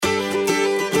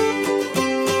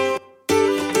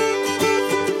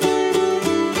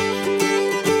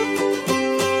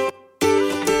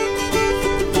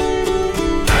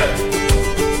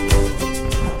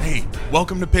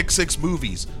Welcome to Pick Six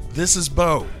Movies. This is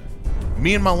Bo.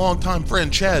 Me and my longtime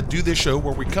friend Chad do this show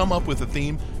where we come up with a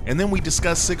theme and then we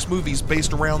discuss 6 movies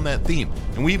based around that theme.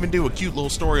 And we even do a cute little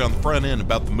story on the front end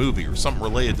about the movie or something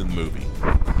related to the movie.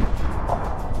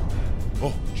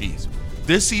 Oh, jeez.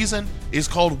 This season is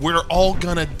called We're All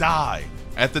Gonna Die.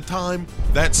 At the time,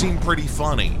 that seemed pretty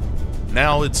funny.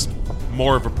 Now it's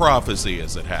more of a prophecy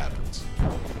as it happens.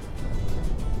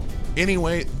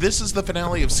 Anyway, this is the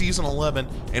finale of Season 11,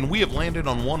 and we have landed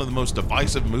on one of the most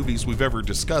divisive movies we've ever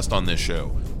discussed on this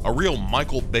show. A real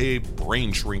Michael Bay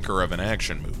brain shrinker of an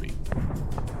action movie.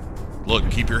 Look,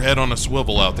 keep your head on a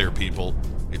swivel out there, people.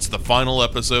 It's the final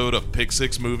episode of Pick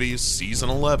Six Movies, Season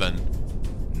 11,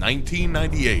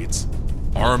 1998's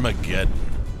Armageddon.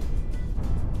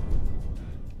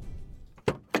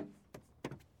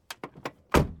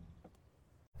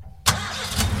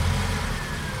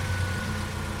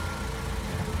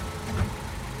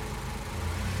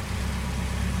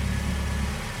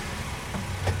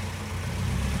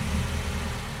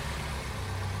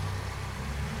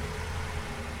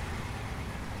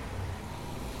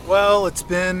 Well, it's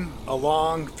been a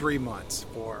long 3 months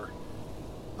for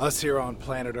us here on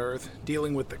planet Earth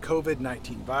dealing with the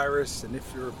COVID-19 virus. And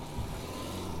if you're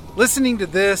listening to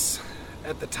this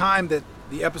at the time that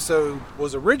the episode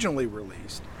was originally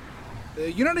released, the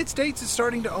United States is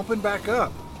starting to open back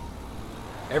up.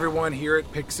 Everyone here at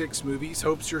Pick Six Movies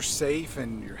hopes you're safe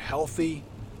and you're healthy.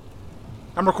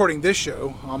 I'm recording this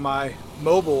show on my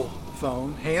mobile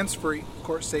phone, hands-free, of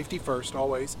course, safety first,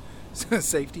 always.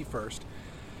 Safety first.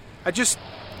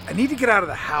 I need to get out of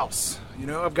the house. You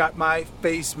know, I've got my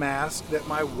face mask that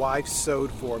my wife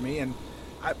sewed for me, and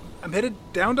I'm headed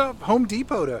down to Home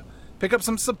Depot to pick up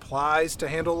some supplies to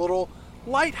handle a little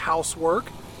light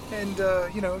housework and,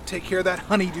 take care of that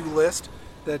honey-do list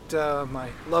that my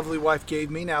lovely wife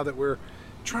gave me now that we're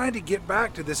trying to get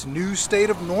back to this new state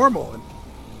of normal. And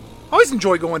I always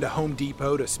enjoy going to Home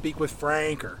Depot to speak with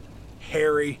Frank or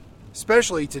Harry,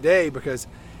 especially today because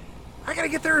I gotta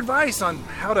get their advice on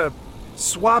how to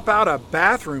swap out a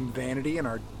bathroom vanity in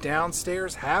our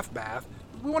downstairs half bath.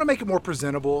 We want to make it more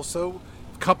presentable, so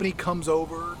if company comes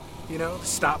over,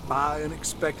 stop by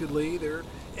unexpectedly, they're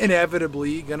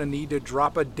inevitably gonna need to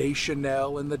drop a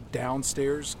Deschanel in the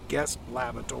downstairs guest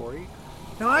lavatory.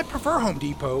 Now, I prefer Home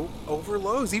Depot over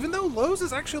Lowe's, even though Lowe's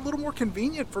is actually a little more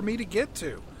convenient for me to get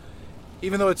to.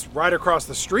 Even though it's right across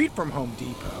the street from Home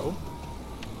Depot,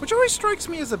 which always strikes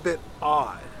me as a bit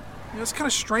odd. It's kind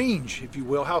of strange, if you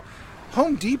will, how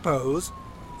Home Depots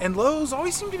and Lowe's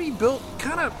always seem to be built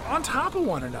kind of on top of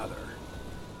one another.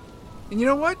 And you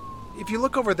know what? If you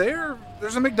look over there,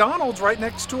 there's a McDonald's right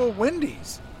next to a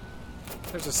Wendy's.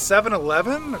 There's a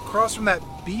 7-Eleven across from that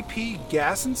BP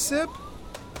Gas and Sip.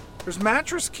 There's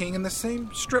Mattress King in the same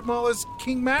strip mall as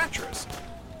King Mattress.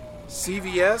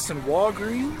 CVS and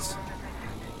Walgreens.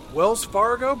 Wells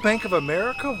Fargo, Bank of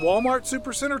America, Walmart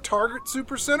Supercenter, Target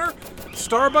Supercenter,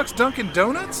 Starbucks, Dunkin'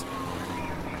 Donuts.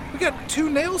 We got 2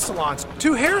 nail salons,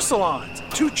 2 hair salons,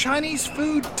 2 Chinese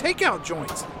food takeout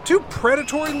joints, 2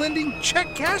 predatory lending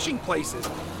check cashing places,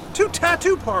 2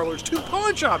 tattoo parlors, 2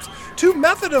 pawn shops, 2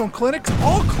 methadone clinics,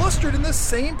 all clustered in the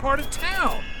same part of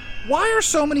town. Why are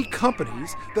so many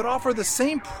companies that offer the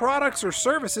same products or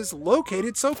services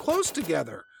located so close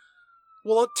together?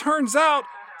 Well, it turns out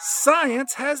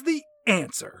science has the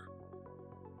answer.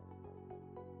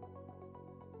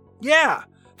 Yeah,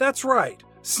 that's right,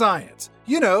 science.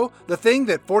 You know, the thing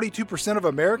that 42% of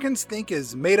Americans think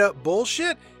is made-up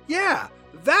bullshit? Yeah,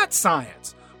 that's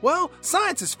science. Well,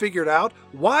 science has figured out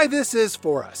why this is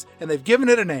for us, and they've given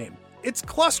it a name. It's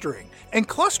clustering, and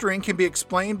clustering can be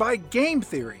explained by game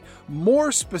theory,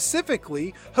 more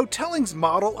specifically, Hotelling's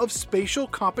model of spatial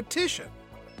competition.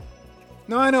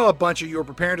 Now, I know a bunch of you are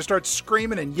preparing to start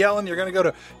screaming and yelling. You're going to go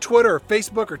to Twitter or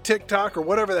Facebook or TikTok or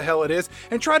whatever the hell it is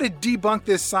and try to debunk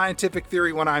this scientific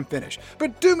theory when I'm finished.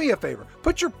 But do me a favor.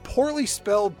 Put your poorly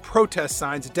spelled protest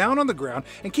signs down on the ground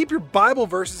and keep your Bible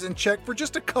verses in check for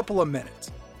just a couple of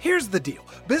minutes. Here's the deal.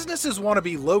 Businesses want to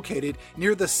be located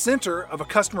near the center of a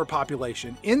customer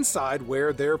population, inside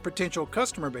where their potential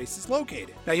customer base is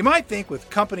located. Now, you might think with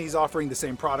companies offering the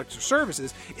same products or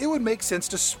services, it would make sense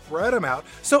to spread them out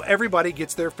so everybody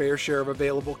gets their fair share of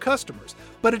available customers.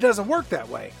 But it doesn't work that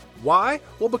way. Why?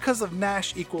 Well, because of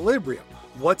Nash equilibrium.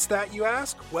 What's that, you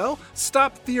ask? Well,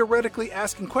 stop theoretically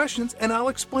asking questions and I'll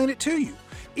explain it to you.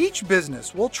 Each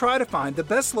business will try to find the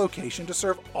best location to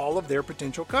serve all of their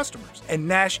potential customers. And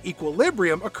Nash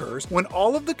equilibrium occurs when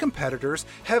all of the competitors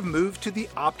have moved to the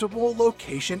optimal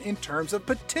location in terms of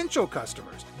potential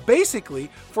customers. Basically,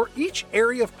 for each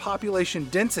area of population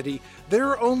density, there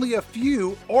are only a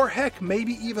few, or heck,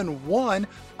 maybe even one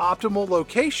optimal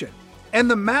location. And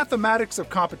the mathematics of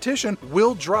competition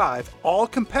will drive all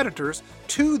competitors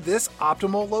to this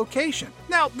optimal location.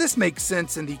 Now, this makes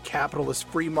sense in the capitalist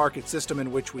free market system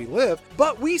in which we live,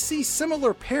 but we see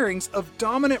similar pairings of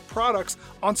dominant products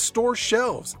on store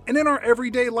shelves and in our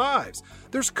everyday lives.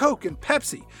 There's Coke and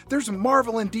Pepsi, there's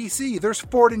Marvel and DC, there's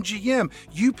Ford and GM,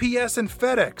 UPS and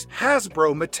FedEx,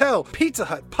 Hasbro, Mattel, Pizza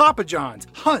Hut, Papa John's,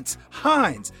 Hunt's,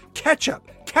 Heinz, Ketchup,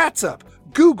 Catsup,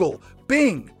 Google,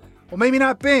 Bing. Well, maybe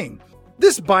not Bing.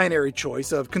 This binary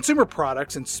choice of consumer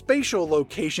products and spatial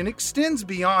location extends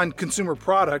beyond consumer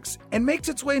products and makes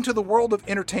its way into the world of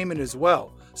entertainment as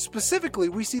well. Specifically,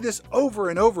 we see this over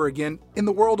and over again in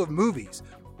the world of movies,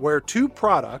 where two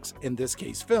products, in this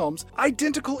case films,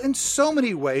 identical in so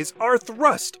many ways, are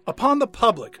thrust upon the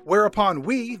public, whereupon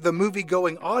we, the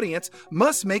movie-going audience,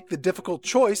 must make the difficult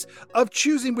choice of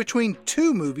choosing between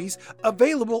two movies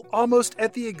available almost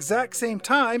at the exact same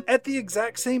time at the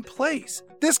exact same place.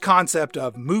 This concept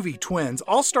of movie twins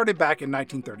all started back in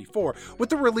 1934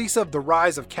 with the release of The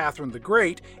Rise of Catherine the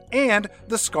Great and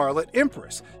The Scarlet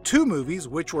Empress, two movies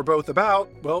which were both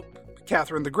about, well,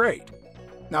 Catherine the Great.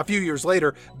 Now, a few years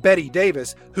later, Bette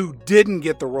Davis, who didn't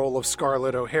get the role of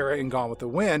Scarlett O'Hara in Gone with the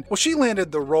Wind, well, she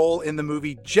landed the role in the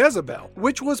movie Jezebel,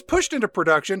 which was pushed into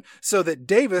production so that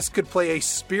Davis could play a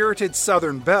spirited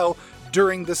Southern belle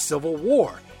during the Civil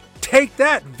War. Take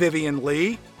that, Vivien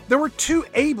Leigh! There were two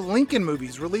Abe Lincoln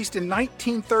movies released in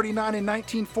 1939 and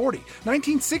 1940.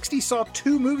 1960 saw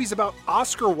two movies about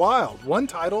Oscar Wilde, one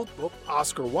titled, well,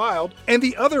 Oscar Wilde, and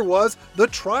the other was The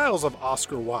Trials of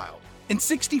Oscar Wilde. In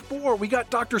 64, we got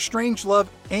Dr. Strangelove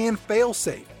and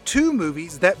Failsafe, two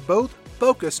movies that both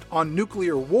focused on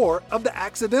nuclear war of the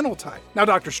accidental type. Now,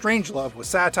 Dr. Strangelove was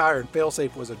satire and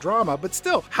Failsafe was a drama, but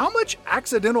still, how much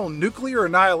accidental nuclear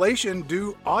annihilation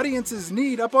do audiences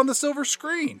need up on the silver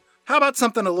screen? How about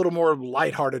something a little more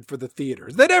lighthearted for the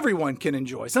theaters that everyone can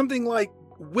enjoy? Something like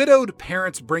widowed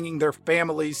parents bringing their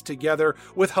families together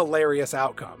with hilarious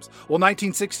outcomes. Well,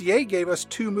 1968 gave us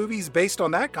two movies based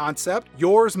on that concept.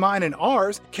 Yours, Mine, and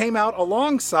Ours came out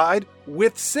alongside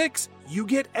With Six, You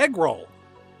Get Egg Roll.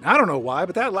 I don't know why,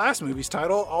 but that last movie's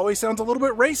title always sounds a little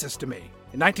bit racist to me.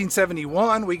 In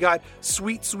 1971, we got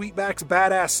Sweet Sweetback's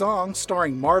Badass Song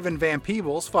starring Marvin Van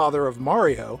Peebles, father of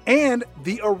Mario, and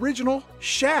the original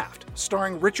Shaft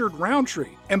starring Richard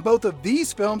Roundtree. And both of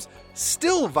these films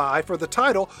still vie for the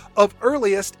title of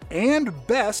earliest and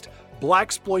best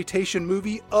blaxploitation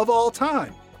movie of all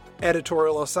time.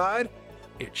 Editorial aside,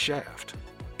 it's Shaft.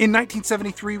 In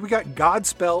 1973, we got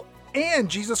Godspell and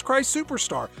Jesus Christ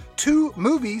Superstar, two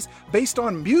movies based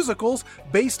on musicals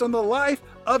based on the life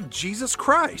of Jesus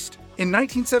Christ. In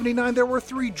 1979, there were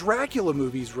three Dracula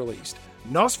movies released.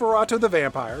 Nosferatu the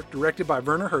Vampire, directed by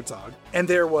Werner Herzog, and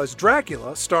there was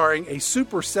Dracula, starring a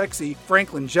super sexy Frank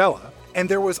Langella, and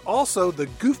there was also the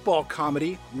goofball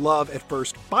comedy Love at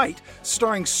First Bite,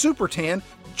 starring super tan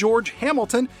George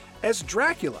Hamilton as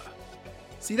Dracula.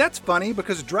 See, that's funny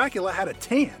because Dracula had a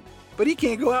tan, but he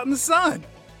can't go out in the sun.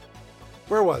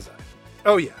 Where was I?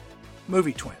 Oh yeah,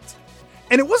 movie twins.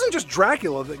 And it wasn't just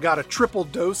Dracula that got a triple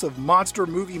dose of monster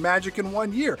movie magic in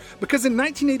 1 year, because in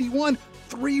 1981,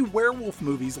 three werewolf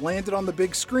movies landed on the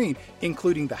big screen,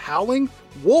 including The Howling,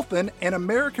 Wolfen, and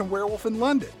American Werewolf in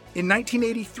London. In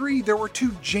 1983, there were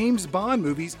two James Bond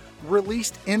movies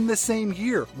released in the same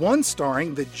year, one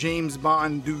starring the James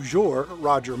Bond du jour,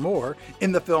 Roger Moore,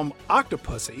 in the film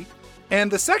Octopussy, and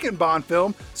the second Bond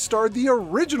film starred the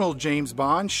original James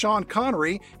Bond, Sean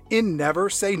Connery, in Never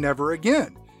Say Never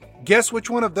Again. Guess which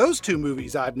one of those two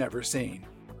movies I've never seen?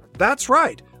 That's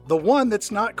right, the one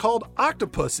that's not called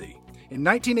Octopussy. In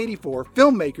 1984,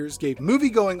 filmmakers gave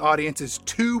movie-going audiences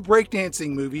two breakdancing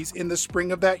movies in the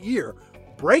spring of that year,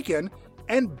 Breakin'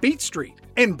 and Beat Street.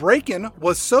 And Breakin'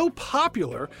 was so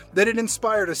popular that it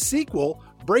inspired a sequel,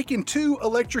 Breakin' 2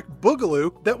 Electric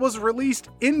Boogaloo, that was released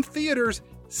in theaters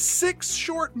 6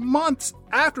 short months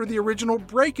after the original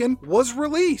Breakin' was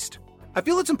released. I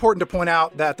feel it's important to point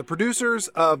out that the producers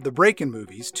of the Breakin'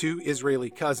 movies, two Israeli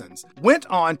cousins, went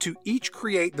on to each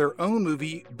create their own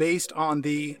movie based on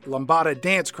the Lambada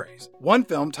dance craze. One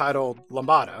film titled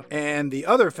Lambada, and the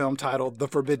other film titled The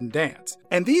Forbidden Dance.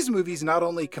 And these movies not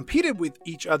only competed with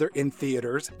each other in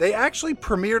theaters, they actually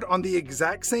premiered on the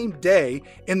exact same day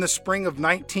in the spring of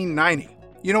 1990.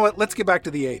 You know what? Let's get back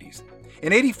to the 80s.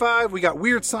 In 85, we got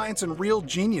Weird Science and Real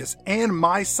Genius and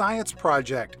My Science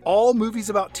Project, all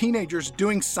movies about teenagers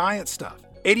doing science stuff.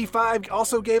 85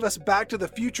 also gave us Back to the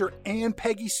Future and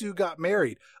Peggy Sue Got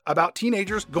Married, about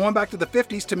teenagers going back to the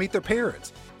 50s to meet their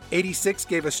parents. 86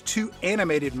 gave us 2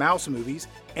 animated mouse movies,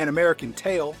 An American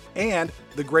Tail and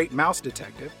The Great Mouse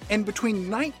Detective. And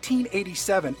between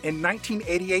 1987 and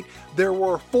 1988, there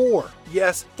were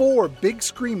 4 big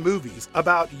screen movies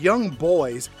about young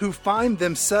boys who find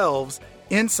themselves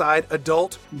inside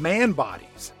adult man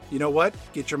bodies. You know what?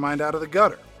 Get your mind out of the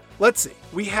gutter. Let's see.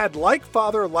 We had Like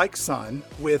Father, Like Son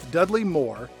with Dudley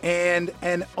Moore and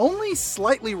an only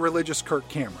slightly religious Kirk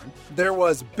Cameron. There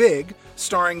was Big,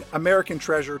 starring American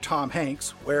treasure Tom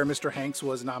Hanks, where Mr. Hanks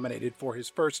was nominated for his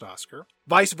first Oscar.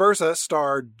 Vice Versa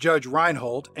starred Judge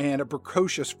Reinhold and a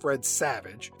precocious Fred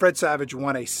Savage. Fred Savage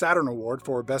won a Saturn Award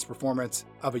for Best Performance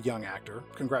of a Young Actor.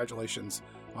 Congratulations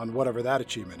on whatever that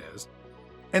achievement is.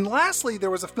 And lastly,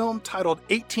 there was a film titled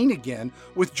 18 Again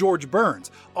with George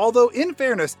Burns. Although, in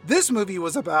fairness, this movie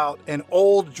was about an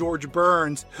old George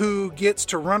Burns who gets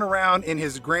to run around in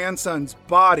his grandson's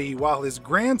body while his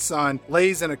grandson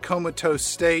lays in a comatose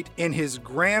state in his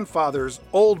grandfather's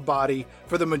old body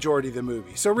for the majority of the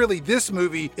movie. So really, this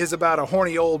movie is about a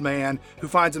horny old man who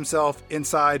finds himself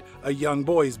inside a young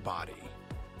boy's body.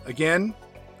 Again,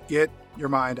 get your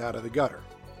mind out of the gutter.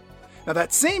 Now,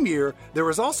 that same year, there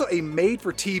was also a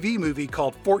made-for-TV movie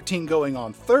called 14 Going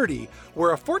on 30,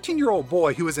 where a 14-year-old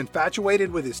boy who is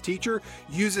infatuated with his teacher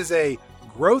uses a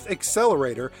growth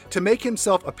accelerator to make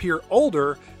himself appear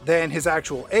older than his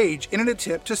actual age in an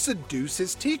attempt to seduce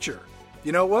his teacher.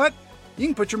 You know what? You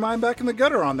can put your mind back in the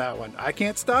gutter on that one. I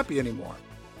can't stop you anymore.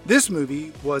 This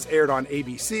movie was aired on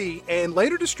ABC and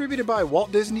later distributed by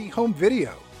Walt Disney Home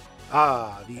Video.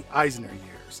 The Eisner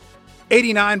years.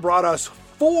 89 brought us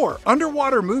 4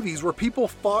 underwater movies where people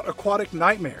fought aquatic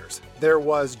nightmares. There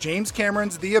was James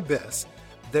Cameron's The Abyss,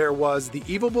 there was The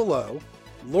Evil Below,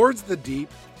 Lords of the Deep,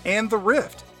 and The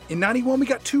Rift. In 91, we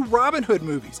got 2 Robin Hood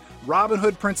movies, Robin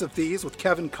Hood Prince of Thieves with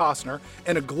Kevin Costner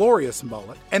and a glorious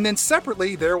mullet. And then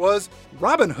separately, there was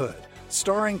Robin Hood,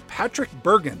 starring Patrick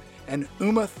Bergin and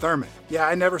Uma Thurman. Yeah,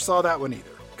 I never saw that one either.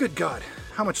 Good God,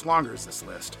 how much longer is this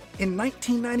list? In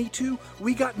 1992,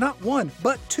 we got not 1,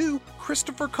 but 2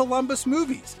 Christopher Columbus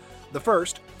movies. The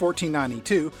first,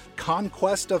 1492,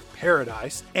 Conquest of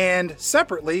Paradise, and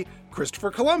separately, Christopher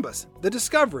Columbus, The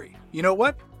Discovery. You know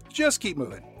what? Just keep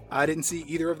moving. I didn't see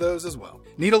either of those as well.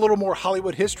 Need a little more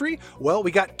Hollywood history? Well,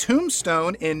 we got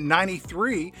Tombstone in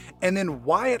 93 and then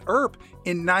Wyatt Earp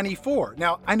in 94.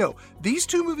 Now, I know these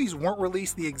 2 movies weren't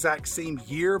released the exact same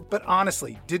year, but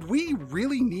honestly, did we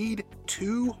really need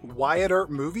 2 Wyatt Earp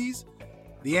movies?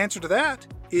 The answer to that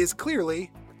is clearly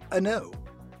a no.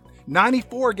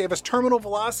 94 gave us Terminal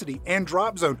Velocity and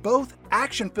Drop Zone, both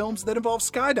action films that involve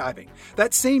skydiving.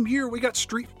 That same year, we got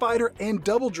Street Fighter and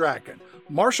Double Dragon,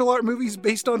 martial art movies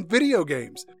based on video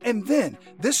games. And then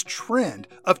this trend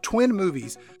of twin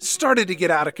movies started to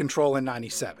get out of control in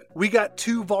 97. We got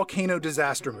 2 volcano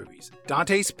disaster movies,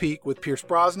 Dante's Peak with Pierce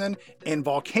Brosnan and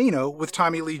Volcano with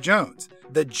Tommy Lee Jones.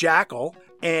 The Jackal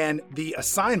and The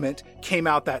Assignment came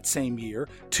out that same year,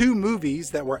 2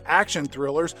 movies that were action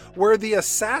thrillers where the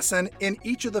assassin in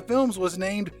each of the films was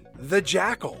named The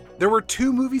Jackal. There were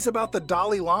 2 movies about the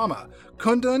Dalai Lama,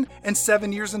 Kundun and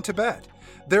 7 Years in Tibet.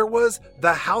 There was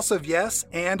The House of Yes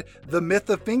and The Myth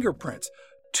of Fingerprints,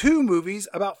 2 movies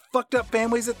about fucked up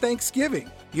families at Thanksgiving.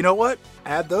 You know what?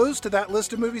 Add those to that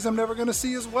list of movies I'm never going to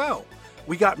see as well.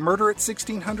 We got Murder at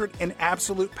 1600 and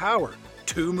Absolute Power,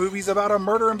 2 movies about a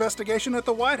murder investigation at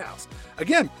the White House.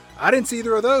 Again, I didn't see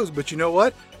either of those, but you know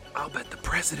what? I'll bet the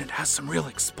president has some real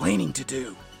explaining to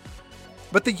do.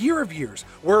 But the year of years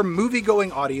where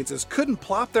movie-going audiences couldn't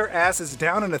plop their asses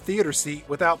down in a theater seat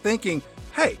without thinking,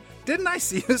 hey, didn't I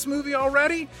see this movie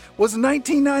already? Was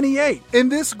 1998. In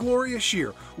this glorious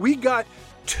year, we got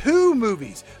 2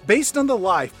 movies based on the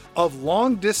life of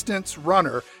long-distance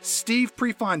runner Steve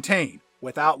Prefontaine,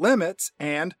 Without Limits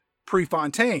and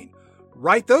Prefontaine.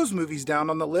 Write those movies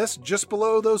down on the list just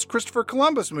below those Christopher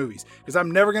Columbus movies, because I'm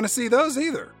never going to see those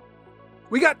either.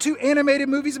 We got 2 animated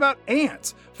movies about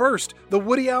ants. First, the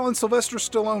Woody Allen-Sylvester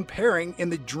Stallone pairing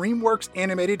in the DreamWorks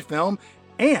animated film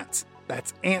Ants.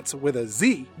 That's Ants with a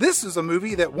Z. This is a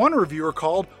movie that one reviewer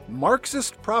called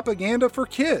Marxist propaganda for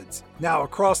kids. Now,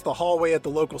 across the hallway at the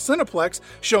local Cineplex,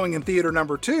 showing in theater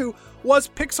number 2, was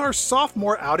Pixar's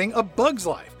sophomore outing A Bug's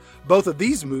Life. Both of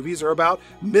these movies are about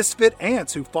misfit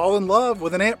ants who fall in love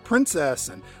with an ant princess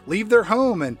and leave their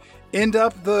home and end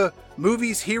up the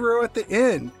movie's hero at the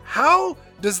end. How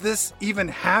does this even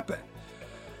happen?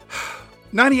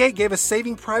 '98 gave us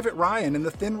Saving Private Ryan and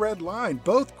The Thin Red Line,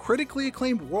 both critically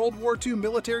acclaimed World War II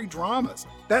military dramas.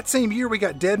 That same year, we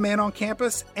got Dead Man on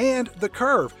Campus and The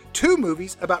Curve, two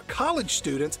movies about college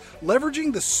students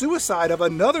leveraging the suicide of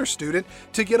another student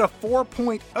to get a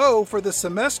 4.0 for the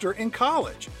semester in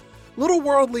college. Little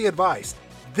worldly advice: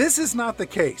 this is not the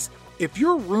case. If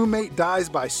your roommate dies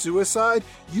by suicide,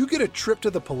 you get a trip to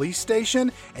the police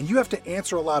station and you have to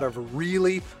answer a lot of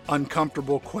really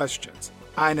uncomfortable questions.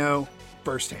 I know,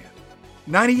 firsthand.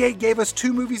 '98 gave us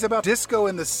two movies about disco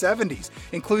in the 70s,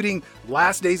 including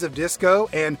Last Days of Disco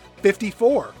and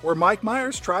 54, where Mike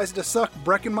Myers tries to suck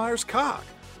Breckin Meyer's cock.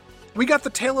 We got The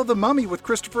Tale of the Mummy with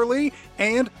Christopher Lee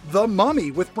and The Mummy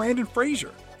with Brandon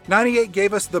Fraser. '98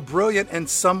 gave us the brilliant and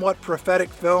somewhat prophetic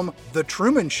film The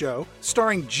Truman Show,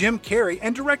 starring Jim Carrey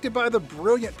and directed by the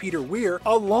brilliant Peter Weir,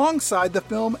 alongside the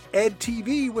film Ed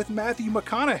TV with Matthew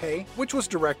McConaughey, which was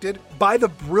directed by the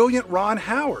brilliant Ron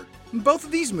Howard. Both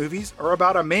of these movies are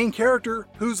about a main character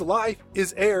whose life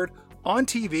is aired on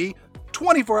TV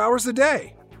 24 hours a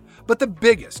day. But the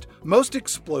biggest, most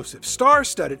explosive,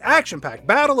 star-studded, action-packed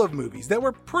battle of movies that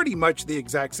were pretty much the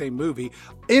exact same movie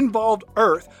involved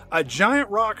Earth, a giant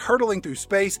rock hurtling through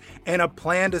space, and a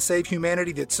plan to save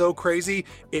humanity that's so crazy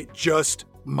it just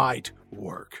might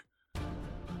work.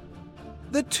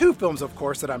 The two films, of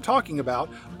course, that I'm talking about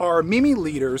are Mimi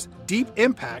Leder's Deep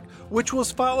Impact, which was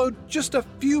followed just a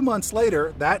few months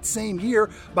later, that same year,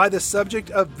 by the subject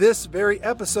of this very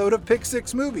episode of Pick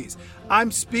Six Movies.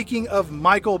 I'm speaking of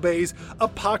Michael Bay's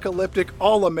apocalyptic,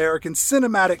 all-American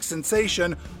cinematic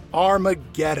sensation,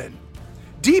 Armageddon.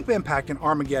 Deep Impact and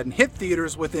Armageddon hit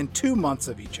theaters within 2 months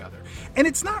of each other, and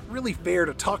it's not really fair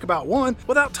to talk about one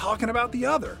without talking about the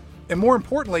other. And more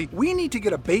importantly, we need to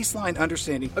get a baseline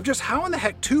understanding of just how in the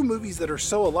heck two movies that are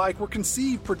so alike were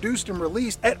conceived, produced, and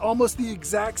released at almost the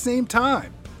exact same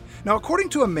time. Now, according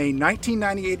to a May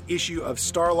 1998 issue of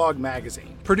Starlog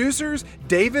magazine, producers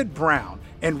David Brown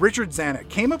and Richard Zanuck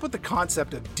came up with the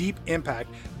concept of Deep Impact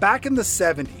back in the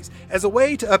 70s as a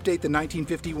way to update the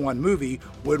 1951 movie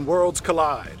When Worlds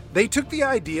Collide. They took the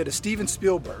idea to Steven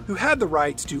Spielberg, who had the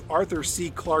rights to Arthur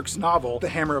C. Clarke's novel The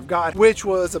Hammer of God, which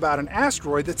was about an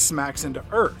asteroid that smacks into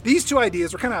Earth. These two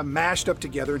ideas were kind of mashed up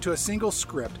together into a single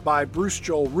script by Bruce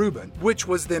Joel Rubin, which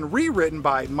was then rewritten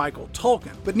by Michael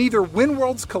Tolkien. But neither When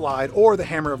Worlds Collide or The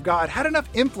Hammer of God had enough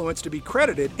influence to be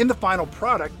credited in the final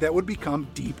product that would become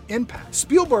Deep Impact.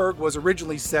 Spielberg was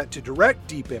originally set to direct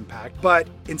Deep Impact, but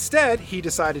instead he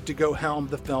decided to go helm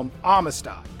the film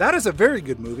Amistad. That is a very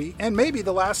good movie, and maybe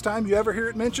the last time you ever hear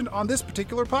it mentioned on this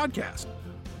particular podcast.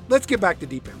 Let's get back to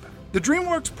Deep Impact. The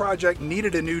DreamWorks project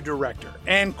needed a new director,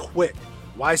 and quick.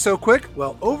 Why so quick?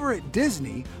 Well, over at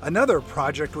Disney, another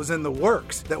project was in the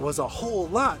works that was a whole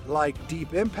lot like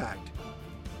Deep Impact.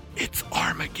 It's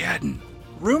Armageddon.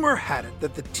 Rumor had it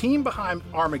that the team behind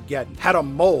Armageddon had a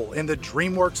mole in the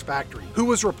DreamWorks factory who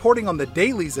was reporting on the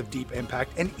dailies of Deep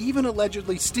Impact and even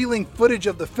allegedly stealing footage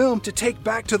of the film to take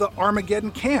back to the Armageddon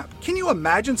camp. Can you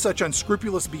imagine such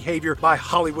unscrupulous behavior by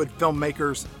Hollywood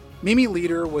filmmakers? Mimi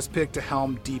Leder was picked to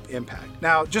helm Deep Impact.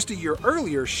 Now, just a year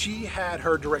earlier, she had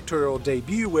her directorial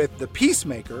debut with The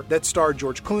Peacemaker that starred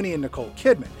George Clooney and Nicole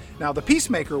Kidman. Now, The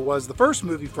Peacemaker was the first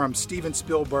movie from Steven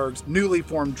Spielberg's newly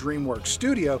formed DreamWorks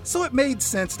studio, so it made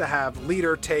sense to have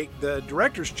Leder take the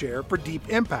director's chair for Deep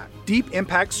Impact. Deep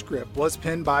Impact's script was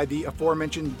penned by the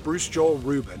aforementioned Bruce Joel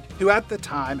Rubin, who at the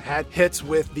time had hits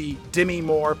with the Demi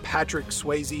Moore, Patrick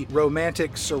Swayze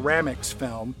romantic ceramics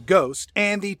film Ghost,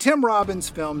 and the Tim Robbins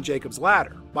film Jacob's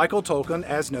Ladder. Michael Tolkien,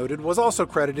 as noted, was also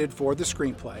credited for the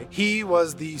screenplay. He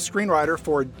was the screenwriter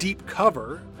for Deep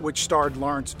Cover, which starred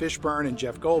Lawrence Fishburne and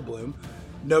Jeff Goldblum.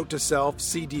 Note to self,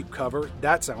 see Deep Cover,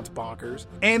 that sounds bonkers.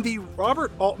 And the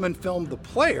Robert Altman film The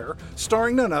Player,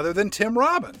 starring none other than Tim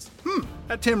Robbins.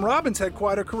 That Tim Robbins had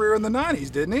quite a career in the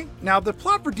 90s, didn't he? Now, the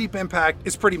plot for Deep Impact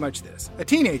is pretty much this. A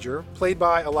teenager, played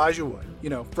by Elijah Wood,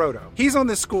 Frodo. He's on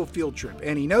this school field trip,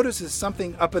 and he notices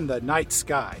something up in the night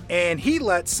sky, and he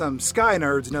lets some sky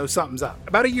nerds know something's up.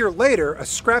 About a year later, a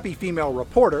scrappy female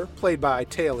reporter, played by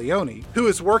Téa Leoni, who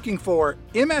is working for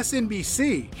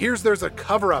MSNBC, hears there's a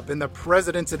cover-up in the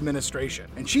president's administration,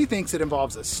 and she thinks it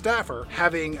involves a staffer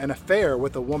having an affair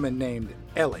with a woman named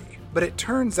Ellie. But it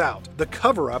turns out the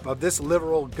cover-up of this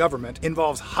liberal government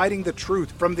involves hiding the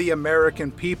truth from the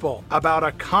American people about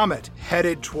a comet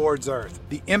headed towards Earth.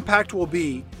 The impact will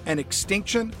be an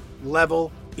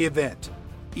extinction-level event,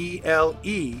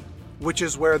 ELE, which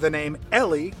is where the name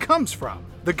Ellie comes from.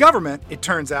 The government, it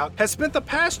turns out, has spent the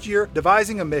past year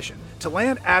devising a mission to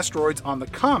land asteroids on the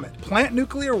comet, plant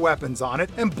nuclear weapons on it,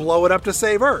 and blow it up to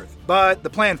save Earth. But the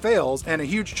plan fails, and a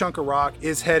huge chunk of rock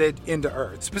is headed into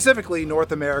Earth, specifically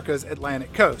North America's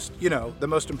Atlantic coast, the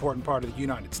most important part of the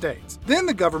United States. Then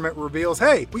the government reveals,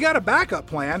 hey, we got a backup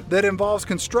plan that involves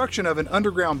construction of an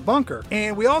underground bunker,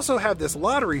 and we also have this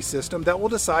lottery system that will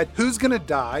decide who's going to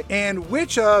die and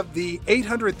which of the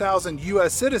 800,000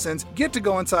 U.S. citizens get to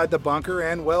go inside the bunker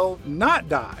and, well, not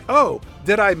die. Oh,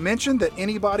 did I mention that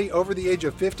anybody over the age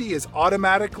of 50 is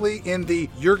automatically in the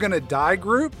you're gonna die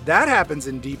group? That happens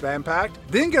in Deep Impact.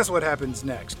 Then guess what happens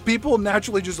next? People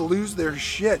naturally just lose their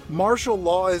shit. Martial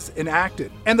law is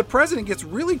enacted, and the president gets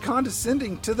really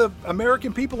condescending to the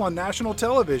American people on national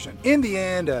television. In the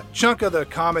end, a chunk of the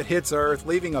comet hits Earth,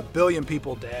 leaving 1 billion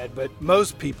people dead, but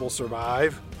most people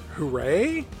survive.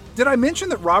 Hooray? Did I mention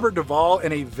that Robert Duvall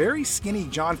and a very skinny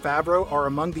Jon Favreau are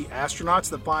among the astronauts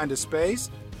that fly into space?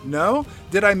 No?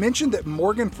 Did I mention that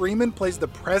Morgan Freeman plays the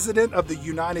President of the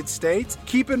United States?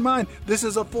 Keep in mind, this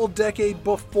is a full decade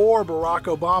before Barack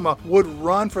Obama would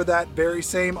run for that very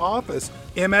same office.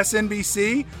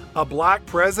 MSNBC, a black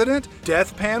president,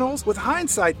 death panels. With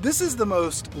hindsight, this is the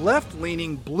most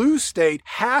left-leaning, blue state,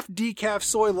 half-decaf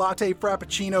soy latte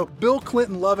frappuccino, Bill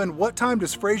Clinton loving What Time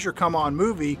Does Frasier Come On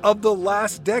movie of the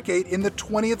last decade in the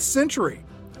 20th century.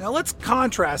 Now let's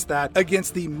contrast that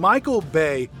against the Michael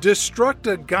Bay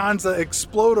Destructaganza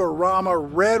Explodorama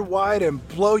red, white, and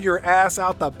blow your ass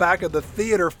out the back of the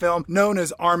theater film known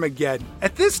as Armageddon.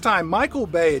 At this time, Michael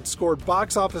Bay had scored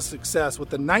box office success with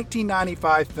the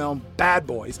 1995 film Bad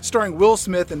Boys, starring Will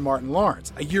Smith and Martin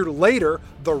Lawrence. A year later,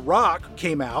 The Rock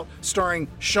came out, starring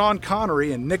Sean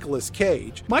Connery and Nicolas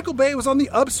Cage. Michael Bay was on the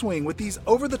upswing with these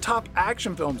over-the-top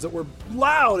action films that were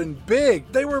loud and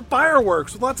big. They were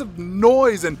fireworks with lots of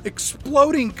noise and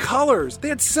exploding colors. They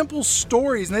had simple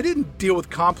stories, and they didn't deal with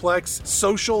complex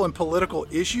social and political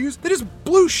issues. They just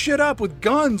blew shit up with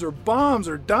guns or bombs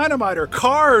or dynamite or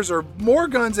cars or more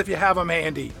guns if you have them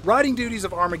handy. Writing duties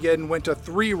of Armageddon went to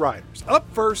 3 writers. Up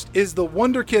first is the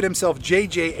wonder kid himself,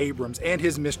 J.J. Abrams, and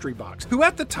his mystery box, who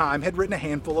at the time had written a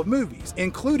handful of movies,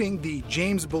 including the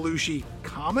James Belushi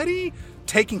comedy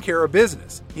Taking Care of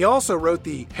Business. He also wrote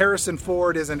the Harrison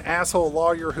Ford is an asshole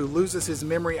lawyer who loses his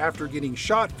memory after getting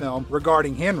shot film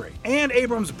regarding Henry. And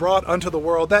Abrams brought onto the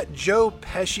world that Joe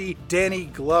Pesci, Danny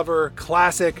Glover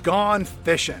classic Gone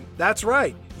Fishin'. That's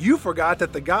right. You forgot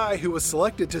that the guy who was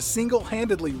selected to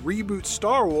single-handedly reboot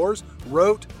Star Wars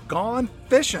wrote Gone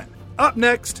Fishin'. Up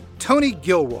next, Tony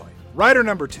Gilroy. Writer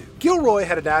number 2. Gilroy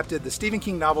had adapted the Stephen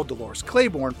King novel Dolores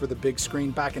Claiborne for the big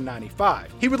screen back in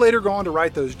 '95. He would later go on to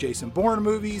write those Jason Bourne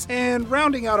movies, and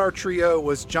rounding out our trio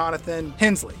was Jonathan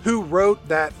Hensley, who wrote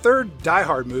that third Die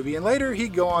Hard movie, and later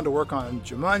he'd go on to work on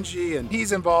Jumanji, and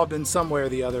he's involved in some way or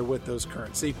the other with those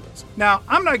current sequels. Now,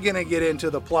 I'm not going to get into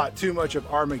the plot too much of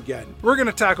Armageddon. We're going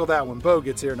to tackle that when Bo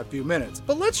gets here in a few minutes.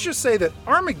 But let's just say that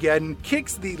Armageddon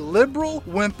kicks the liberal,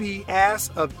 wimpy ass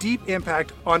of Deep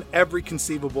Impact on every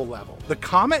conceivable level. The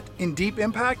comet in Deep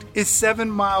Impact is 7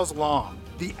 miles long.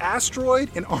 The asteroid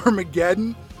in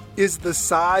Armageddon is the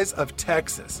size of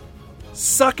Texas.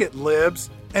 Suck it, libs.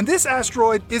 And this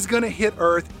asteroid is going to hit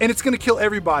Earth, and it's going to kill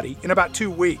everybody in about 2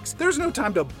 weeks. There's no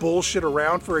time to bullshit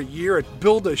around for a year and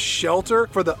build a shelter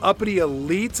for the uppity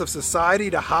elites of society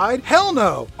to hide. Hell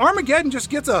no! Armageddon just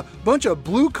gets a bunch of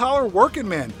blue-collar working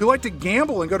men who like to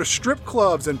gamble and go to strip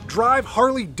clubs and drive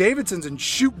Harley Davidsons and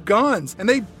shoot guns, and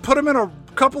they put them in a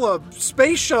couple of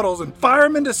space shuttles and fire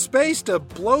them into space to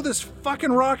blow this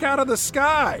fucking rock out of the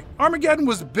sky. Armageddon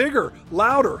was bigger,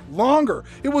 louder, longer.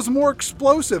 It was more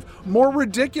explosive, more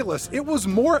ridiculous. It was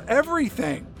more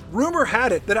everything. Rumor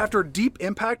had it that after Deep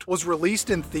Impact was released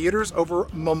in theaters over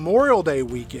Memorial Day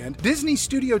weekend, Disney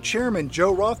Studio Chairman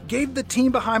Joe Roth gave the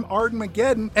team behind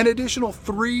Armageddon an additional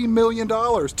 $3 million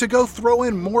to go throw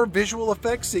in more visual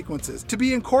effects sequences to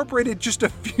be incorporated just a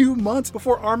few months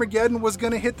before Armageddon was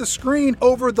going to hit the screen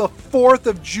over the 4th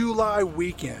of July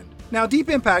weekend. Now, Deep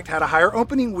Impact had a higher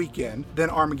opening weekend than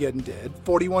Armageddon did,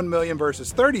 41 million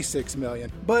versus 36 million,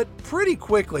 but pretty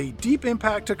quickly, Deep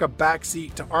Impact took a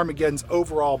backseat to Armageddon's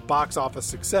overall box office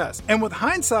success. And with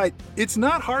hindsight, it's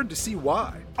not hard to see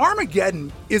why.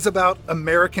 Armageddon is about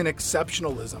American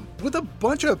exceptionalism, with a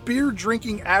bunch of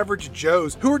beer-drinking average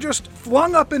Joes who are just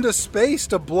flung up into space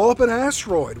to blow up an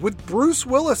asteroid, with Bruce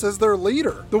Willis as their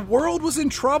leader. The world was in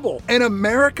trouble, and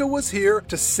America was here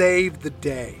to save the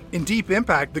day. In Deep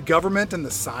Impact, the government and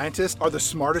the scientists are the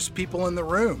smartest people in the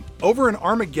room. Over in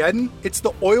Armageddon, it's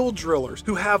the oil drillers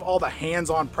who have all the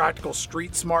hands-on practical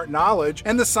street-smart knowledge,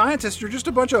 and the scientists are just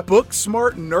a bunch of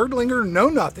book-smart nerdlinger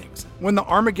know-nothings. When the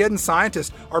Armageddon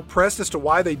scientists are pressed as to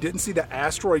why they didn't see the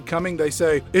asteroid coming, they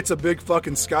say, "It's a big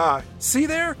fucking sky." See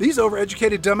there? These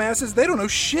overeducated dumbasses, they don't know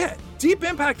shit. Deep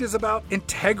Impact is about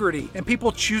integrity and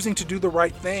people choosing to do the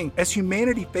right thing as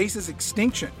humanity faces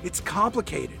extinction. It's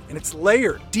complicated and it's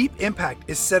layered. Deep Impact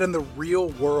is set in the real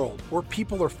world where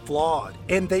people are flawed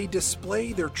and they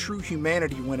display their true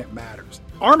humanity when it matters.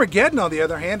 Armageddon, on the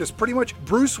other hand, is pretty much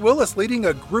Bruce Willis leading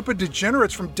a group of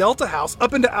degenerates from Delta House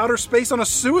up into outer space on a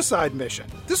suicide mission.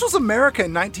 This was America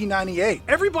in 1998.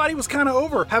 Everybody was kind of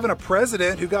over having a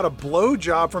president who got a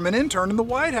blowjob from an intern in the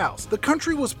White House. The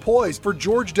country was poised for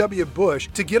George W. Bush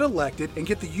to get elected and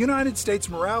get the United States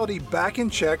morality back in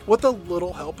check with a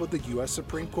little help of the U.S.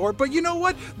 Supreme Court. But you know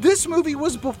what? This movie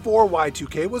was before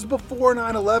Y2K. It was before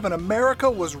 9/11.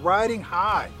 America was riding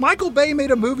high. Michael Bay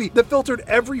made a movie that filtered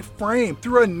every frame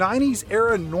through a 90s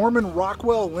era Norman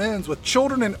Rockwell lens with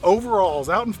children in overalls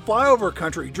out in flyover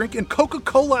country drinking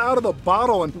Coca-Cola out of the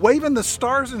bottle and waving the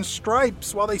stars and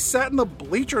stripes while they sat in the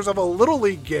bleachers of a Little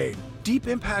League game. Deep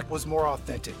Impact was more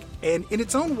authentic, and in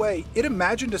its own way, it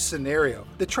imagined a scenario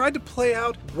that tried to play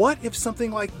out what if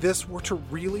something like this were to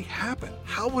really happen?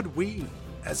 How would we,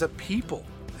 as a people,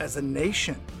 as a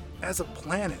nation, as a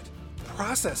planet,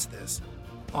 process this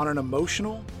on an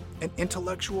emotional and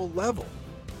intellectual level?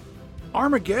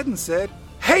 Armageddon said,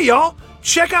 "Hey y'all,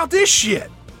 check out this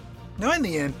shit!" Now in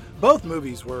the end, both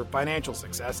movies were financial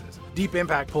successes. Deep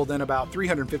Impact pulled in about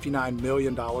 $359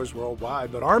 million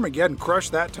worldwide, but Armageddon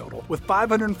crushed that total with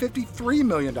 $553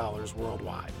 million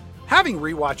worldwide. Having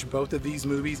rewatched both of these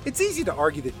movies, it's easy to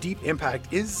argue that Deep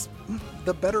Impact is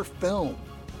the better film.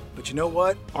 But you know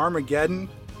what? Armageddon,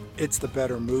 it's the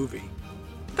better movie.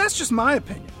 That's just my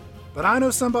opinion. But I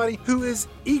know somebody who is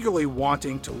eagerly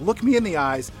wanting to look me in the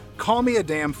eyes, call me a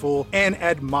damn fool, and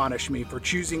admonish me for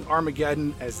choosing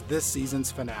Armageddon as this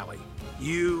season's finale.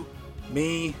 You,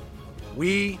 me,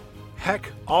 we,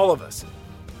 heck, all of us.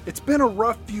 It's been a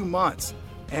rough few months,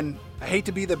 and I hate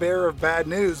to be the bearer of bad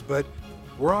news, but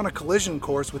we're on a collision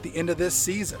course with the end of this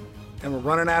season, and we're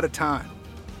running out of time.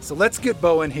 So let's get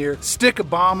Bo in here, stick a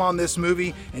bomb on this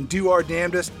movie, and do our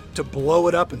damnedest to blow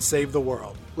it up and save the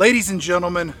world. Ladies and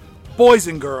gentlemen, boys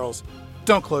and girls,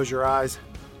 don't close your eyes,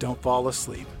 don't fall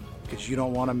asleep, because you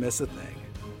don't want to miss a thing.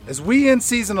 As we end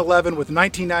season 11 with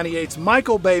 1998's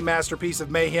Michael Bay masterpiece of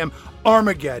mayhem,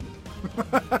 Armageddon.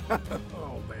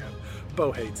 Oh man,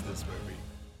 Bo hates this movie.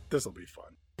 This'll be fun.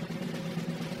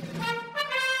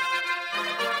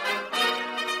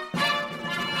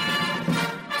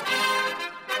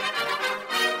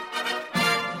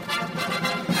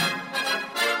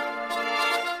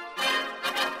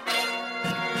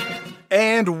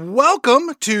 And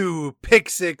welcome to Pick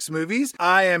Six Movies.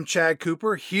 I am Chad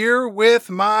Cooper here with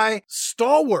my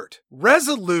stalwart,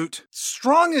 resolute,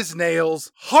 strong as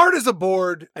nails, hard as a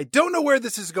board. I don't know where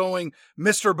this is going,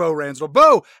 Mr. Bo Ransdell.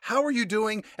 Bo, how are you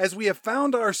doing as we have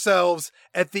found ourselves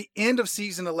at the end of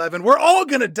season 11? We're all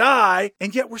going to die,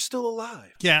 and yet we're still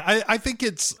alive. Yeah, I think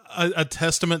it's a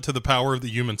testament to the power of the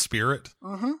human spirit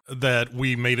that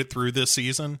we made it through this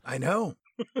season. I know.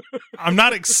 I'm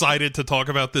not excited to talk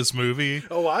about this movie.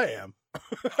 Oh, I am.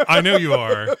 I know you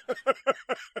are.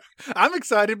 I'm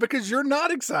excited because you're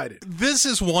not excited. This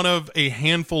is one of a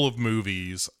handful of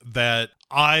movies that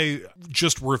I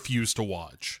just refuse to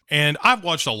watch. And I've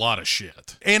watched a lot of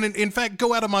shit. And in fact,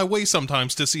 go out of my way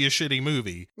sometimes to see a shitty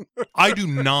movie. I do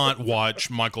not watch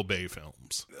Michael Bay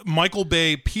films. Michael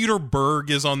Bay, Peter Berg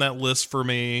is on that list for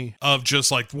me of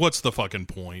just like, what's the fucking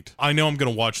point? I know I'm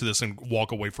going to watch this and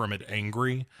walk away from it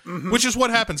angry, which is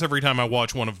what happens every time I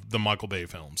watch one of the Michael Bay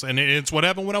films. And it's what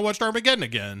happened when I watched Armageddon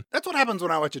again. That's what happens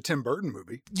when I watch a Tim Burton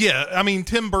movie. Yeah, I mean,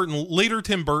 later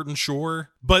Tim Burton, sure.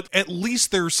 But at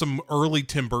least there's some early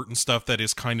Tim Burton stuff that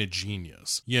is kind of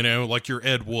genius, you know, like your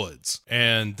Ed Woods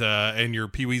and your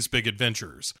Pee-wee's Big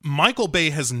Adventures. Michael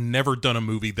Bay has never done a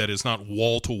movie that is not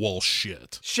wall-to-wall shit.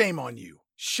 Shame on you.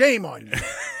 Shame on you.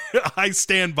 I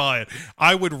stand by it.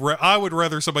 I would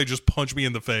rather somebody just punch me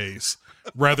in the face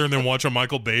rather than watch a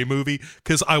Michael Bay movie,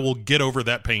 because I will get over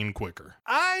that pain quicker.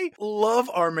 I love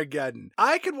Armageddon.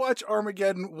 I could watch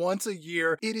Armageddon once a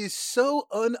year. It is so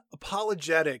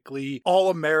unapologetically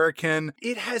all-American.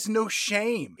 It has no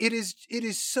shame. It is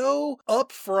so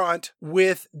upfront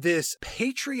with this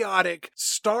patriotic,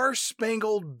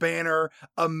 star-spangled banner,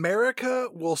 America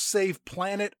will save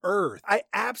planet Earth. I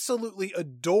absolutely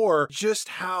adore just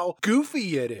how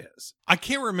goofy it is. I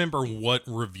can't remember what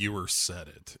reviewer said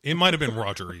it. It might have been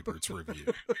Roger Ebert's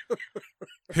review.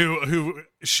 Who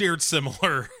shared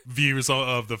similar views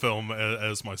of the film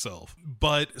as myself.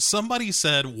 But somebody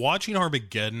said watching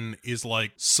Armageddon is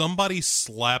like somebody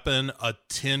slapping a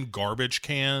tin garbage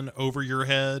can over your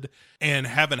head and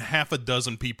having half a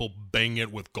dozen people bang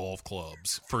it with golf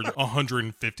clubs for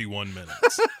 151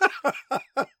 minutes.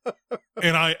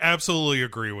 And I absolutely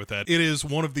agree with that. It is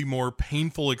one of the more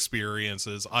painful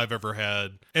experiences I've ever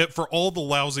had. For all the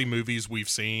lousy movies we've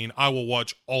seen, I will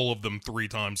watch all of them 3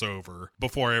 times over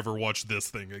before I ever watch this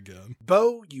thing again.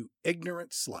 Bo, you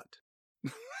ignorant slut.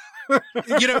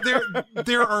 You know,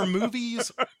 there are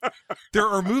movies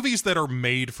that are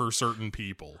made for certain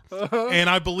people. And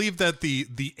I believe that the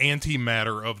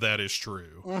antimatter of that is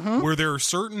true. Where there are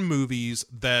certain movies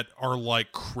that are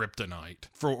like kryptonite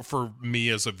for me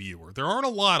as a viewer. There aren't a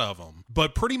lot of them,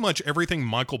 but pretty much everything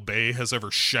Michael Bay has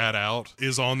ever shat out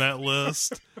is on that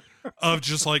list. Of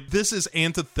just like, this is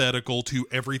antithetical to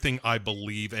everything I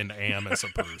believe and am as a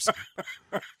person.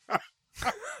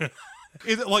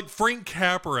 Like Frank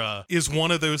Capra is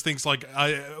one of those things. Like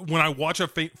when I watch a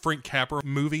Frank Capra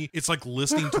movie, it's like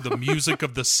listening to the music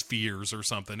of the Spheres or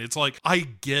something. It's like, I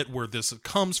get where this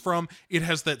comes from. It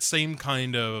has that same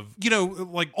kind of, you know,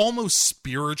 like almost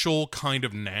spiritual kind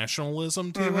of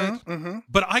nationalism to it.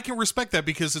 But I can respect that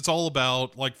because it's all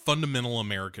about like fundamental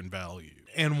American value.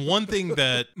 And one thing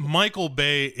that Michael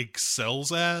Bay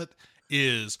excels at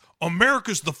is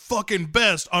America's the fucking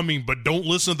best. I mean, but don't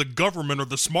listen to the government or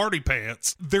the smarty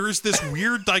pants. There's this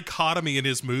weird dichotomy in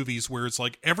his movies where it's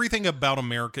like everything about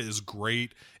America is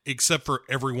great except for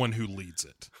everyone who leads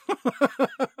it.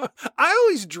 I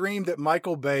always dreamed that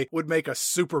Michael Bay would make a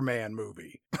Superman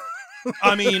movie.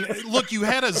 I mean, look, you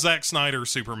had a Zack Snyder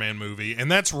Superman movie,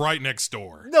 and that's right next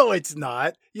door. No, it's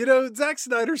not. You know, Zack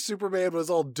Snyder's Superman was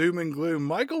all doom and gloom.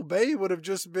 Michael Bay would have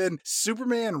just been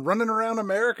Superman running around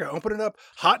America, opening up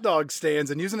hot dog stands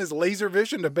and using his laser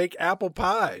vision to bake apple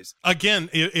pies.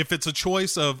 Again, if it's a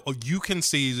choice of, you can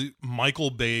see Michael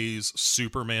Bay's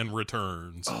Superman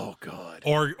Returns. Oh, God.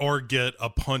 Or get a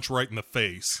punch right in the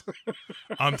face.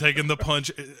 I'm taking the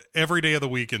punch every day of the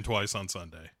week and twice on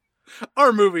Sunday.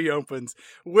 Our movie opens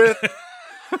with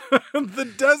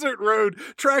the desert road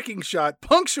tracking shot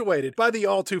punctuated by the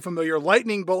all too familiar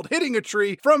lightning bolt hitting a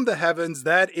tree from the heavens.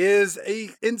 That is a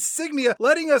insignia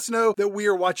letting us know that we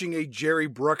are watching a Jerry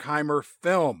Bruckheimer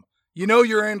film. You know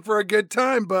you're in for a good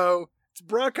time, Bo. It's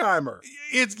Bruckheimer.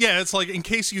 It's like, in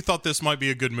case you thought this might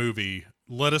be a good movie,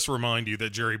 let us remind you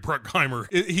that Jerry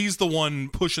Bruckheimer, he's the one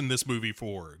pushing this movie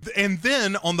forward. And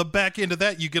then on the back end of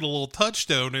that, you get a little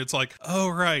touchstone. And it's like, oh,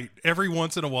 right. Every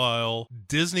once in a while,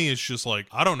 Disney is just like,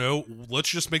 I don't know, let's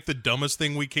just make the dumbest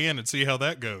thing we can and see how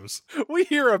that goes. We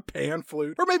hear a pan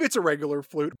flute, or maybe it's a regular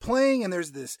flute, playing, and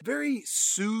there's this very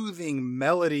soothing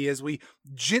melody as we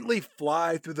gently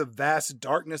fly through the vast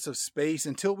darkness of space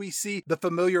until we see the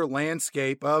familiar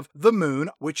landscape of the moon,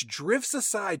 which drifts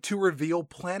aside to reveal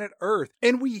planet Earth.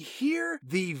 And we hear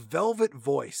the velvet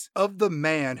voice of the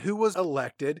man who was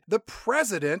elected the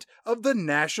president of the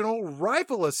National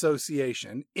Rifle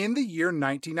Association in the year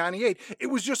 1998. It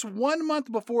was just 1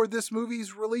 month before this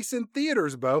movie's release in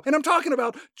theaters, Bo. And I'm talking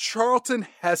about Charlton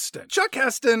Heston. Chuck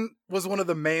Heston was one of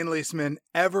the manliest men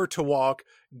ever to walk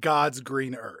God's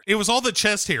green earth. It was all the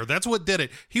chest hair. That's what did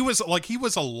it. He was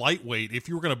a lightweight. If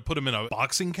you were going to put him in a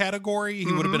boxing category,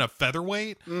 he would have been a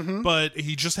featherweight, but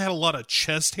he just had a lot of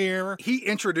chest hair. He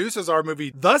introduces our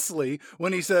movie thusly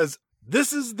when he says,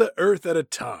 "This is the earth at a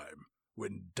time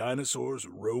when dinosaurs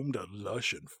roamed a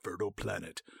lush and fertile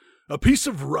planet. A piece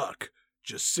of rock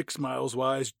just 6 miles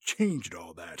wide changed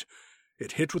all that.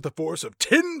 It hit with the force of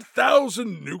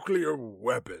 10,000 nuclear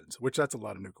weapons," which that's a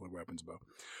lot of nuclear weapons, Bo.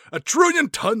 "A trillion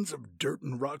tons of dirt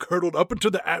and rock hurtled up into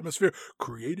the atmosphere,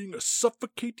 creating a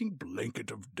suffocating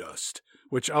blanket of dust,"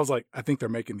 which I was like, I think they're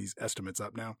making these estimates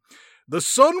up now. "The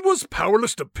sun was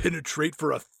powerless to penetrate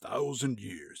for 1,000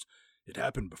 years. It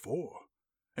happened before,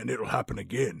 and it'll happen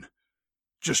again.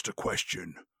 Just a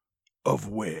question of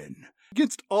when."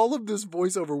 Against all of this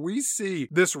voiceover, we see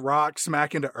this rock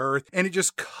smack into Earth, and it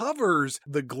just covers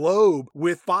the globe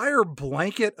with fire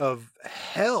blanket of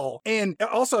hell. And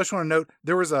also, I just want to note,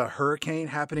 there was a hurricane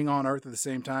happening on Earth at the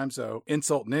same time, so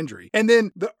insult and injury. And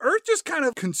then the Earth just kind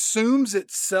of consumes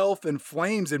itself in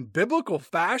flames in biblical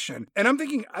fashion. And I'm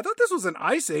thinking, I thought this was an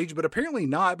ice age, but apparently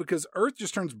not, because Earth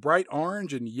just turns bright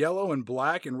orange and yellow and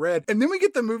black and red. And then we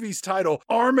get the movie's title,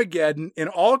 Armageddon, in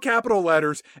all capital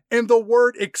letters, and the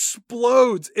word explodes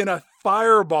in a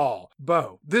fireball.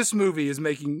 Bo, this movie is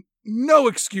making no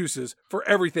excuses for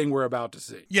everything we're about to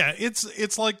see. Yeah,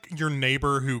 it's like your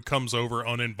neighbor who comes over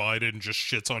uninvited and just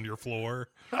shits on your floor.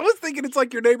 I was thinking it's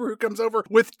like your neighbor who comes over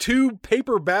with 2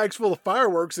 paper bags full of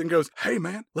fireworks and goes, hey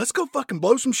man, let's go fucking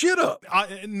blow some shit up.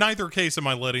 In neither case am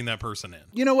I letting that person in.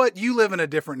 You know what? You live in a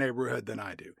different neighborhood than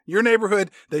I do. Your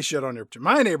neighborhood, they shit on your porch.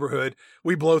 My neighborhood,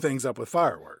 we blow things up with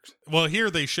fireworks. Well, here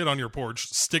they shit on your porch,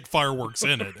 stick fireworks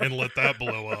in it, and let that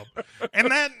blow up.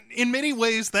 And that, in many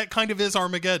ways, that kind of is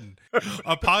Armageddon.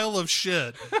 A pile of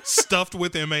shit stuffed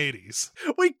with M80s.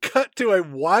 We cut to a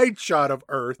wide shot of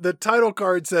Earth. The title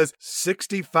card says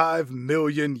 65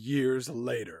 million years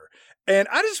later. And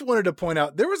I just wanted to point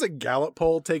out, there was a Gallup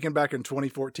poll taken back in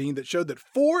 2014 that showed that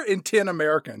 4 in 10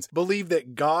 Americans believe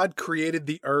that God created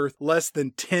the earth less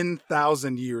than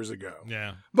 10,000 years ago.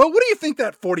 Yeah. But what do you think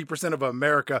that 40% of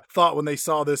America thought when they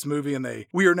saw this movie and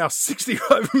we are now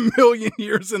 65 million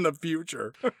years in the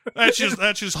future? That's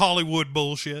just Hollywood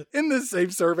bullshit. In this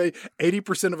same survey,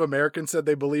 80% of Americans said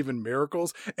they believe in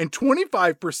miracles, and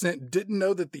 25% didn't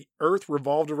know that the earth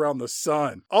revolved around the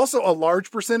sun. Also, a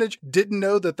large percentage didn't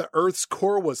know that the earth's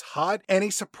core was hot, and a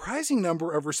surprising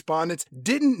number of respondents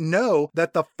didn't know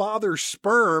that the father's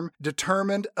sperm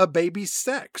determined a baby's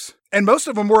sex. And most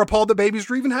of them were appalled that babies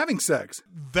were even having sex.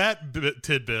 That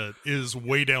tidbit is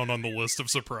way down on the list of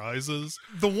surprises.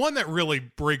 The one that really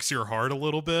breaks your heart a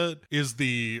little bit is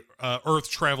the Earth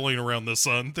traveling around the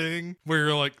sun thing, where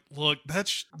you're like, look,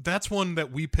 that's one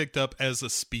that we picked up as a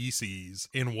species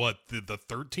in the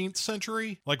 13th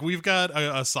century? Like, we've got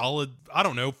a solid,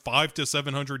 500 to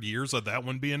 700 years of that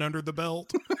one being under the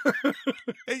belt.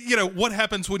 You know, what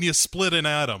happens when you split an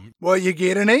atom? Well, you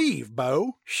get an Eve,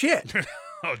 Bo. Shit.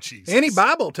 Oh, Jesus. Any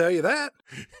Bible will tell you that.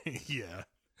 Yeah.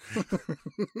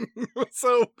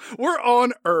 So we're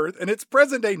on Earth, and it's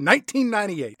present day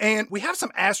 1998. And we have some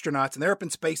astronauts, and they're up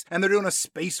in space, and they're doing a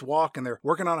spacewalk, and they're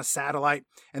working on a satellite.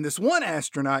 And this one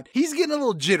astronaut, he's getting a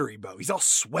little jittery, Bo. He's all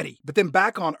sweaty. But then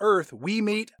back on Earth, we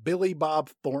meet Billy Bob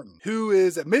Thornton, who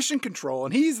is at mission control,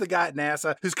 and he's the guy at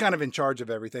NASA who's kind of in charge of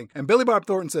everything. And Billy Bob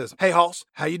Thornton says, hey, Hoss,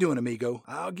 how you doing, amigo?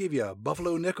 I'll give you a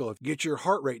buffalo nickel if you get your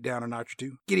heart rate down a notch or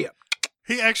two. Giddy up.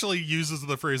 He actually uses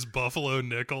the phrase buffalo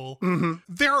nickel. Mm-hmm.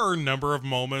 There are a number of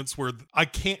moments where I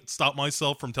can't stop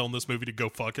myself from telling this movie to go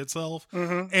fuck itself.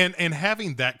 Mm-hmm. And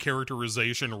having that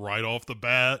characterization right off the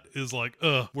bat is like,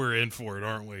 we're in for it,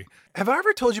 aren't we? Have I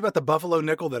ever told you about the buffalo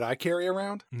nickel that I carry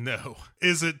around? No.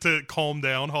 Is it to calm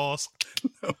down, Hoss?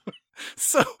 No.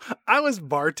 So I was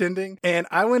bartending, and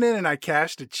I went in and I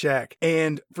cashed a check.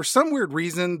 And for some weird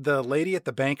reason, the lady at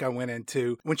the bank I went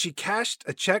into, when she cashed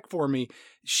a check for me,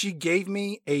 she gave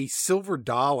me a silver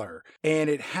dollar, and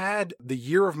it had the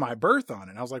year of my birth on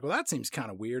it. And I was like, well, that seems kind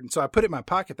of weird. And so I put it in my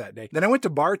pocket that day. Then I went to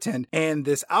bartend, and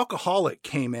this alcoholic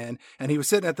came in, and he was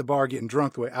sitting at the bar getting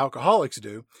drunk the way alcoholics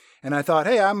do. And I thought,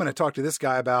 hey, I'm going to talk to this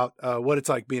guy about what it's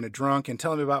like being a drunk and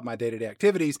tell him about my day-to-day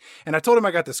activities. And I told him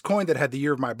I got this coin that had the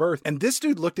year of my birth. And this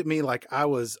dude looked at me like I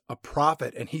was a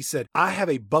prophet. And he said, I have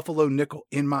a buffalo nickel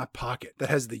in my pocket that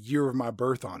has the year of my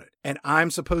birth on it. And I'm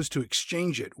supposed to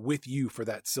exchange it with you for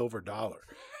that silver dollar.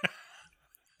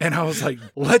 And I was like,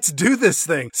 let's do this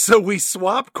thing. So we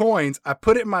swapped coins. I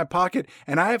put it in my pocket,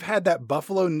 and I have had that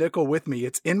buffalo nickel with me.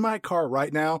 It's in my car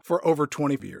right now for over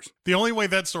 20 years. The only way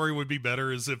that story would be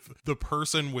better is if the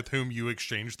person with whom you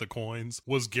exchanged the coins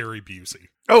was Gary Busey.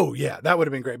 Oh, yeah, that would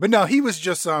have been great. But no, he was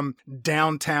just some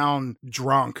downtown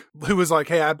drunk who was like,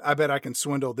 hey, I bet I can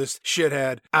swindle this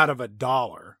shithead out of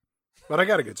 $1. But I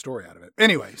got a good story out of it.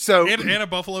 Anyway, so... And a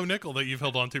buffalo nickel that you've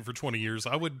held on to for 20 years.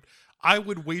 I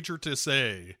would wager to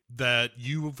say that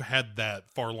you've had that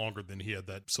far longer than he had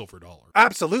that silver dollar.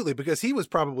 Absolutely, because he was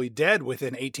probably dead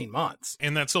within 18 months.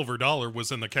 And that silver dollar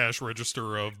was in the cash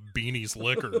register of Beanie's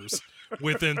Liquors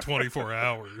within 24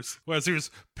 hours. As he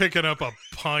was picking up a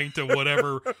pint of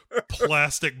whatever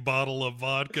plastic bottle of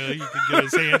vodka he could get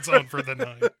his hands on for the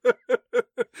night.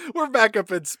 We're back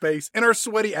up in space, and our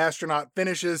sweaty astronaut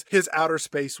finishes his outer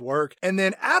space work. And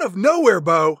then out of nowhere,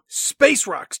 Bo, space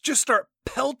rocks just start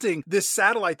pelting this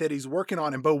satellite that he's working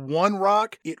on. And Bo, one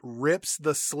rock, it rips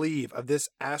the sleeve of this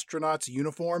astronaut's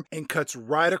uniform and cuts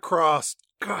right across,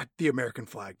 God, the American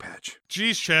flag patch.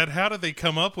 Geez, Chad, how did they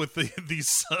come up with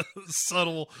these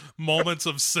subtle moments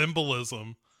of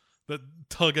symbolism that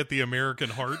tug at the American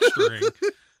heartstring?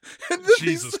 And then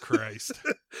Jesus Christ.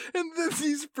 And then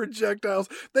these projectiles,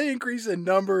 they increase in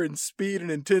number and speed and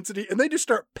intensity, and they just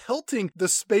start pelting the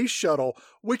space shuttle,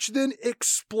 which then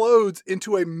explodes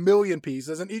into 1,000,000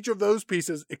 pieces, and each of those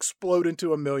pieces explode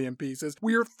into 1,000,000 pieces.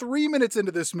 We are 3 minutes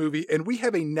into this movie, and we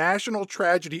have a national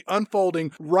tragedy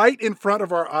unfolding right in front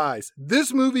of our eyes.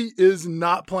 This movie is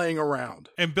not playing around.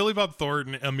 And Billy Bob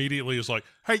Thornton immediately is like,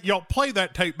 hey, y'all play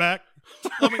that tape back.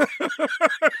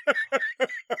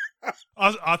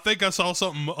 I think I saw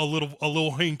something a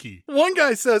little hinky. One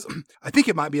guy says, I think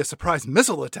it might be a surprise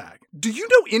missile attack. Do you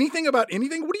know anything about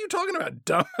anything? What are you talking about,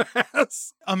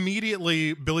 dumbass?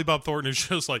 Immediately, Billy Bob Thornton is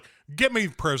just like, get me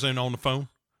the president on the phone.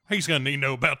 He's going to need to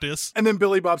know about this. And then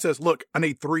Billy Bob says, look, I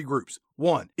need 3 groups.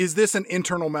 1, is this an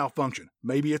internal malfunction?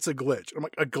 Maybe it's a glitch. I'm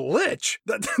like, a glitch?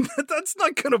 That's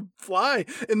not going to fly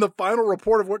in the final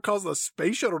report of what caused the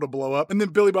space shuttle to blow up. And then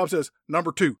Billy Bob says,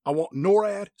 number 2, I want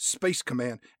NORAD, Space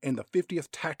Command, and the 50th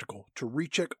Tactical to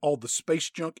recheck all the space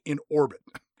junk in orbit.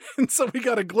 And so we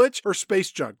got a glitch or space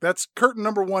junk. That's curtain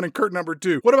number 1 and curtain number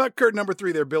 2. What about curtain number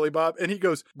 3 there, Billy Bob? And he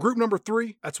goes, group number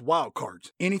 3, that's wild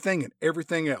cards. Anything and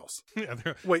everything else. Yeah,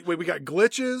 wait, we got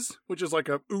glitches, which is like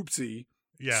a oopsie.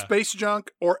 Yeah. Space junk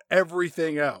or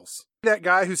everything else. That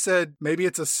guy who said maybe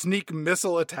it's a sneak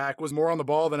missile attack was more on the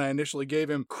ball than I initially gave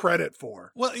him credit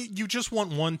for. Well, you just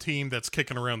want one team that's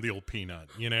kicking around the old peanut,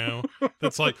 you know?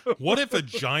 That's like, what if a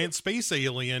giant space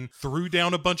alien threw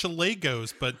down a bunch of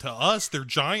Legos, but to us, they're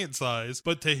giant size,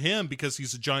 but to him, because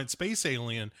he's a giant space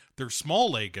alien, they're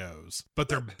small Legos, but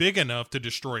they're big enough to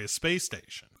destroy a space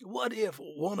station. What if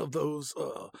one of those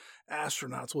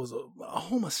astronauts was a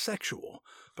homosexual?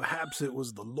 Perhaps it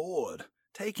was the Lord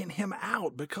taking him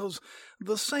out, because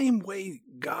the same way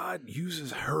God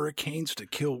uses hurricanes to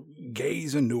kill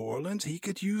gays in New Orleans, he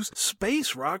could use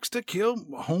space rocks to kill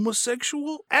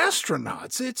homosexual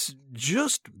astronauts. It's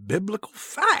just biblical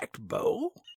fact,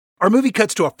 Bo. Our movie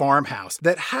cuts to a farmhouse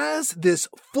that has this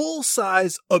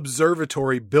full-size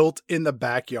observatory built in the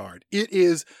backyard. It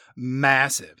is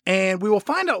massive. And we will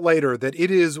find out later that it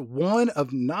is one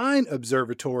of 9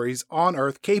 observatories on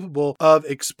Earth capable of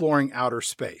exploring outer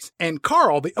space. And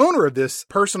Carl, the owner of this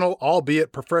personal,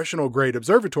 albeit professional grade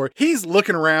observatory, he's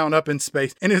looking around up in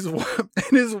space, and his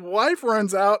wife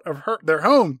runs out of their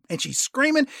home, and she's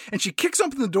screaming, and she kicks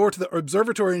open the door to the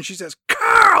observatory, and she says,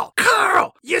 Carl,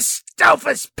 your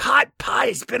Stouffer's pot pie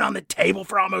has been on the table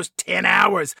for almost 10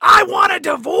 hours. I want a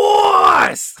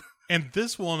divorce! And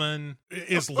this woman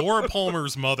is Laura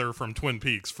Palmer's mother from Twin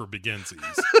Peaks for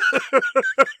beginsies.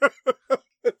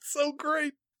 It's so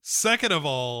great. Second of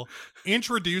all,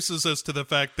 introduces us to the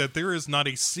fact that there is not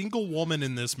a single woman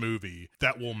in this movie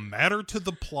that will matter to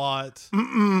the plot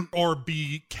or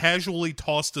be casually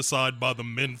tossed aside by the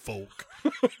menfolk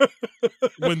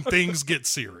when things get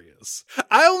serious.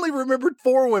 I only remembered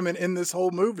 4 women in this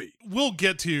whole movie. We'll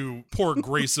get to poor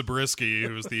Grace Zabriskie,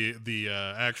 who was the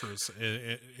actress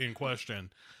in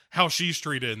question, how she's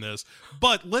treated in this.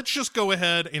 But let's just go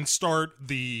ahead and start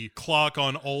the clock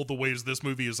on all the ways this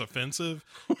movie is offensive,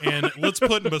 and let's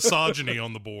put misogyny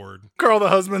on the board. Carl, the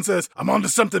husband, says, I'm onto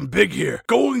something big here.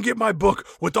 Go and get my book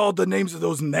with all the names of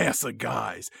those NASA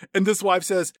guys. And this wife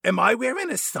says, am I wearing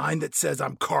a sign that says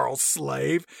I'm Carl's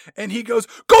slave? And he goes,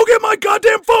 go get my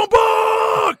goddamn phone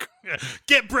book!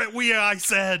 Get Brett Weir, I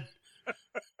said.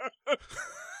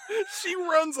 She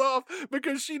runs off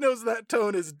because she knows that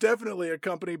tone is definitely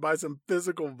accompanied by some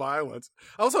physical violence.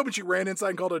 I was hoping she ran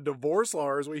inside and called a divorce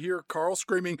lawyer as we hear Carl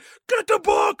screaming, get the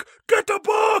book! Get the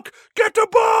book! Get the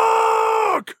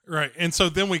book! Right, and so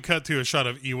then we cut to a shot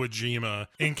of Iwo Jima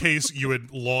in case you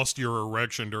had lost your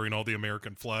erection during all the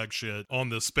American flag shit on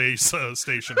the space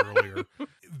station earlier.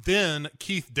 Then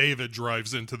Keith David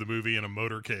drives into the movie in a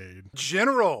motorcade.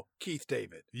 General Keith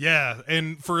David. Yeah,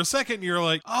 and for a second you're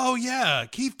like, oh yeah,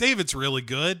 Keith David's really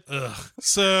good. Ugh.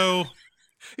 So...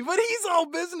 But he's all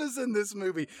business in this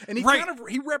movie. And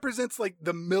he represents like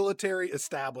the military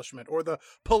establishment or the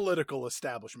political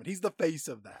establishment. He's the face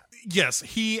of that. Yes,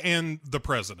 he and the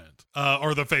president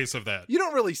are the face of that. You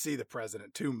don't really see the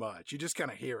president too much. You just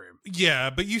kind of hear him. Yeah,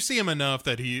 but you see him enough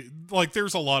that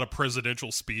there's a lot of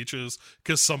presidential speeches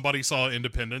because somebody saw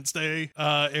Independence Day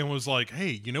and was like,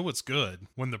 hey, you know what's good?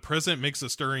 When the president makes a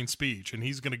stirring speech, and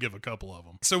he's going to give a couple of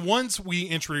them. So once we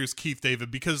introduce Keith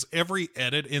David, because every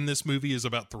edit in this movie is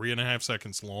about 3.5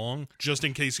 seconds long, just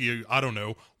in case you, I don't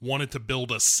know, wanted to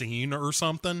build a scene or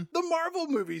something. The Marvel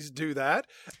movies do that.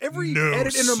 Every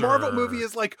edit in a Marvel movie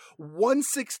is like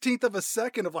 1/16 of a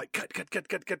second of like cut.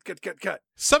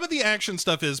 Some of the action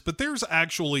stuff is, but there's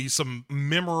actually some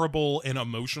memorable and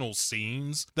emotional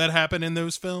scenes that happen in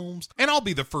those films. And I'll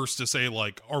be the first to say,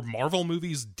 like, are Marvel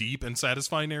movies deep and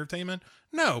satisfying entertainment?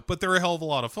 No, but they're a hell of a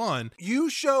lot of fun. You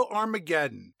show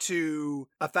Armageddon to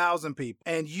 1,000 people,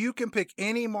 and you can pick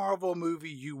any Marvel movie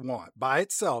you want by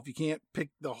itself. You can't pick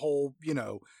the whole,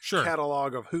 Sure.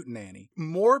 catalog of Hootenanny.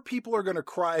 More people are going to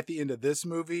cry at the end of this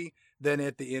movie than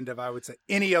at the end of, I would say,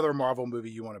 any other Marvel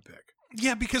movie you want to pick.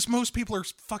 Yeah, because most people are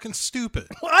fucking stupid.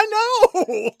 I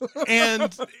know.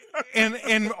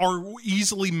 and are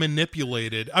easily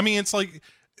manipulated. I mean, it's like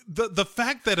the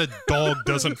fact that a dog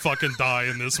doesn't fucking die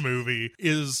in this movie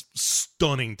is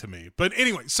stunning to me. But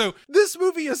anyway, so This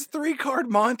movie is 3-card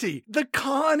Monty. The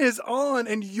con is on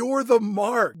and you're the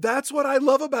mark. That's what I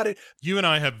love about it. you and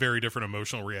I have very different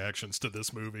emotional reactions to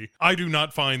this movie. I do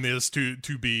not find this to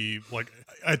be like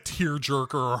a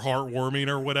tearjerker or heartwarming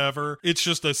or whatever. It's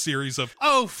just a series of,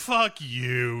 oh, fuck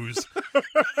yous.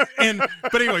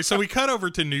 But anyway, so we cut over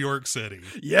to New York City,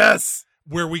 Yes.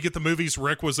 where we get the movie's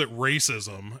requisite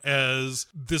racism as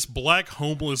this black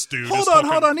homeless dude. Hold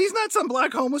on. He's not some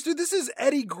black homeless dude. This is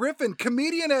Eddie Griffin,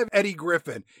 comedian Eddie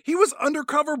Griffin. He was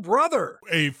Undercover Brother.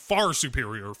 A far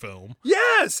superior film.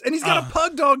 Yes. And he's got a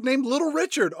pug dog named Little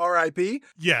Richard, R.I.P.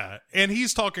 Yeah, and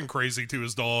he's talking crazy to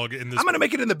his dog in this. I'm going to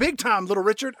make it in the big time, Little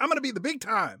Richard. I'm going to be the big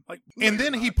time. And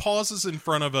then he pauses in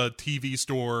front of a TV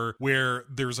store where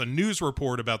there's a news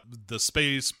report about the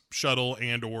space shuttle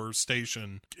and or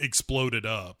station exploded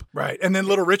up. Right. And then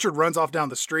Little Richard runs off down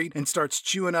the street and starts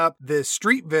chewing up the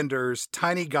street vendor's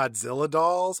tiny Godzilla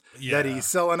dolls that he's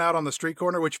selling out on the street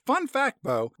corner, which, fun fact,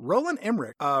 Bo, Roland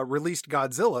Emmerich released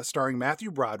Godzilla starring Matthew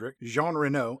Broderick, Jean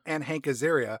Reno, and Hank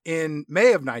Azaria in May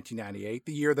of 1998,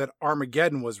 the year that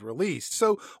Armageddon was released.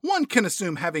 So one can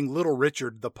assume having Little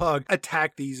Richard the pug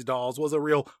attack these dolls was a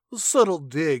real subtle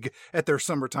dig at their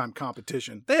summertime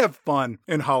competition. They have fun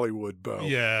in Hollywood, Bo.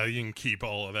 Yeah, you can keep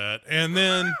all of that. And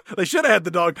then They should have had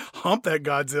the dog hump that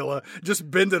Godzilla,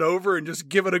 just bend it over and just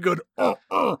give it a good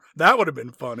That would have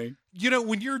been funny.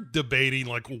 when you're debating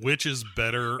like which is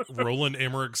better, Roland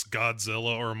Emmerich's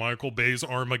Godzilla or Michael Bay's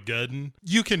Armageddon,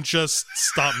 you can just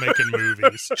stop making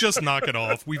movies. Just knock it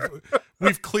off.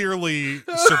 We've clearly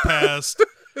surpassed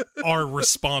our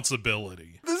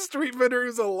responsibility. This street vendor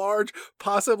is a large,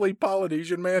 possibly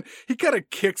Polynesian man. He kind of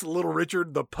kicks Little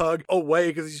Richard the pug away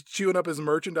because he's chewing up his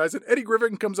merchandise. And Eddie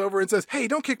Griffin comes over and says, "Hey,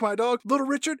 don't kick my dog. Little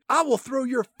Richard, I will throw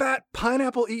your fat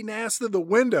pineapple-eating ass through the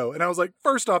window." And I was like,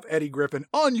 first off, Eddie Griffin,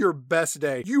 on your best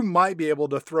day, you might be able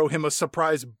to throw him a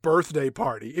surprise birthday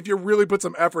party. If you really put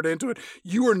some effort into it,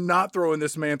 you are not throwing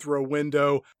this man through a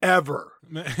window ever.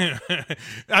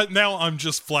 Now I'm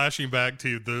just flashing back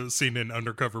to the scene in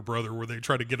Undercover Brother where they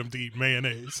try to get him to eat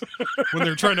mayonnaise when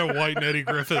they're trying to whiten Eddie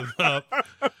Griffin up.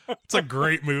 It's a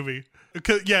great movie.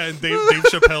 Yeah, and Dave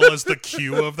Chappelle is the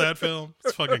Q of that film.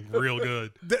 It's fucking real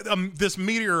good. This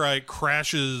meteorite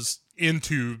crashes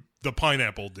into the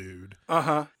pineapple dude.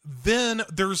 Uh-huh. Then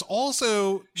there's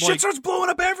also Shit starts blowing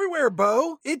up everywhere,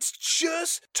 Bo. It's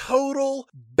just total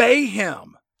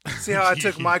Bayhem. See how I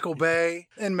took Michael Bay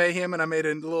and Mayhem and I made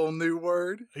a little new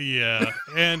word? Yeah.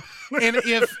 And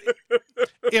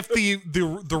if the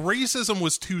racism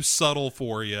was too subtle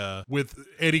for you with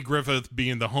Eddie Griffith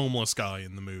being the homeless guy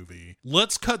in the movie,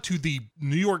 let's cut to the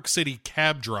New York City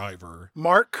cab driver.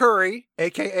 Mark Curry,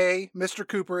 a.k.a. Mr.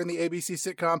 Cooper in the ABC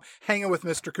sitcom Hanging with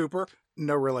Mr. Cooper.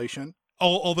 No relation.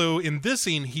 Although in this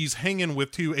scene, he's hanging with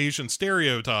two Asian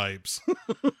stereotypes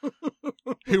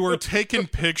who are taking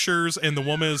pictures, and the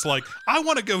woman is like, "I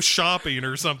want to go shopping"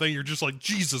 or something. You're just like,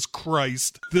 Jesus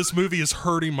Christ, this movie is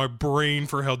hurting my brain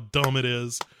for how dumb it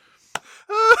is.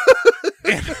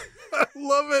 I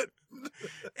love it.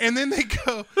 And then they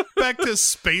go back to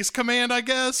Space Command, I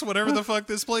guess, whatever the fuck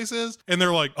this place is. And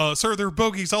they're like, "Sir, there are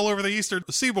bogeys all over the eastern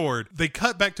seaboard." They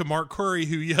cut back to Mark Curry,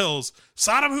 who yells,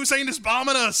 "Saddam Hussein is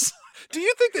bombing us." Do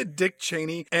you think that Dick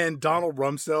Cheney and Donald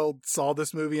Rumsfeld saw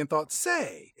this movie and thought,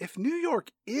 say, if New York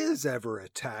is ever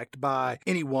attacked by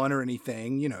anyone or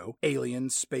anything, alien,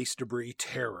 space debris,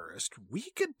 terrorist, we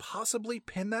could possibly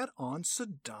pin that on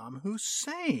Saddam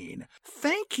Hussein?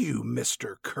 Thank you,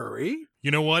 Mr. Curry. You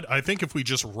know what? I think if we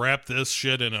just wrap this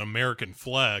shit in an American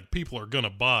flag, people are gonna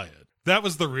buy it. That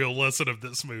was the real lesson of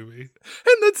this movie.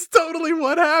 And that's totally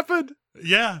what happened.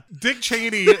 Yeah. Dick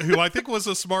Cheney, who I think was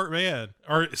a smart man,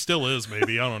 or still is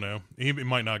maybe, I don't know. He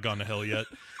might not have gone to hell yet.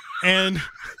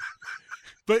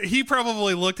 But he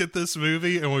probably looked at this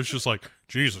movie and was just like,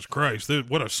 Jesus Christ,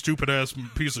 what a stupid ass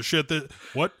piece of shit.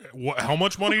 What, how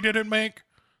much money did it make?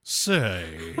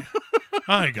 Say,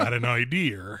 I got an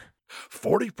idea.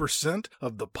 40%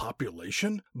 of the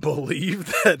population believe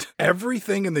that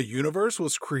everything in the universe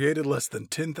was created less than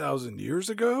 10,000 years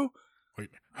ago? Wait,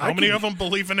 how many of them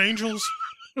believe in angels?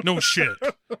 No shit.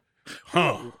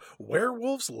 Huh.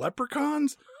 Werewolves?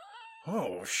 Leprechauns?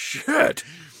 Oh, shit.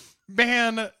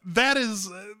 Man, that is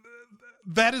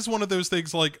one of those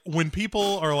things, like, when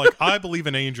people are like, I believe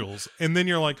in angels, and then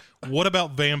you're like, what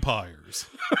about vampires?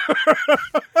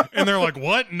 And they're like,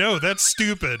 what? No, that's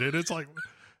stupid. And it's like,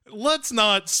 let's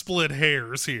not split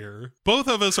hairs here. Both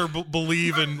of us are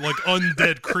believe in, like,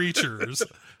 undead creatures.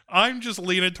 I'm just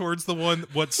leaning towards the one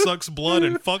what sucks blood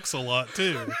and fucks a lot,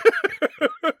 too.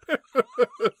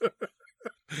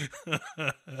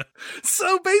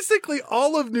 So basically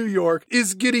all of New York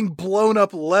is getting blown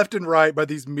up left and right by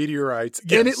these meteorites.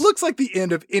 Yes. And it looks like the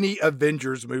end of any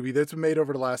Avengers movie that's been made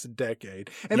over the last decade.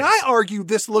 And Yes. I argue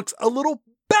this looks a little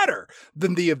better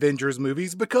than the Avengers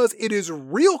movies because it is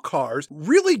real cars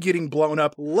really getting blown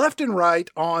up left and right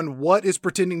on what is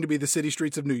pretending to be the city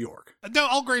streets of New York. No,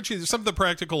 I'll grant you some of the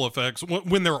practical effects,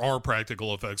 when there are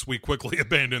practical effects, we quickly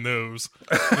abandon those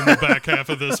in the back half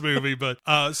of this movie. But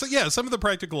so yeah, some of the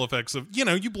practical effects of,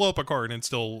 you blow up a car and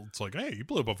it's like, hey, you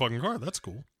blew up a fucking car. That's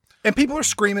cool. And people are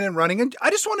screaming and running. And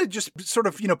I just want to just sort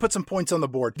of, put some points on the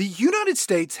board. The United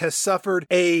States has suffered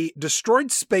a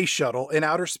destroyed space shuttle in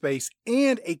outer space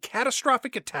and a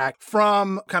catastrophic attack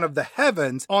from kind of the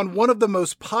heavens on one of the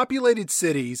most populated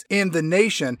cities in the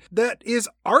nation that is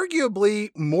arguably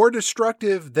more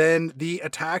destructive than the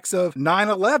attacks of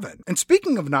 9/11. And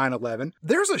speaking of 9/11,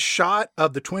 there's a shot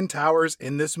of the Twin Towers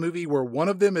in this movie where one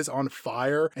of them is on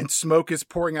fire and smoke is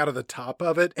pouring out of the top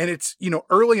of it. And it's,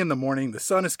 early in the morning, the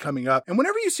sun is coming up. And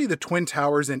whenever you see the Twin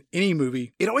Towers in any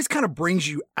movie, it always kind of brings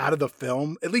you out of the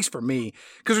film, at least for me.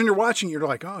 Because when you're watching, you're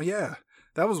like, oh yeah,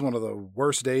 that was one of the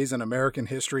worst days in American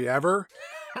history ever.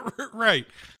 Right.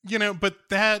 But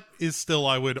that is still,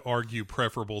 I would argue,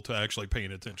 preferable to actually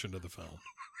paying attention to the film.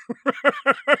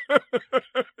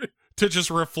 To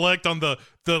just reflect on the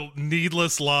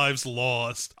needless lives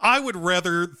lost. I would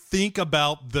rather think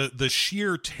about the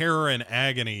sheer terror and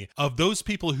agony of those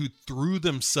people who threw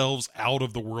themselves out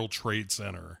of the World Trade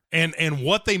Center and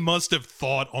what they must have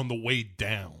thought on the way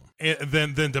down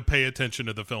than to pay attention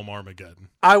to the film Armageddon.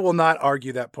 I will not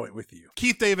argue that point with you.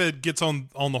 Keith David gets on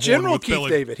the horn General with Keith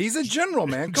David. He's a general,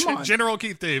 man. Come on. General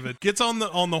Keith David gets on the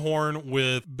horn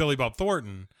with Billy Bob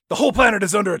Thornton. The whole planet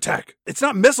is under attack. It's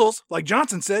not missiles, like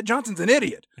Johnson said. Johnson's an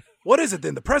idiot. What is it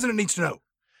then? The president needs to know.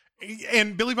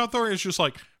 And Billy Bob Thornton is just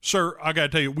like, sir, I gotta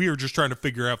tell you, we are just trying to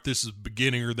figure out if this is the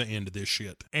beginning or the end of this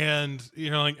shit. And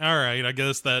you're like, all right, I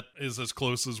guess that is as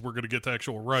close as we're gonna get to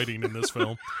actual writing in this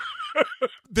film.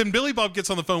 Then Billy Bob gets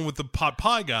on the phone with the pot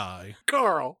pie guy,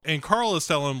 Carl. And Carl is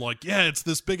telling him, like, yeah, it's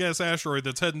this big ass asteroid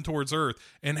that's heading towards Earth.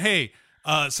 And hey,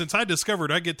 since I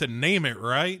discovered I get to name it,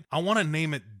 right? I want to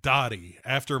name it Dottie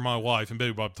after my wife. And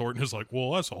Billy Bob Thornton is like,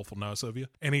 well, that's awful nice of you.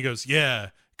 And he goes, yeah,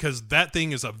 because that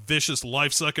thing is a vicious,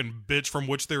 life-sucking bitch from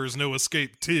which there is no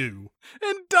escape too.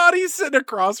 And Dottie's sitting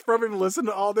across from him listening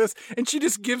to all this, and she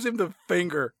just gives him the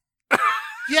finger.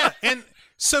 Yeah, and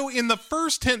so in the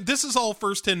first 10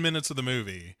 minutes of the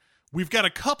movie, we've got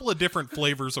a couple of different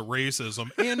flavors of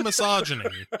racism and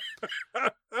misogyny.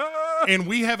 And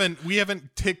we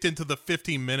haven't ticked into the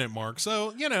 15-minute mark.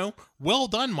 So, well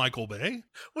done, Michael Bay.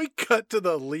 We cut to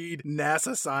the lead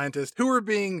NASA scientists who are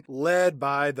being led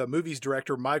by the movie's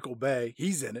director, Michael Bay.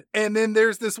 He's in it. And then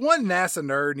there's this one NASA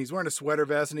nerd, and he's wearing a sweater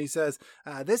vest, and he says,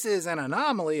 this is an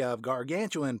anomaly of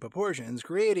gargantuan proportions,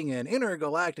 creating an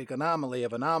intergalactic anomaly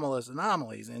of anomalous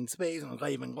anomalies in space and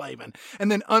Clavin.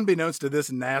 And then unbeknownst to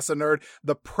this NASA nerd,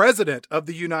 the president of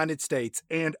the United States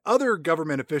and other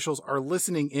government officials are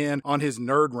listening in on his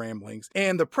nerd ramblings.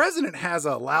 And the president has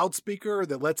a loudspeaker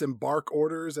that lets him bark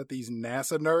orders at these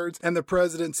NASA nerds. And the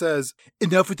president says,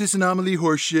 enough with this anomaly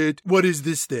horseshit. What is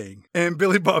this thing? And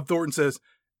Billy Bob Thornton says,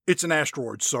 it's an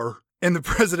asteroid, sir. And the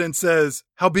president says,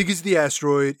 how big is the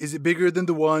asteroid? Is it bigger than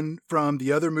the one from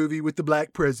the other movie with the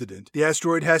black president? The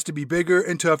asteroid has to be bigger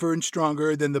and tougher and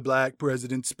stronger than the black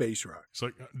president's space rock. It's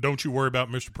like, don't you worry about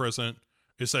Mr. President.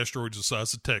 This asteroid's the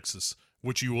size of Texas,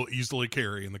 which you will easily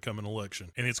carry in the coming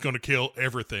election. And it's going to kill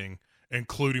everything,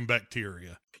 including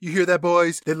bacteria. You hear that,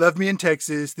 boys? They love me in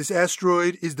Texas. This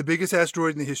asteroid is the biggest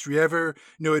asteroid in the history ever.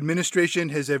 No administration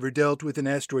has ever dealt with an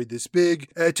asteroid this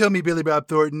big. Tell me, Billy Bob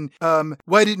Thornton,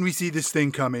 why didn't we see this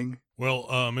thing coming? Well,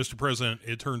 Mr. President,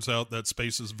 it turns out that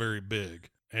space is very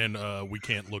big. And we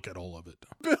can't look at all of it.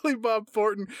 Billy Bob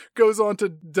Thornton goes on to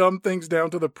dumb things down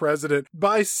to the president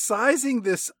by sizing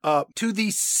this up to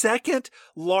the second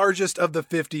largest of the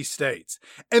 50 states.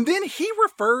 And then he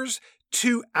refers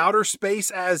to outer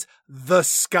space as the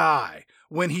sky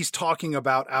when he's talking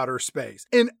about outer space.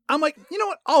 And I'm like, you know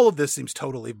what? All of this seems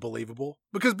totally believable.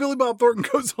 Because Billy Bob Thornton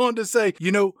goes on to say,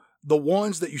 the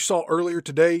ones that you saw earlier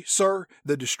today, sir,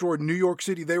 that destroyed New York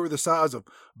City, they were the size of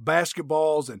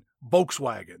basketballs and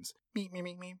Volkswagens.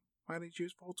 Why did you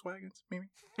use Volkswagens? Maybe.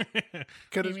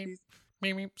 Could have been.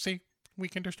 Maybe. See, we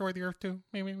can destroy the Earth too.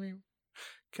 Maybe.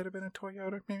 Could have been a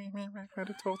Toyota. Maybe. But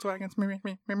it's Volkswagens.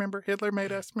 Maybe. Remember, Hitler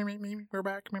made us. Maybe. We're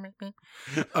back. Maybe.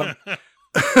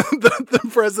 The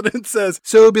president says,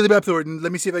 "So, Billy Bob Thornton,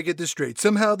 let me see if I get this straight.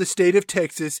 Somehow the state of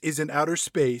Texas is in outer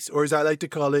space, or as I like to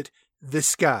call it, the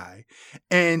sky.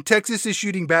 And Texas is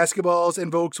shooting basketballs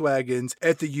and Volkswagens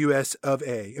at the U.S. of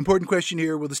A. Important question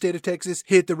here, will the state of Texas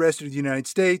hit the rest of the United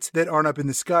States that aren't up in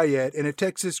the sky yet? And if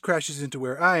Texas crashes into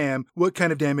where I am, what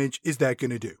kind of damage is that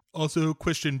going to do?" Also,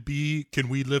 question B, can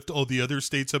we lift all the other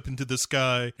states up into the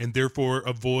sky and therefore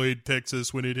avoid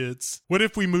Texas when it hits? What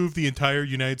if we move the entire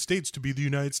United States to be the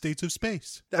United States of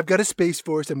space? I've got a space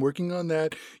force. I'm working on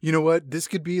that. You know what? This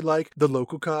could be like the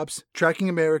local cops tracking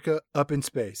America up in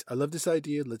space. I love this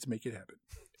idea. Let's make it happen.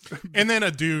 And then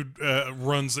a dude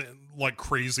runs like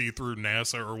crazy through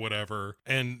NASA or whatever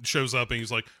and shows up and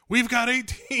he's like, "We've got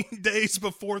 18 days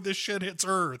before this shit hits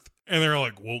Earth." And they're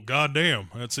like, "Well, goddamn,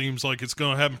 that seems like it's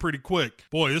going to happen pretty quick.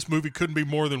 Boy, this movie couldn't be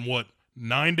more than,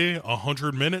 90,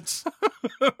 100 minutes?"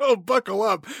 Oh, buckle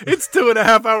up. It's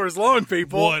 2.5 hours long,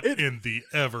 people. What in the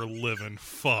ever-living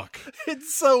fuck?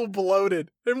 It's so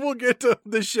bloated. And we'll get to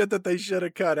the shit that they should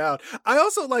have cut out. I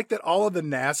also like that all of the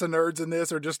NASA nerds in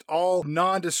this are just all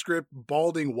nondescript,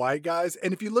 balding white guys.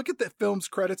 And if you look at the film's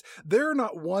credits, there are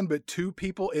not one but two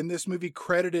people in this movie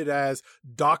credited as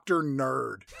Dr.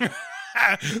 Nerd.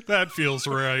 That feels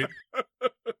right.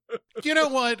 You know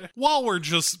what? While we're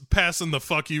just passing the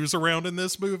fuck yous around in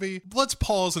this movie, let's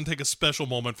pause and take a special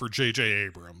moment for J.J.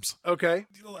 Abrams. Okay.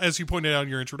 As you pointed out in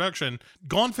your introduction,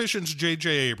 Gone Fishing's J.J.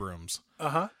 Abrams.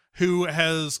 Uh-huh. Who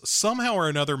has somehow or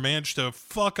another managed to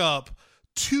fuck up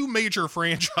 2 major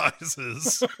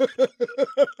franchises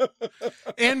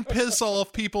and piss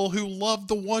off people who love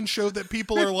the one show that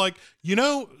people are like,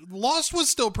 Lost was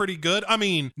still pretty good. I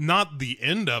mean, not the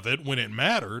end of it when it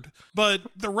mattered, but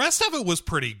the rest of it was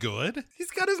pretty good.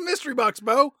 He's got his mystery box,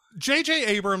 Bo. J.J.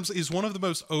 Abrams is one of the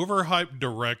most overhyped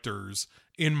directors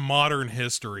in modern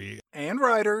history. And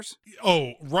writers.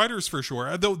 Oh, writers for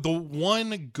sure. The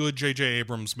one good J.J.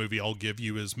 Abrams movie I'll give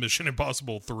you is Mission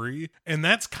Impossible 3, and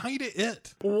that's kind of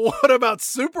it. What about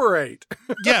Super 8?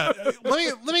 Yeah,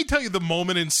 let me tell you the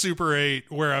moment in Super 8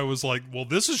 where I was like, well,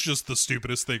 this is just the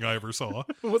stupidest thing I ever saw.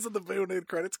 Wasn't when the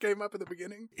credits came up at the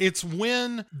beginning? It's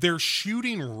when they're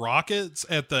shooting rockets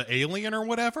at the alien or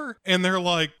whatever, and they're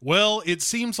like, well, it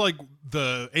seems like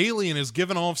the alien is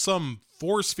giving off some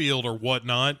force field or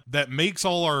whatnot that makes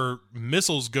all our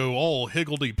missiles go all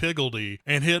higgledy-piggledy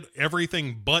and hit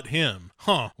everything but him.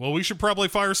 Well, we should probably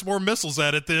fire some more missiles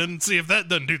at it then and see if that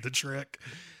doesn't do the trick.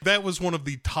 That was one of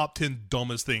the top 10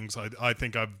 dumbest things I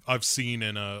think I've seen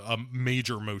in a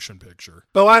major motion picture.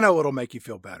 But I know what'll make you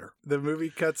feel better. The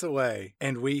movie cuts away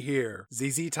and we hear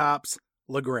ZZ Top's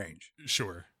LaGrange.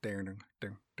 Sure.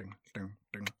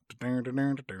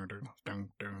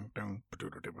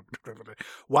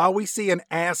 While we see an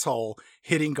asshole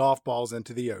hitting golf balls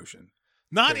into the ocean.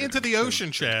 Not into the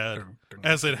ocean, Chad,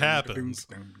 as it happens.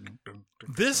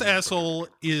 This asshole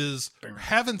is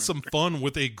having some fun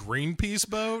with a Greenpeace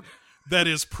boat that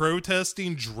is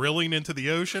protesting drilling into the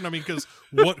ocean. I mean, because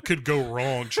what could go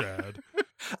wrong, Chad?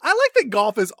 I like that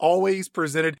golf is always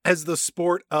presented as the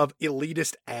sport of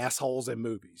elitist assholes in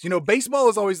movies. Baseball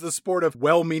is always the sport of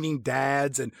well-meaning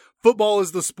dads, and football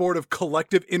is the sport of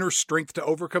collective inner strength to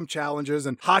overcome challenges,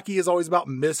 and hockey is always about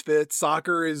misfits.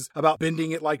 Soccer is about bending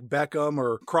it like Beckham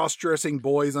or cross-dressing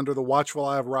boys under the watchful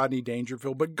eye of Rodney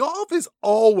Dangerfield. But golf is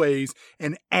always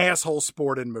an asshole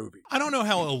sport in movies. I don't know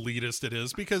how elitist it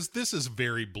is, because this is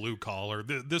very blue-collar.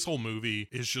 This whole movie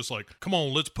is just like, come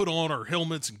on, let's put on our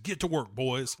helmets and get to work,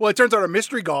 boys. Well, it turns out our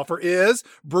mystery golfer is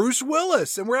Bruce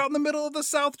Willis, and we're out in the middle of the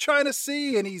South China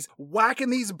Sea, and he's whacking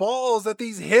these balls at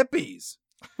these hippies.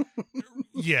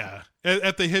 Yeah,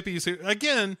 at the hippies.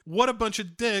 Again, what a bunch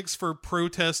of dicks for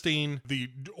protesting the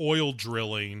oil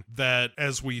drilling that,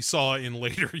 as we saw in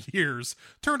later years,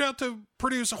 turned out to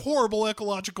produce horrible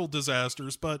ecological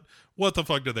disasters, but what the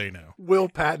fuck do they know? Will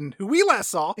Patton, who we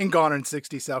last saw in Gone in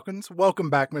 60 Seconds.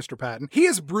 Welcome back, Mr. Patton. He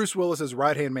is Bruce Willis's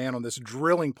right-hand man on this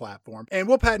drilling platform, and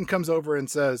Will Patton comes over and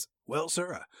says, "Well,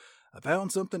 sir, I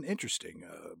found something interesting,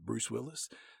 Bruce Willis.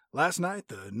 Last night,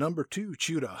 the number 2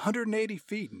 chewed 180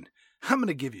 feet, and I'm going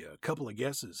to give you a couple of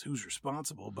guesses who's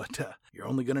responsible, but you're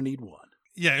only going to need one."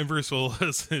 Yeah, and Bruce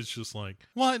Willis is just like,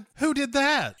 what? Who did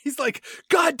that? He's like,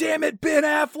 "God damn it, Ben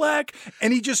Affleck!"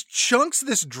 And he just chunks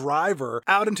this driver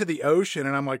out into the ocean,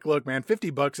 and I'm like, look, man,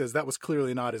 $50 says that was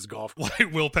clearly not his golf club.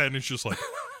 Like, Will Patton is just like,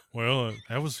 well,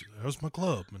 that was my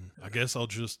club, and I guess I'll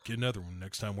just get another one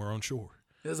next time we're on shore.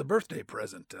 It was a birthday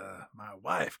present. My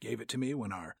wife gave it to me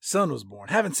when our son was born.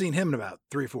 Haven't seen him in about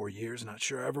 3 or 4 years. Not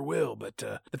sure I ever will, but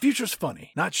the future's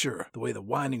funny. Not sure the way the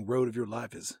winding road of your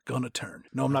life is gonna turn.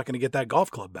 No, I'm not gonna get that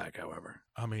golf club back, however.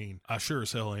 I mean, I sure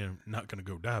as hell am not going to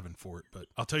go diving for it, but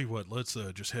I'll tell you what, let's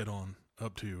just head on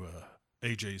up to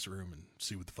AJ's room and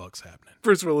see what the fuck's happening.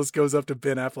 Bruce Willis goes up to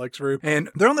Ben Affleck's room, and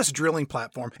they're on this drilling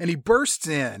platform, and he bursts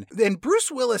in. And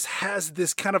Bruce Willis has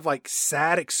this kind of like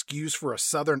sad excuse for a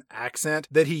Southern accent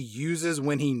that he uses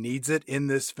when he needs it in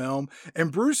this film.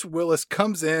 And Bruce Willis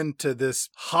comes into this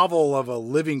hovel of a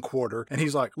living quarter, and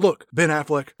he's like, look, Ben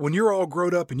Affleck, when you're all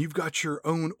grown up and you've got your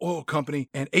own oil company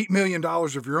and $8 million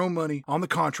of your own money on the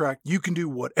contract, you can do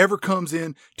whatever comes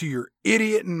in to your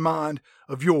idiot in mind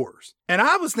of yours. And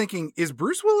I was thinking, is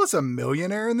Bruce Willis a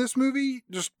millionaire in this movie?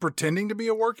 Just pretending to be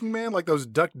a working man like those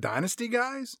Duck Dynasty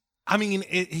guys? I mean,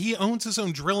 he owns his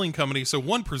own drilling company, so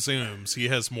one presumes he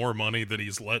has more money than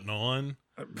he's letting on.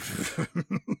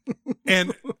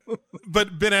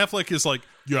 But Ben Affleck is like,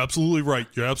 you're absolutely right.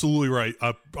 You're absolutely right.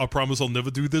 I promise I'll never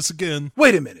do this again.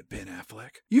 Wait a minute, Ben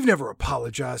Affleck. You've never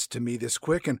apologized to me this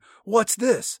quick, and what's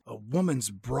this? A woman's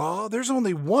bra? There's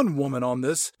only one woman on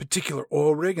this particular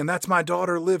oil rig, and that's my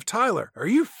daughter, Liv Tyler. Are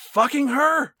you fucking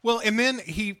her? Well, and then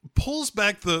he pulls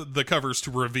back the covers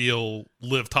to reveal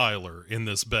Liv Tyler in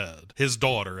this bed. His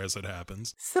daughter, as it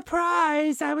happens.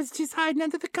 Surprise! I was just hiding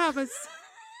under the covers.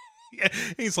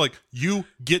 He's like, you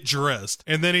get dressed.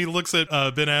 And then he looks at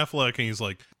Ben Affleck and he's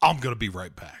like, I'm going to be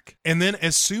right back. And then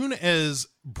as soon as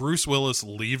Bruce Willis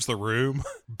leaves the room,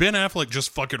 Ben Affleck just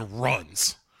fucking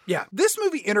runs. Yeah, this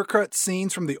movie intercuts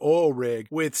scenes from the oil rig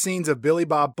with scenes of Billy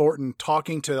Bob Thornton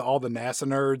talking to all the NASA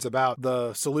nerds about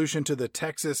the solution to the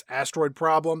Texas asteroid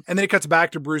problem. And then it cuts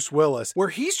back to Bruce Willis, where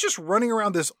he's just running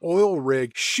around this oil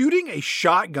rig, shooting a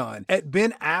shotgun at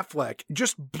Ben Affleck,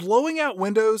 just blowing out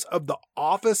windows of the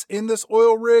office in this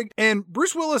oil rig. And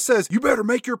Bruce Willis says, you better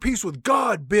make your peace with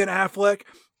God, Ben Affleck.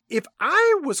 If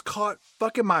I was caught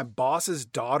fucking my boss's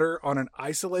daughter on an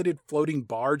isolated floating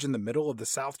barge in the middle of the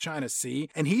South China Sea,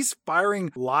 and he's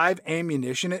firing live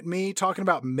ammunition at me, talking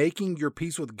about making your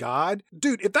peace with God,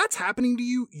 dude, if that's happening to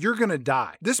you, you're gonna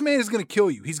die. This man is gonna kill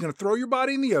you. He's gonna throw your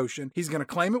body in the ocean. He's gonna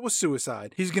claim it was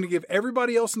suicide. He's gonna give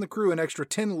everybody else in the crew an extra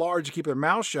 10 large to keep their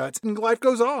mouths shut, and life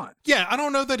goes on. Yeah, I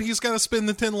don't know that he's got to spend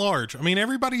the 10 large. I mean,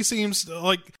 everybody seems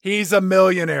like... He's a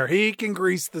millionaire. He can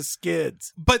grease the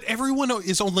skids. But everyone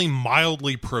is only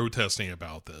mildly protesting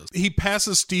about this. He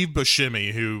passes Steve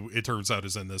Buscemi, who it turns out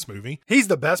is in this movie. He's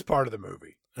the best part of the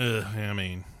movie. I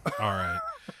mean, all right.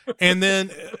 And then,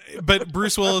 but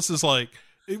Bruce Willis is like,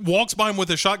 walks by him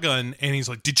with a shotgun, and he's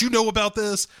like, did you know about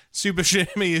this? Steve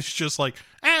Buscemi is just like,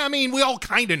 I mean, we all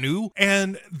kind of knew.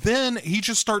 And then he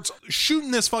just starts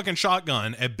shooting this fucking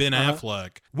shotgun at Ben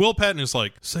Affleck. Will Patton is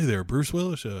like, say there, Bruce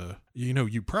Willis, you know,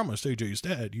 you promised AJ's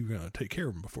dad you were going to take care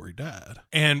of him before he died.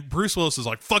 And Bruce Willis is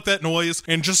like, fuck that noise,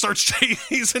 and just starts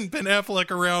chasing Ben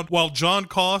Affleck around while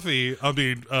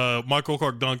Michael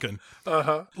Clark Duncan,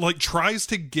 like tries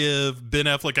to give Ben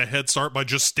Affleck a head start by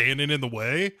just standing in the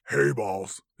way. Hey,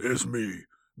 boss, it's me,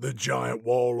 the giant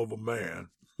wall of a man,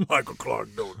 Michael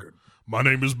Clark Duncan. My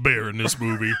name is Bear in this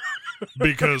movie.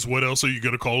 Because what else are you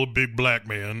going to call a big black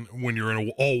man when you're in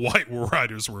an all-white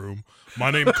writer's room? My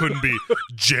name couldn't be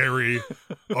Jerry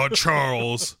or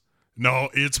Charles. No,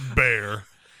 it's Bear.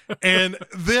 And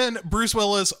then Bruce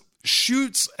Willis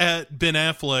shoots at Ben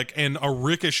Affleck, and a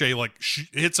ricochet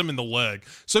hits him in the leg.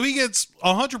 So he gets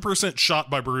 100% shot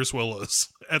by Bruce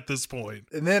Willis at this point.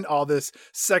 And then all this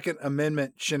Second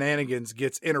Amendment shenanigans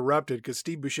gets interrupted because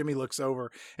Steve Buscemi looks over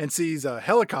and sees a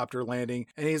helicopter landing,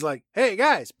 and he's like, hey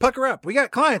guys, pucker up, we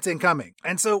got clients incoming.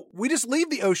 And so we just leave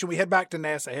the ocean, we head back to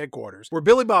NASA headquarters, where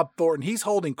Billy Bob Thornton, he's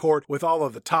holding court with all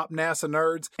of the top NASA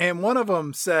nerds, and one of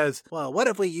them says, well, what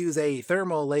if we use a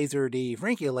thermal laser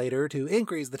defrinculator to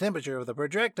increase the temperature of the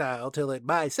projectile till it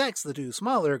bisects the two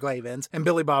smaller glavins? And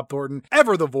Billy Bob Thornton,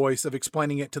 ever the voice of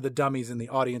explaining it to the dummies in the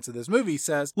audience of this movie,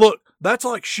 says, look, that's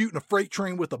like shooting a freight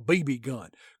train with a BB gun.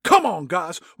 Come on,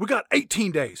 guys. We got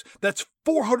 18 days. That's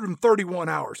 431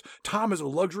 hours. Time is a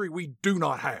luxury we do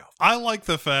not have. I like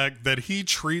the fact that he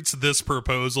treats this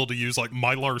proposal to use like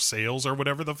Mylar Sales or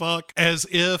whatever the fuck as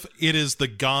if it is the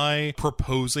guy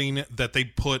proposing that they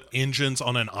put engines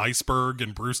on an iceberg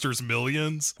in Brewster's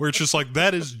Millions, where it's just like,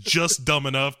 that is just dumb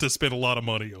enough to spend a lot of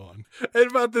money on. And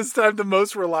about this time, the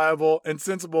most reliable and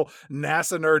sensible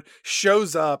NASA nerd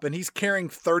shows up, and he's carrying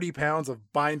 30 pounds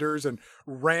of binders and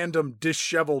random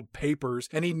disheveled papers,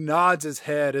 and he nods his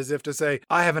head as if to say,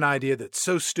 I have an idea that's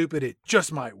so stupid it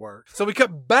just might work. So we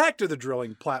cut back to the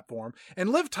drilling platform, and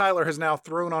Liv Tyler has now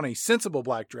thrown on a sensible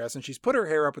black dress, and she's put her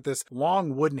hair up with this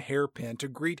long wooden hairpin to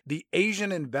greet the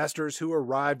Asian investors who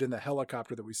arrived in the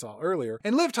helicopter that we saw earlier.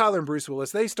 And Liv Tyler and Bruce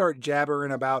Willis, they start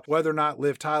jabbering about whether or not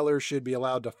Liv Tyler should be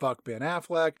allowed to fuck Ben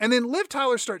Affleck. And then Liv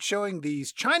Tyler starts showing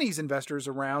these Chinese investors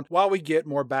around while we get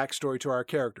more backstory to our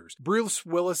characters. Bruce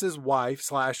Willis's wife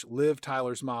 / Liv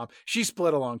Tyler's mom, she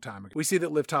split a long time ago. We see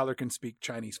that Liv Tyler can speak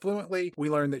Chinese fluently. We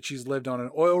learn that she's lived on an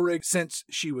oil rig since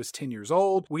she was 10 years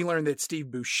old. We learn that Steve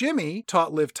Buscemi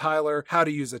taught Liv Tyler how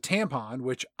to use a tampon,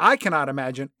 which I cannot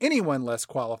imagine anyone less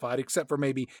qualified except for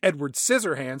maybe Edward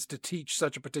Scissorhands to teach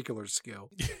such a particular skill.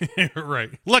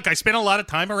 Right. Look, I spent a lot of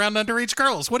time around underage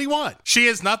girls. What do you want? She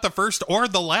is not the first or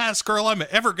the last girl I'm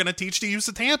ever going to teach to use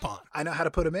a tampon. I know how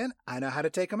to put them in. I know how to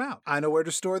take them out. I know where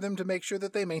to store them to make sure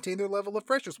that they maintain their level of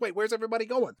freshness. Wait, where's everybody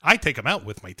going? I take them out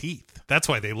with my teeth. That's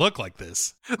why they look like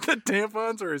this. The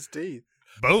tampons or his teeth?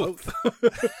 Both.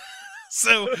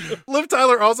 So, Liv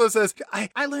Tyler also says,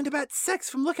 I learned about sex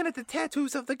from looking at the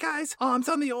tattoos of the guys' arms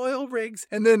on the oil rigs.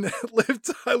 And then Liv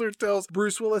Tyler tells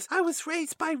Bruce Willis, I was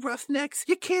raised by roughnecks.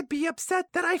 You can't be upset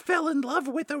that I fell in love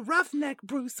with a roughneck,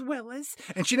 Bruce Willis.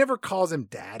 And she never calls him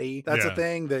daddy. That's a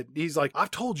thing that he's like,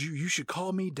 I've told you should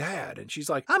call me dad. And she's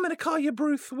like, I'm going to call you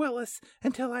Bruce Willis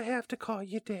until I have to call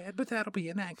you dad, but that'll be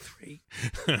in Act 3.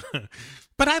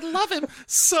 But I love him.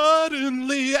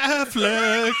 Suddenly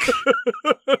Affleck.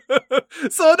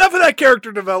 So enough of that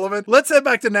character development. Let's head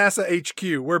back to NASA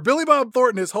HQ, where Billy Bob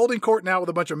Thornton is holding court now with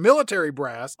a bunch of military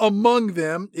brass. Among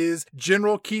them is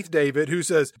General Keith David, who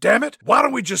says, damn it, why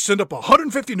don't we just send up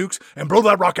 150 nukes and blow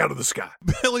that rock out of the sky?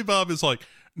 Billy Bob is like,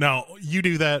 now, you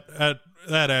do that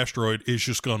that asteroid is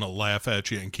just going to laugh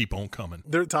at you and keep on coming.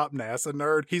 Their top NASA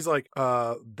nerd. He's like,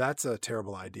 that's a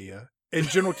terrible idea. And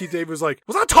General Keith David was like,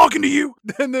 was I talking to you?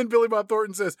 And then Billy Bob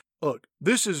Thornton says, look,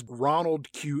 this is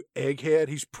Ronald Q. Egghead.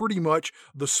 He's pretty much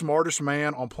the smartest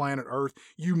man on planet Earth.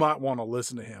 You might want to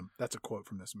listen to him. That's a quote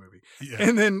from this movie. Yeah.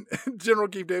 And then General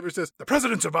Keith David says, the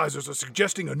president's advisors are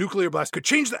suggesting a nuclear blast could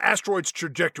change the asteroid's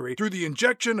trajectory through the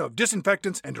injection of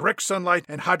disinfectants and direct sunlight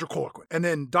and hydrochloroquine. And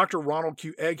then Dr. Ronald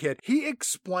Q. Egghead, he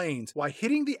explains why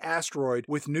hitting the asteroid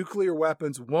with nuclear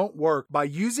weapons won't work by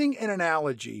using an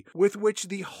analogy with which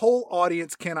the whole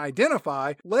audience can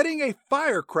identify, letting a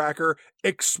firecracker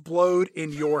explode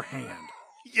in your hand.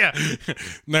 Yeah.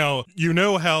 Now, you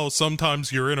know how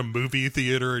sometimes you're in a movie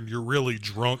theater and you're really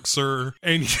drunk, sir,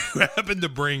 and you happen to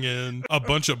bring in a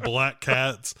bunch of black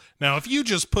cats. Now, if you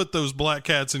just put those black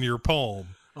cats in your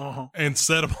palm and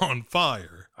set them on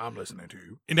fire, I'm listening to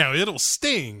you. Now, it'll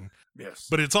sting. Yes.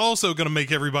 But it's also going to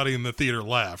make everybody in the theater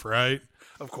laugh, right?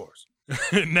 Of course.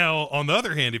 Now, on the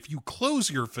other hand, if you close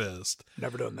your fist...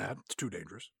 Never done that. It's too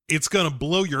dangerous. It's going to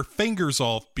blow your fingers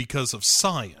off because of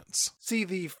science. See,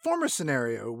 the former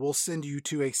scenario will send you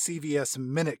to a CVS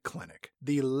Minute Clinic.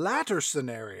 The latter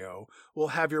scenario will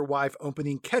have your wife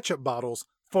opening ketchup bottles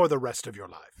for the rest of your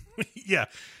life. Yeah.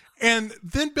 And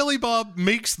then Billy Bob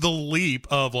makes the leap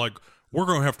of like, we're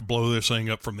going to have to blow this thing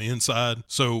up from the inside,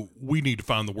 so we need to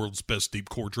find the world's best deep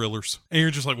core drillers. And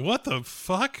you're just like, what the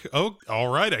fuck? Oh, all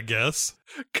right, I guess.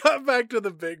 Cut back to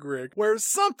the big rig, where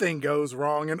something goes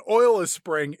wrong and oil is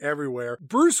spraying everywhere.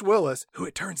 Bruce Willis, who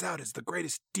it turns out is the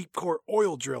greatest deep core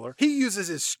oil driller, he uses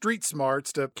his street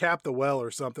smarts to cap the well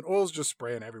or something. Oil's just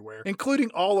spraying everywhere, including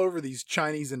all over these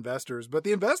Chinese investors. But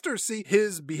the investors see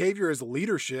his behavior as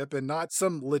leadership and not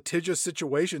some litigious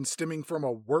situation stemming from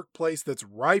a workplace that's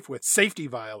rife with safety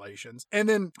violations. And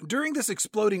then during this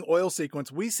exploding oil sequence,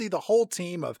 we see the whole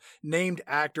team of named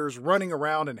actors running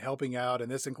around and helping out. And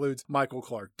this includes Michael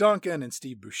Clark Duncan and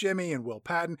Steve Buscemi and Will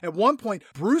Patton. At one point,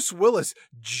 Bruce Willis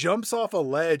jumps off a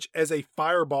ledge as a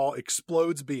fireball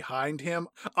explodes behind him,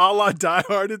 a la Die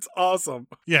Hard. It's awesome.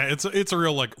 Yeah, it's a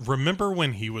real, like, remember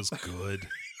when he was good?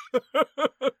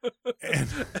 And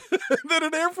then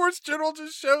an Air Force general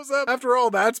just shows up after all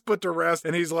that's put to rest,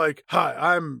 and he's like, hi,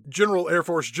 I'm General Air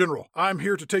Force General. I'm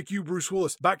here to take you, Bruce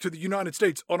Willis, back to the United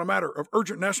States on a matter of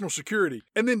urgent national security.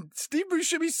 And then Steve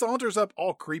Buscemi saunters up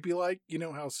all creepy like, you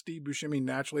know how Steve Buscemi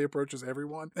naturally approaches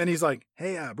everyone? And he's like,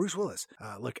 hey, Bruce Willis,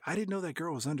 look, I didn't know that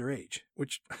girl was underage.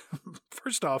 Which,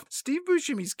 first off, Steve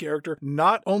Buscemi's character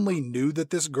not only knew that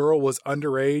this girl was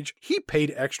underage, he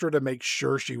paid extra to make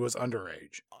sure she was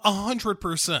underage.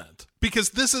 100%.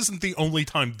 Because this isn't the only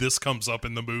time this comes up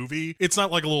in the movie. It's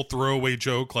not like a little throwaway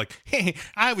joke like, hey,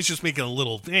 I was just making a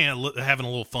little, having a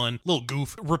little fun, little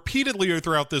goof. Repeatedly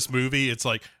throughout this movie, it's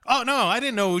like, oh no, I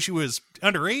didn't know she was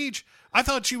underage. I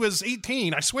thought she was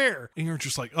 18, I swear. And you're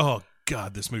just like, oh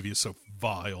God, this movie is so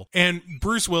vile. And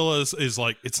Bruce Willis is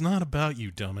like, it's not about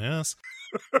you, dumbass.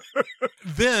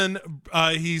 Then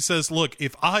he says, look,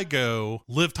 if I go,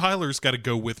 Liv Tyler's got to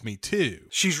go with me too.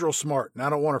 She's real smart, and I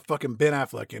don't want her fucking Ben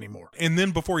Affleck anymore. And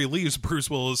then before he leaves, Bruce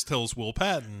Willis tells Will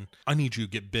Patton, I need you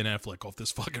to get Ben Affleck off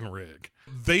this fucking rig.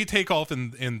 They take off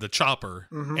in the chopper,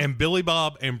 and Billy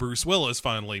Bob and Bruce Willis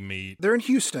finally meet. They're in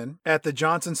Houston at the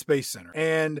Johnson Space Center.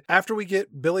 And after we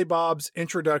get Billy Bob's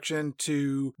introduction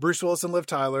to Bruce Willis and Liv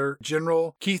Tyler,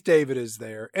 General Keith David is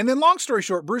there. And then long story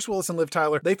short, Bruce Willis and Liv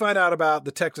Tyler, they find out about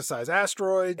the Texas-sized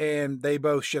asteroid, and they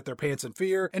both shit their pants in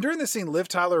fear. And during this scene, Liv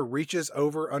Tyler reaches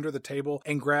over under the table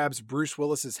and grabs Bruce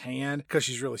Willis's hand because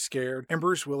she's really scared. And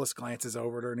Bruce Willis glances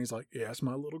over at her and he's like, yeah, it's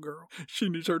my little girl. She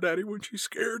needs her daddy when she's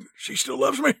scared. She still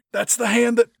loves me. That's the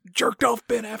hand that jerked off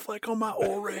Ben Affleck on my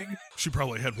oil ring. She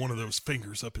probably had one of those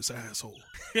fingers up his asshole.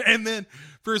 And then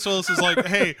Bruce Willis is like,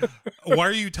 hey, why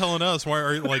are you telling us? Why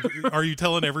are you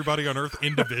telling everybody on Earth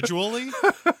individually?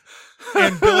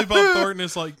 And Billy Bob Thornton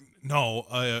is like, no,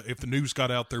 if the news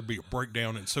got out, there'd be a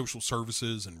breakdown in social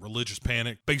services and religious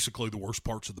panic. Basically, the worst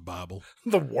parts of the Bible.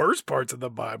 The worst parts of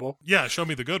the Bible? Yeah, show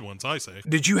me the good ones, I say.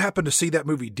 Did you happen to see that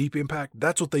movie Deep Impact?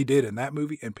 That's what they did in that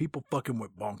movie, and people fucking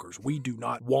went bonkers. We do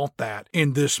not want that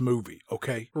in this movie,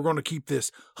 okay? We're going to keep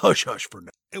this hush-hush for now.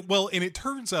 Well, and it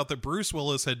turns out that Bruce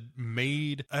Willis had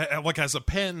made, as a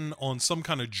pen on some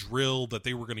kind of drill that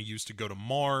they were going to use to go to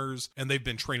Mars, and they've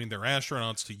been training their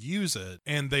astronauts to use it,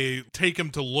 and they take him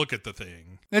to look at the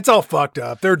thing. It's all fucked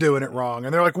up. They're doing it wrong,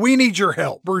 and they're like, we need your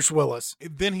help, Bruce Willis.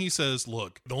 Then he says,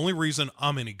 look, the only reason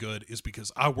I'm any good is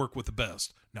because I work with the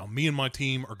best. Now, me and my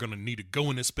team are going to need to go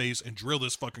into space and drill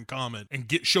this fucking comet and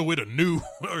drill it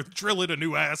a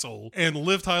new asshole. And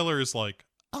Liv Tyler is like,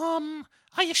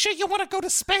 are you sure you want to go to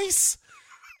space?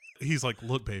 He's like,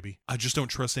 look, baby, I just don't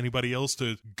trust anybody else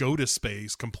to go to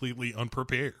space completely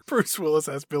unprepared. Bruce Willis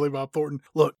asked Billy Bob Thornton,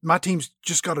 look, my team's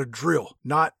just got to drill,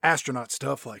 not astronaut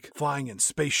stuff like flying in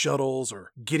space shuttles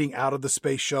or getting out of the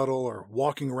space shuttle or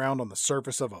walking around on the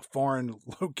surface of a foreign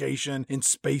location in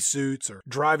spacesuits or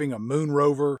driving a moon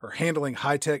rover or handling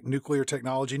high-tech nuclear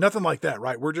technology. Nothing like that,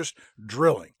 right? We're just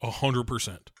drilling.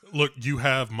 100%. Look, you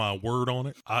have my word on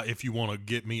it. If you want to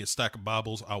get me a stack of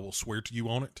Bibles, I will swear to you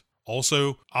on it.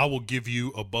 Also, I will give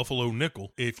you a Buffalo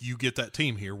nickel if you get that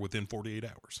team here within 48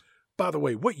 hours. By the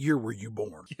way, what year were you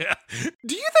born? Yeah.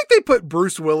 Do you think they put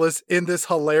Bruce Willis in this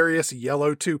hilarious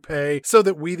yellow toupee so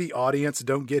that we, the audience,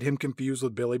 don't get him confused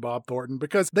with Billy Bob Thornton?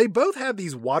 Because they both have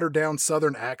these watered-down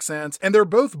Southern accents, and they're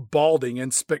both balding in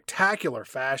spectacular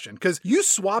fashion. Because you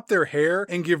swap their hair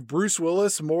and give Bruce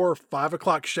Willis more 5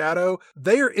 o'clock shadow,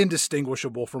 they are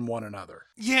indistinguishable from one another.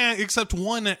 Yeah, except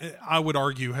one, I would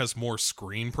argue, has more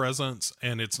screen presence,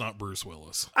 and it's not Bruce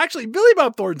Willis. Actually, Billy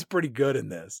Bob Thornton's pretty good in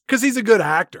this, because he's a good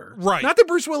actor. Right. Not that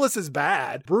Bruce Willis is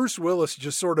bad. Bruce Willis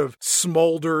just sort of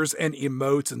smolders and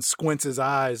emotes and squints his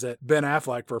eyes at Ben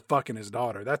Affleck for fucking his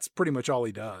daughter. That's pretty much all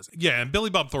he does. Yeah, and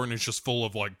Billy Bob Thornton is just full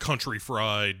of country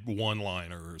fried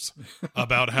one-liners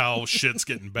about how shit's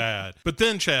getting bad. But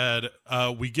then, Chad,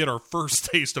 we get our first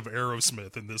taste of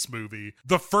Aerosmith in this movie.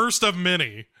 The first of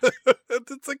many.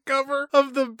 It's a cover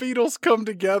of the Beatles Come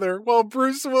Together while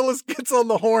Bruce Willis gets on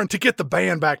the horn to get the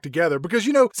band back together. Because,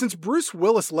 since Bruce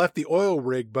Willis left the oil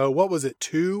rig, Bo, what was it,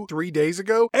 2-3 days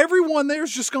ago? Everyone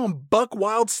there's just gone buck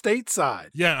wild stateside.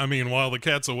 Yeah, I mean, while the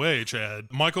cat's away, Chad,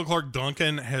 Michael Clark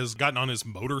Duncan has gotten on his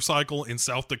motorcycle in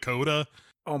South Dakota.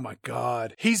 Oh my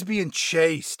God. He's being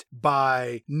chased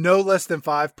by no less than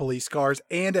 5 police cars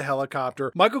and a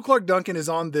helicopter. Michael Clark Duncan is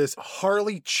on this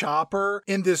Harley chopper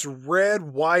in this red,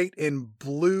 white, and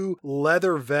blue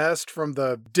leather vest from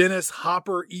the Dennis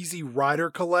Hopper Easy Rider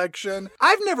collection.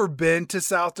 I've never been to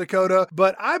South Dakota,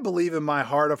 but I believe in my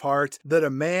heart of hearts that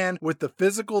a man with the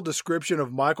physical description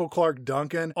of Michael Clark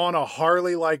Duncan on a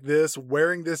Harley like this,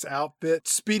 wearing this outfit,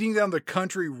 speeding down the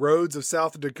country roads of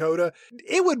South Dakota,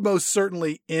 it would most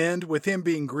certainly end with him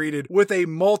being greeted with a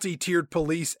multi-tiered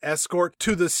police escort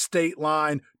to the state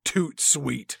line, toot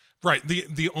sweet. Right.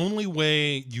 The only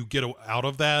way you get out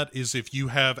of that is if you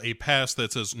have a pass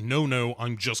that says, no,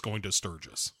 I'm just going to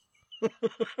Sturgis.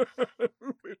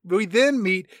 We then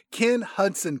meet Ken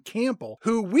Hudson Campbell,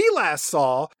 who we last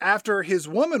saw after his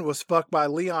woman was fucked by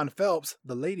Leon Phelps,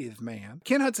 the ladies' man.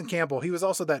 Ken Hudson Campbell, he was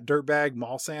also that dirtbag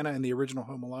mall Santa in the original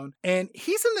Home Alone. And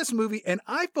he's in this movie, and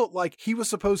I felt like he was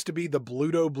supposed to be the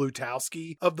Bluto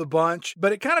Blutowski of the bunch,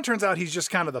 but it kind of turns out he's just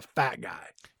kind of the fat guy.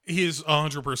 He is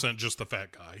 100% just the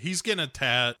fat guy. He's getting a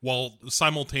tat while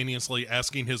simultaneously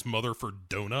asking his mother for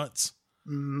donuts.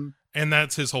 Mm-hmm. And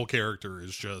that's his whole character,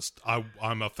 is just,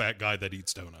 I'm a fat guy that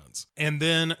eats donuts. And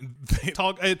then they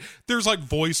talk, there's like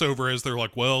voiceover as they're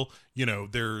like, well, you know,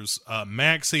 there's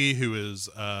Maxie, who is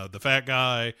the fat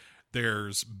guy,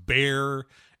 there's Bear,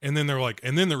 and then they're like,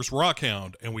 and then there's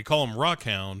Rockhound, and we call him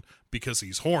Rockhound because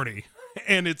he's horny.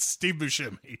 And it's Steve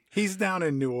Buscemi. He's down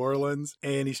in New Orleans,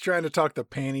 and he's trying to talk the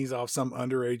panties off some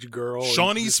underage girl.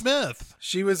 Shawnee Smith.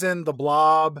 She was in The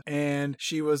Blob, and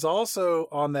she was also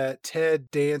on that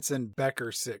Ted Danson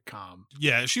Becker sitcom.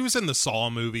 Yeah, she was in the Saw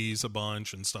movies a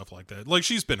bunch and stuff like that. Like,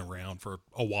 she's been around for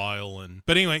a while.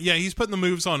 But anyway, yeah, he's putting the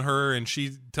moves on her, and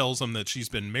she tells him that she's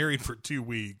been married for 2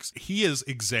 weeks. He is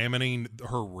examining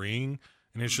her ring,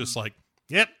 and it's just like,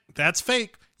 yep, that's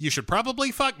fake. You should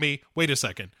probably fuck me. Wait a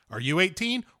second. Are you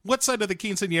 18? What side of the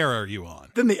quinceanera are you on?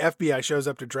 Then the FBI shows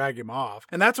up to drag him off.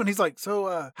 And that's when he's like,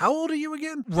 so, how old are you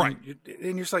again? Right.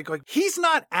 And you're just like, he's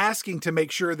not asking to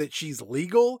make sure that she's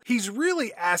legal. He's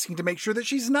really asking to make sure that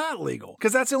she's not legal.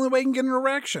 Because that's the only way he can get an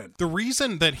erection. The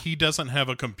reason that he doesn't have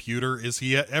a computer is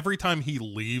every time he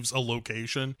leaves a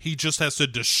location, he just has to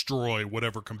destroy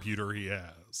whatever computer he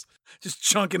has. Just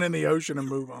chunking in the ocean and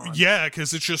move on. Yeah,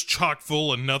 because it's just chock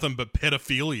full of nothing but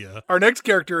pedophilia. Our next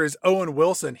character is Owen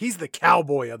Wilson. He's the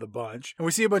cowboy of the bunch. And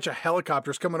we see a bunch of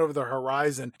helicopters coming over the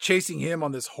horizon, chasing him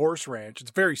on this horse ranch.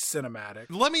 It's very cinematic.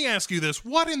 Let me ask you this.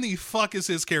 What in the fuck is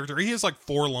his character? He has like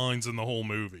 4 lines in the whole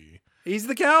movie. He's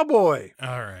the cowboy.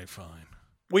 All right, fine.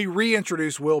 We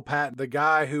reintroduce Will Patton, the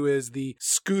guy who is the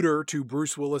scooter to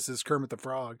Bruce Willis's Kermit the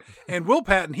Frog. And Will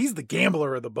Patton, he's the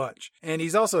gambler of the bunch. And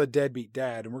he's also a deadbeat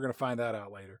dad, and we're going to find that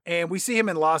out later. And we see him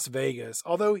in Las Vegas,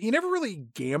 although he never really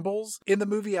gambles in the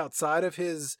movie outside of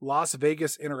his Las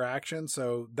Vegas interaction,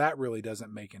 so that really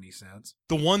doesn't make any sense.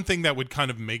 The one thing that would kind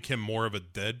of make him more of a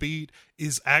deadbeat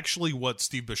is actually what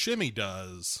Steve Buscemi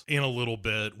does in a little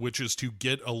bit, which is to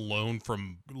get a loan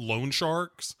from loan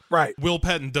sharks. Right. Will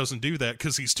Patton doesn't do that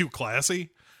because he's too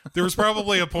classy. There was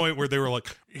probably a point where they were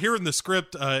like, here in the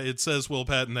script, it says, Will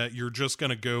Patton, that you're just going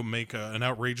to go make an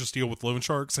outrageous deal with loan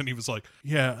sharks. And he was like,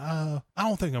 yeah, I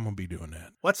don't think I'm going to be doing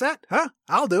that. What's that? Huh?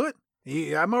 I'll do it.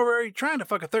 I'm over here trying to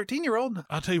fuck a 13-year-old.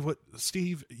 I'll tell you what,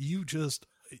 Steve, you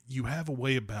have a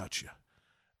way about you.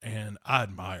 And I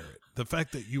admire it. The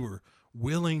fact that you were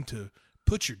willing to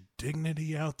put your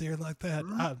dignity out there like that.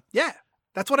 Yeah,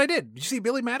 that's what I did. Did you see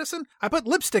Billy Madison? I put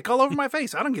lipstick all over my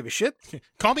face. I don't give a shit.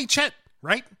 Call me Chet,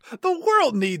 right? The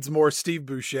world needs more Steve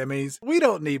Buscemi's. We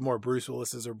don't need more Bruce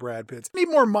Willis's or Brad Pitt's. We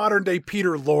need more modern-day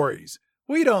Peter Lorre's.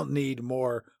 We don't need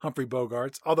more Humphrey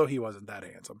Bogarts, although he wasn't that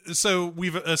handsome. So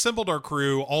we've assembled our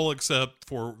crew, all except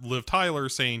for Liv Tyler,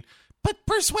 saying, but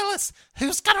Bruce Willis,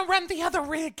 who's going to run the other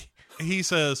rig? He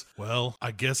says, well,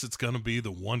 I guess it's going to be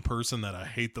the one person that I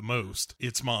hate the most.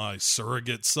 It's my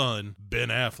surrogate son, Ben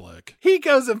Affleck. He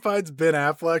goes and finds Ben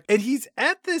Affleck, and he's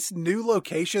at this new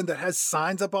location that has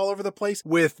signs up all over the place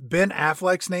with Ben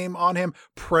Affleck's name on him,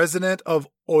 president of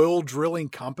oil drilling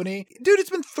company. Dude, it's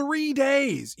been 3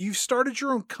 days. You've started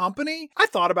your own company? I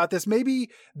thought about this. Maybe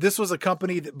this was a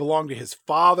company that belonged to his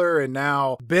father, and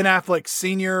now Ben Affleck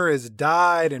Sr. has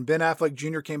died, and Ben Affleck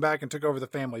Jr. came back and took over the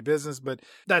family business, but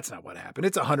that's not what happened.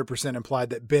 It's 100%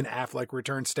 implied that Ben Affleck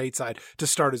returned stateside to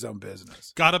start his own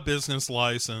business. Got a business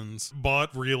license,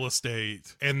 bought real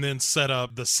estate, and then set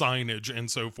up the signage and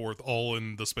so forth, all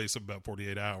in the space of about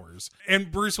 48 hours.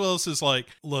 And Bruce Willis is like,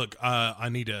 look, I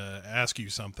need to ask you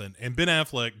something. And Ben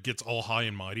Affleck gets all high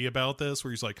and mighty about this,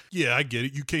 where he's like, yeah, I get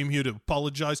it. You came here to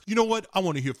apologize. You know what? I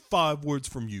want to hear 5 words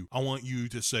from you. I want you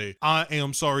to say, I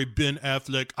am sorry, Ben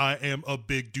Affleck. I am a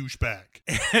big douchebag.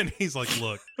 And he's like,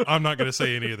 look, I'm not going to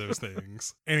say any of those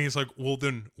things. And he's like, well,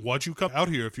 then why'd you come out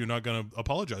here if you're not going to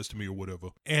apologize to me or whatever?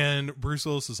 And Bruce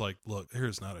Willis is like, look,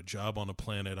 there's not a job on the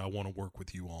planet I want to work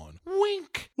with you on.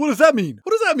 Wink. What does that mean?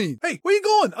 What does that mean? Hey, where you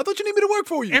going? I thought you needed me to work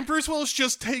for you. And Bruce Willis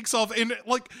just takes off. And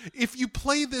like, if you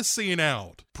play this scene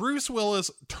out, Bruce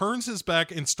Willis turns his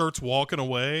back and starts walking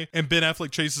away, and Ben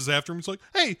Affleck chases after him. He's like,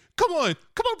 hey, come on,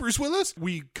 Bruce Willis.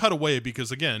 We cut away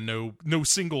because, again, no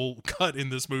single cut in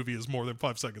this movie is more than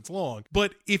 5 seconds long.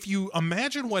 But if you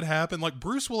imagine what happened, like,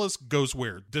 Bruce Willis goes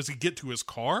where? Does he get to his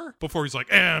car before he's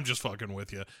like, I'm just fucking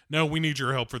with you? No, we need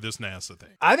your help for this NASA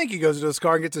thing. I think he goes to his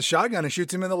car and gets a shotgun and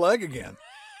shoots him in the leg again.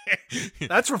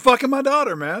 That's for fucking my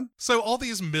daughter, man. So all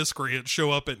these miscreants show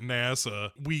up at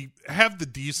NASA. We have the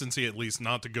decency, at least,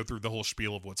 not to go through the whole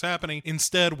spiel of what's happening.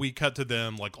 Instead, we cut to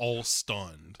them like all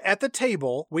stunned. At the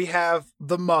table, we have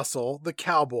the muscle, the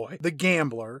cowboy, the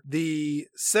gambler, the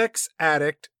sex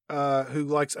addict, who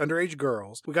likes underage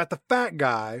girls. We got the fat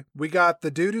guy. We got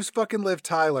the dude who's fucking Liv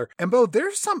Tyler. And Bo,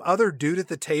 there's some other dude at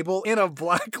the table in a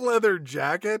black leather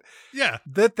jacket. Yeah.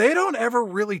 That they don't ever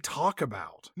really talk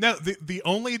about. No, the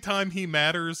only time he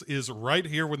matters is right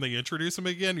here when they introduce him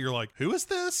again. You're like, who is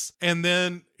this? And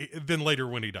then later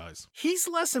when he dies. He's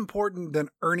less important than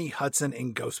Ernie Hudson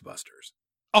in Ghostbusters.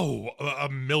 Oh,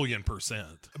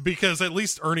 1,000,000%. Because at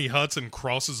least Ernie Hudson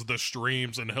crosses the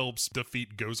streams and helps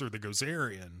defeat Gozer the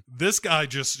Gozerian. This guy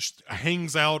just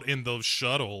hangs out in the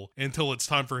shuttle until it's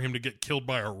time for him to get killed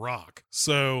by a rock.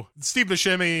 So Steve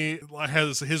Buscemi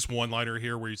has his one-liner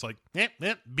here where he's like,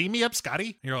 beam me up,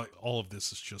 Scotty. And you're like, all of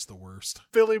this is just the worst.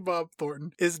 Billy Bob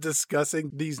Thornton is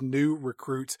discussing these new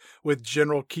recruits with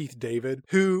General Keith David,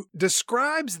 who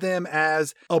describes them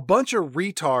as a bunch of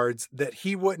retards that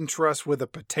he wouldn't trust with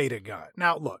a potato gun.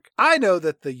 Now, look, I know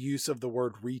that the use of the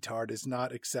word retard is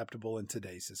not acceptable in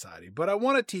today's society, but I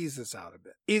want to tease this out a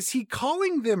bit. Is he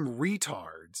calling them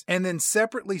retards and then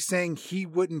separately saying he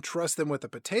wouldn't trust them with a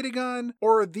potato gun?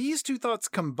 Or are these two thoughts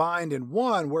combined in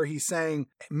one where he's saying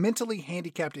mentally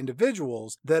handicapped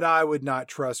individuals that I would not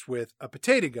trust with a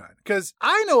potato gun? Because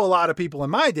I know a lot of people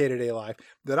in my day-to-day life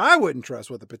that I wouldn't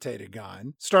trust with a potato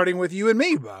gun, starting with you and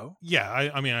me, Bo. Yeah,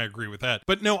 I mean, I agree with that.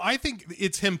 But no, I think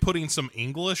it's him putting some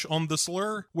English on the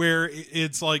slur, where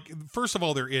it's like, first of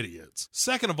all, they're idiots.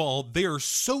 Second of all, they are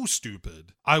so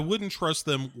stupid, I wouldn't trust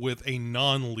them with a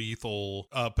non-lethal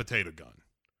potato gun.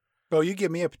 Bo, you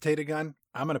give me a potato gun,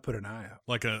 I'm going to put an eye out.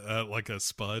 Like a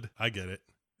spud? I get it.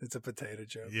 It's a potato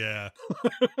joke. Yeah.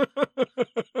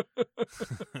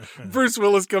 Bruce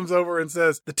Willis comes over and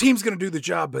says, the team's going to do the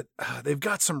job, but they've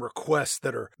got some requests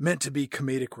that are meant to be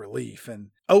comedic relief. And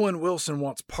Owen Wilson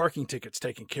wants parking tickets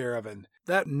taken care of. And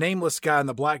that nameless guy in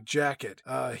the black jacket,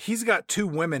 he's got 2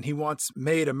 women he wants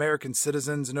made American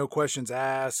citizens, no questions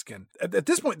asked. And at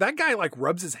this point, that guy like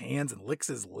rubs his hands and licks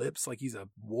his lips like he's a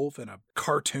wolf in a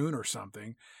cartoon or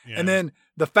something. Yeah. And then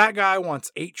the fat guy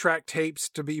wants 8-track tapes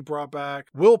to be brought back.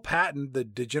 Will Patton, the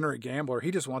degenerate gambler, he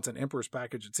just wants an Emperor's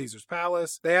package at Caesar's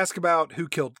Palace. They ask about who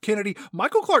killed Kennedy.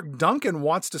 Michael Clark Duncan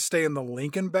wants to stay in the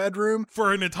Lincoln bedroom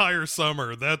for an entire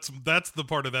summer. That's the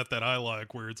part of that I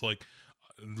like, where it's like,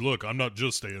 look, I'm not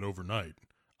just staying overnight.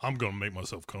 I'm going to make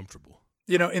myself comfortable.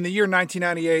 You know, in the year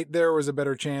 1998, there was a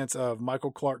better chance of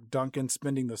Michael Clark Duncan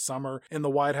spending the summer in the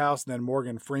White House than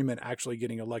Morgan Freeman actually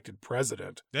getting elected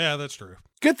president. Yeah, that's true.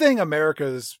 Good thing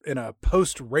America's in a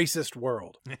post-racist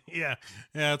world. Yeah,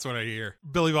 that's what I hear.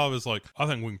 Billy Bob is like, I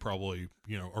think we can probably,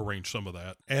 arrange some of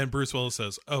that. And Bruce Willis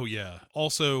says, oh yeah,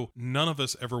 also, none of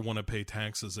us ever want to pay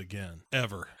taxes again.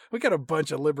 Ever. We got a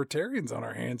bunch of libertarians on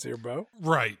our hands here, Bo.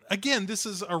 Right. Again, this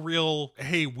is a real,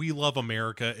 hey, we love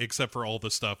America, except for all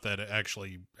the stuff that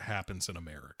actually happens in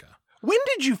America. When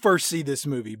did you first see this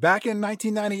movie? Back in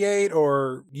 1998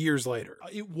 or years later?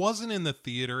 It wasn't in the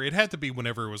theater. It had to be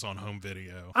whenever it was on home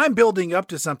video. I'm building up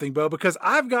to something, Bo, because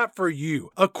I've got for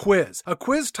you a quiz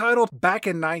titled Back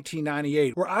in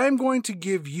 1998, where I'm going to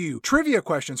give you trivia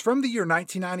questions from the year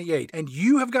 1998, and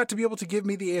you have got to be able to give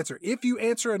me the answer. If you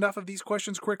answer enough of these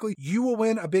questions quickly, you will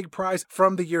win a big prize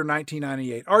from the year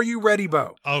 1998. Are you ready,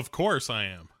 Bo? Of course I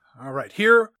am. All right,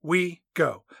 here we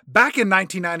go. Back in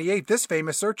 1998, this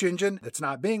famous search engine that's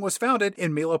not Bing was founded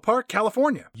in Menlo Park,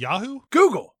 California. Yahoo?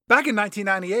 Google. Back in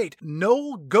 1998,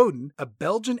 Noel Godin, a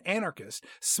Belgian anarchist,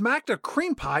 smacked a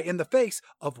cream pie in the face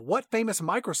of what famous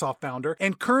Microsoft founder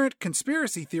and current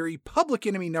conspiracy theory public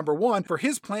enemy number 1 for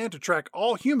his plan to track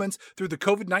all humans through the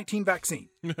COVID-19 vaccine?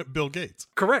 Bill Gates.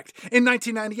 Correct. In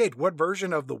 1998, what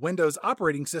version of the Windows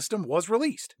operating system was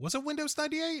released? Was it Windows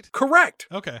 98? Correct.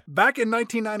 Okay. Back in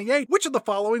 1998, which of the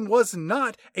following was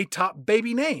not a top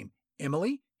baby name?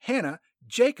 Emily, Hannah,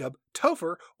 Jacob,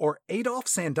 Topher, or Adolf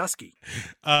Sandusky?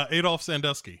 Adolf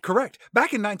Sandusky. Correct.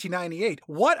 Back in 1998,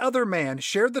 what other man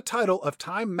shared the title of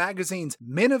Time Magazine's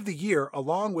Men of the Year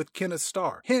along with Kenneth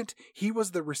Starr? Hint, he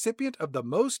was the recipient of the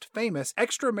most famous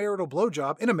extramarital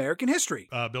blowjob in American history.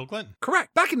 Bill Clinton.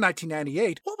 Correct. Back in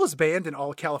 1998, what was banned in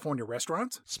all California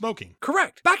restaurants? Smoking.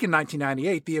 Correct. Back in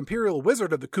 1998, the Imperial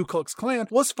Wizard of the Ku Klux Klan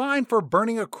was fined for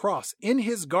burning a cross in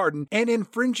his garden and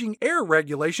infringing air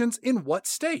regulations in what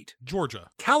state? Georgia.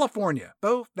 California.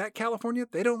 Bo, that California,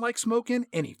 they don't like smoke in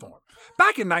any form.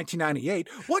 Back in 1998,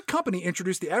 what company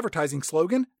introduced the advertising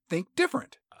slogan, Think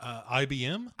Different?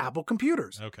 IBM? Apple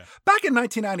Computers. Okay. Back in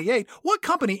 1998, what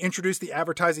company introduced the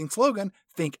advertising slogan,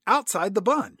 Think Outside the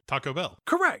Bun? Taco Bell.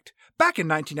 Correct. Back in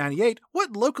 1998,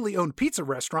 what locally owned pizza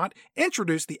restaurant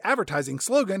introduced the advertising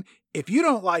slogan, If you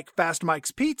don't like Fast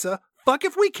Mike's Pizza, Fuck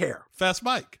if we care. Fast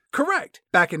Mike. Correct.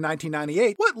 Back in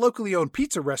 1998, what locally owned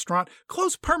pizza restaurant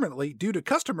closed permanently due to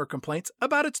customer complaints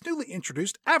about its newly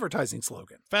introduced advertising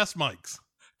slogan? Fast Mike's.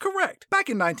 Correct. Back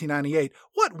in 1998,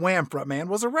 what Wham frontman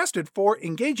was arrested for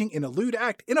engaging in a lewd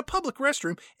act in a public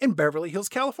restroom in Beverly Hills,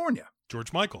 California?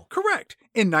 George Michael. Correct.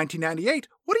 In 1998,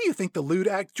 what do you think the lewd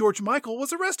act George Michael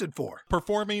was arrested for?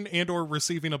 Performing and or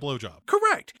receiving a blowjob.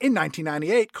 Correct. In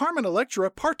 1998, Carmen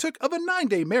Electra partook of a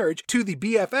 9-day marriage to the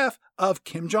BFF of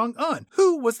Kim Jong-un.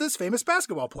 Who was this famous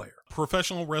basketball player?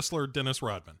 Professional wrestler Dennis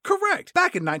Rodman. Correct.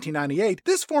 Back in 1998,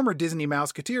 this former Disney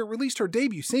Mouseketeer released her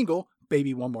debut single,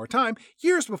 Baby One More Time,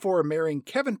 years before marrying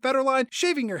Kevin Federline,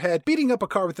 shaving her head, beating up a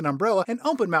car with an umbrella, and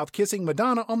open-mouth kissing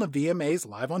Madonna on the VMAs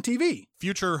live on TV.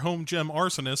 Future home gym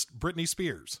arsonist Britney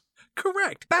Spears.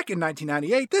 Correct. Back in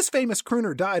 1998, this famous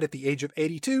crooner died at the age of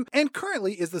 82 and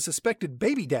currently is the suspected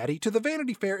baby daddy to the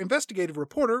Vanity Fair investigative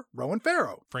reporter Rowan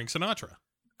Farrow. Frank Sinatra.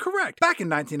 Correct. Back in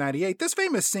 1998, this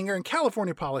famous singer and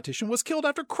California politician was killed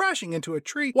after crashing into a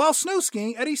tree while snow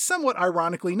skiing at a somewhat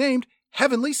ironically named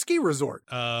Heavenly Ski Resort.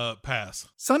 Pass.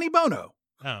 Sonny Bono.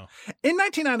 Oh. In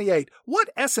 1998, what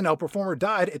SNL performer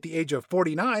died at the age of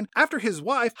 49 after his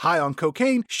wife, high on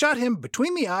cocaine, shot him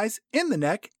between the eyes, in the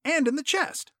neck, and in the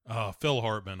chest? Phil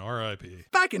Hartman, R.I.P.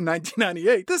 Back in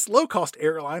 1998, this low-cost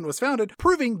airline was founded,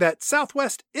 proving that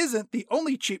Southwest isn't the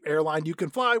only cheap airline you can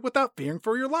fly without fearing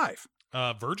for your life.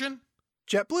 Virgin?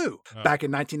 JetBlue. Oh. Back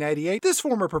in 1988, this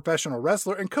former professional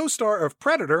wrestler and co-star of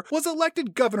Predator was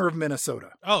elected governor of Minnesota.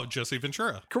 Oh, Jesse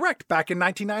Ventura. Correct. Back in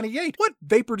 1998, what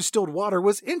vapor distilled water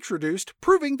was introduced,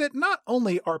 proving that not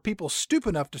only are people stupid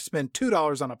enough to spend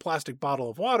 $2 on a plastic bottle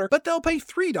of water, but they'll pay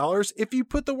 $3 if you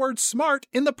put the word smart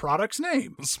in the product's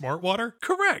name. Smart water?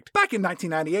 Correct. Back in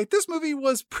 1998, this movie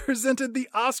was presented the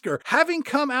Oscar, having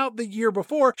come out the year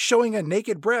before, showing a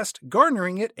naked breast,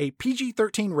 garnering it a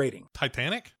PG-13 rating.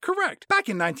 Titanic? Correct. Back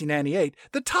in 1998,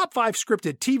 the top 5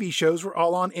 scripted TV shows were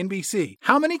all on NBC.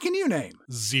 How many can you name?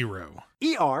 0.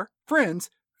 ER,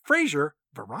 Friends, Frasier,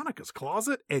 Veronica's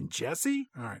Closet, and Jesse?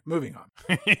 All right, moving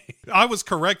on. I was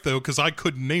correct, though, because I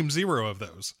couldn't name 0 of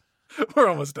those. We're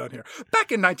almost done here.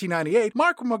 Back in 1998,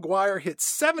 Mark McGwire hit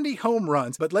 70 home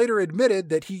runs, but later admitted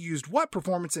that he used what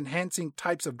performance-enhancing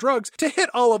types of drugs to hit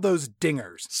all of those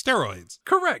dingers? Steroids.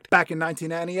 Correct. Back in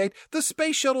 1998, the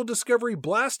Space Shuttle Discovery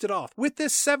blasted off with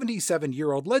this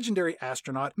 77-year-old legendary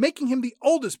astronaut, making him the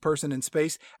oldest person in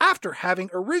space after having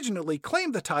originally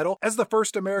claimed the title as the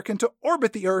first American to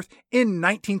orbit the Earth in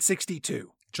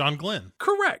 1962. John Glenn.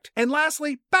 Correct. And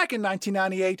lastly, back in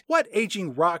 1998, what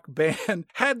aging rock band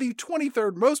had the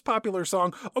 23rd most popular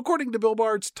song according to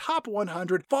Billboard's Top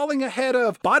 100, falling ahead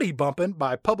of Body Bumpin'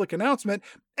 by Public Announcement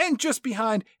and just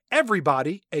behind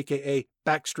Everybody, aka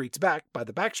Backstreet's Back by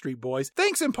the Backstreet Boys,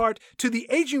 thanks in part to the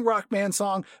aging rock band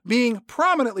song being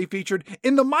prominently featured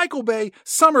in the Michael Bay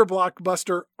summer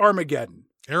blockbuster Armageddon.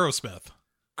 Aerosmith.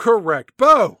 Correct.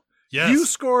 Bo, Yes. you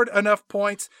scored enough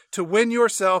points to win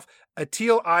yourself a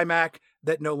teal iMac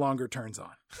that no longer turns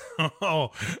on.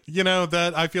 Oh, you know,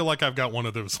 that I feel like I've got one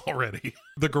of those already.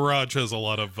 The garage has a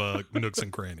lot of nooks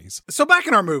and crannies. So back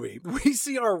in our movie, we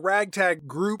see our ragtag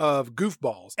group of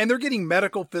goofballs, and they're getting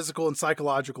medical, physical, and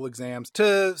psychological exams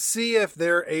to see if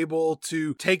they're able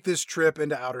to take this trip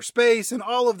into outer space, and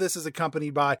all of this is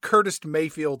accompanied by Curtis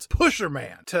Mayfield's Pusher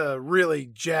Man to really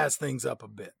jazz things up a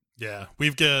bit. Yeah,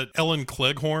 we've got Ellen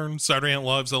Cleghorn, Saturday Night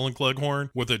Live's Ellen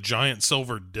Cleghorn, with a giant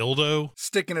silver dildo.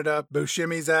 Sticking it up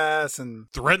Buscemi's ass and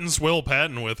Threatens Will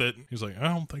Patton with it. He's like, I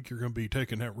don't think you're going to be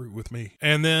taking that route with me.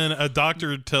 And then a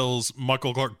doctor tells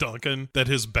Michael Clark Duncan that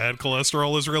his bad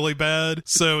cholesterol is really bad.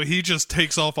 So he just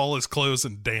takes off all his clothes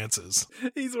and dances.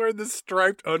 he's wearing this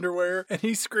striped underwear and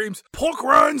he screams, "Pork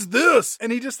rinds this!"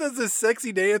 And he just does this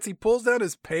sexy dance. He pulls down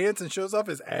his pants and shows off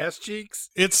his ass cheeks.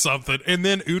 It's something. And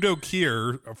then Udo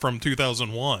Kier from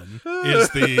 2001 is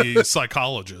the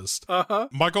psychologist.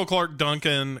 Michael Clark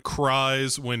Duncan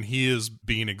cries when he is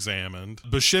being examined.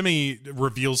 Buscemi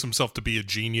reveals himself to be a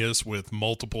genius with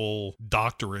multiple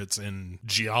doctorates in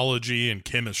geology and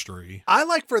chemistry. I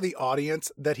like for the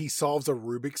audience that he solves a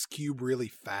Rubik's Cube really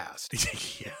fast.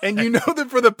 Yeah. And you know that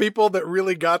for the people that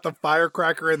really got the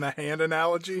firecracker in the hand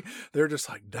analogy, they're just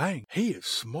like, dang, he is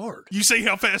smart. You see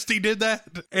how fast he did that?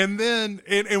 And then,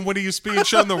 and when he's being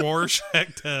shown the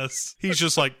Rorschach test, he's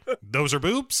just like, those are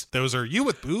boobs. Those are you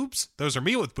with boobs. Those are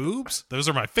me with boobs. Those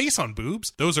are my face on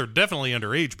boobs. Those are definitely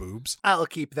underage boobs. I'll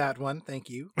keep that one. Thank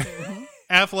you.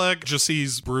 Affleck just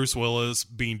sees Bruce Willis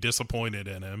being disappointed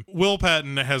in him. Will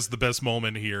Patton has the best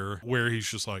moment here where he's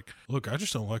just like, look, I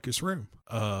just don't like this room.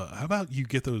 How about you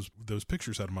get those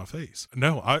pictures out of my face?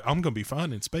 No, I'm going to be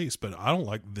fine in space, but I don't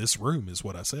like this room is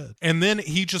what I said. And then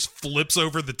he just flips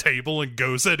over the table and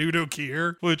goes at Udo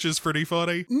Kier, which is pretty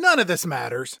funny. None of this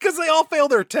matters because they all fail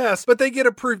their tests, but they get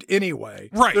approved anyway.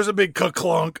 Right. There's a big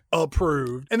clunk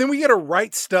approved. And then we get a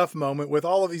right stuff moment with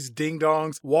all of these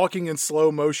ding-dongs walking in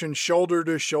slow motion, shoulder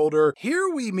to shoulder. Here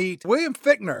we meet William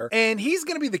Fichtner, and he's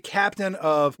going to be the captain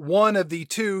of one of the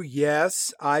two,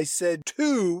 yes, I said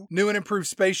two, new and improved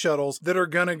space shuttles that are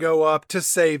going to go up to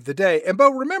save the day. And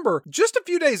Bo, remember, just a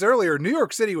few days earlier, New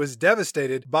York City was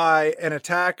devastated by an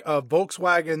attack of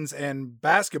Volkswagens and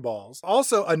basketballs.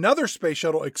 Also, another space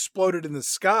shuttle exploded in the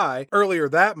sky earlier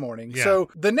that morning. Yeah. So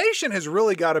the nation has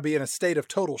really got to be in a state of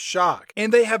total shock.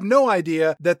 And they have no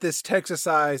idea that this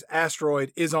Texas-sized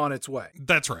asteroid is on its way.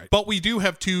 That's right. But we do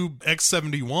have two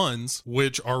X-71s,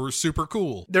 which are super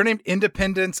cool. They're named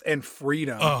Independence and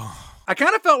Freedom. Oh. I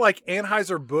kind of felt like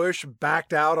Anheuser-Busch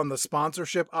backed out on the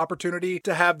sponsorship opportunity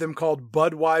to have them called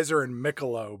Budweiser and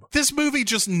Michelob. This movie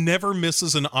just never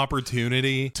misses an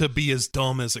opportunity to be as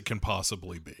dumb as it can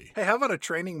possibly be. Hey, how about a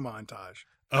training montage?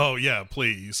 Oh, yeah,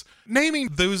 please. Naming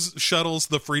those shuttles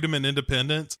the Freedom and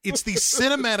Independence, it's the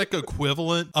cinematic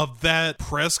equivalent of that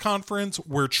press conference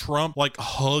where Trump, like,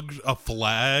 hugged a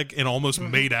flag and almost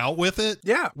made out with it.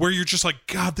 Yeah. Where you're just like,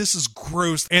 God, this is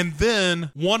gross. And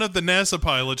then one of the NASA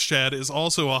pilots, Chad, is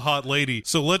also a hot lady.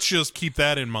 So let's just keep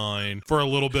that in mind for a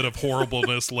little bit of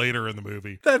horribleness later in the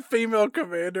movie. That female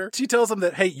commander, she tells him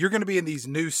that, hey, you're going to be in these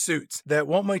new suits that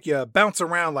won't make you bounce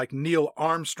around like Neil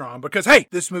Armstrong because, hey,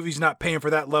 this movie's not paying for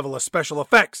that level of special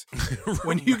effects.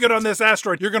 When you get on this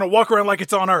asteroid, you're going to walk around like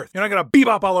it's on Earth. You're not going to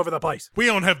bebop all over the place. We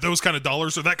don't have those kind of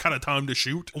dollars or that kind of time to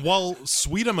shoot. While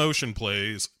Sweet Emotion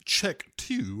plays, check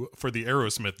 2 for the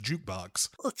Aerosmith jukebox.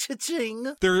 Oh,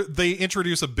 cha-ching. They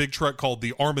introduce a big truck called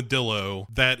the Armadillo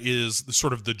that is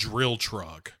sort of the drill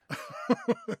truck.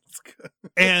 That's good.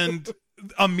 And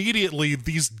immediately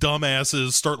these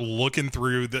dumbasses start looking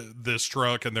through this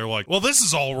truck and they're like, well, this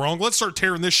is all wrong. Let's start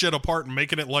tearing this shit apart and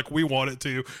making it like we want it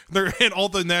to. And all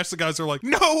the NASA guys are like,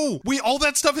 no, all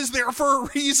that stuff is there for a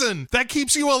reason. That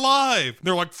keeps you alive.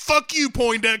 They're like, fuck you,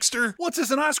 Poindexter. What's this,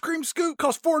 an ice cream scoop?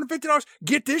 Costs $450?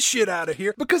 Get this shit out of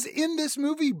here. Because in this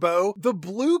movie, Bo, the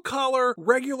blue-collar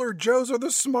regular Joes are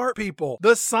the smart people.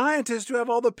 The scientists who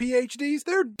have all the PhDs,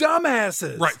 they're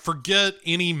dumbasses. Right. Forget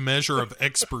any measure of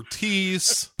expertise.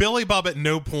 Billy Bob at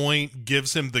no point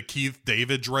gives him the Keith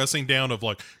David dressing down of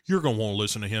like, you're going to want to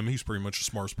listen to him. He's pretty much the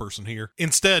smartest person here.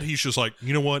 Instead, he's just like,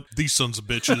 you know what? These sons of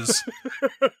bitches,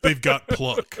 they've got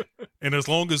pluck. And as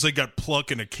long as they got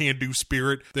pluck and a can-do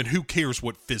spirit, then who cares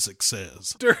what physics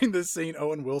says? During this scene,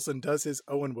 Owen Wilson does his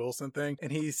Owen Wilson thing,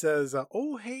 and he says,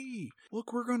 oh, hey,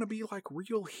 look, we're going to be like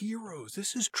real heroes.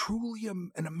 This is truly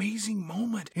an amazing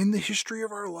moment in the history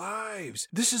of our lives.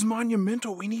 This is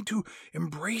monumental. We need to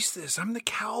embrace this. I'm the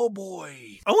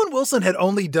cowboy. Owen Wilson had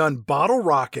only done Bottle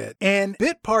Rocket and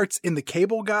bit parts in The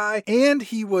Cable Guy, and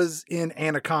he was in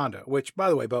Anaconda, which,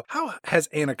 by the way, Bo, how has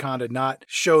Anaconda not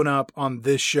shown up on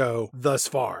this show thus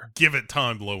far? Give it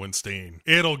time, Lowenstein.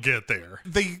 It'll get there.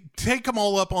 They take them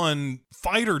all up on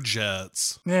fighter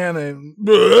jets. And then,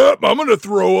 I'm going to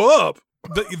throw up.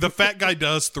 The fat guy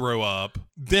does throw up.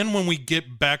 Then when we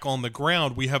get back on the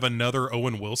ground, we have another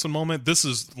Owen Wilson moment. This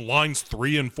is lines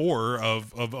 3 and 4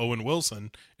 of Owen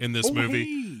Wilson in this movie.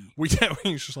 Hey.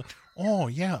 He's just like, oh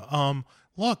yeah,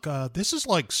 look, this is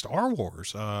like Star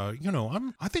Wars. I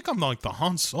think I'm like the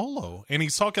Han Solo. And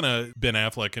he's talking to Ben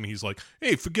Affleck and he's like,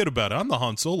 hey, forget about it. I'm the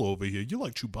Han Solo over here. You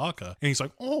like Chewbacca. And he's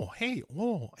like, oh, hey.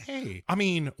 I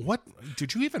mean, what?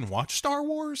 Did you even watch Star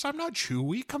Wars? I'm not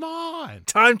Chewie. Come on.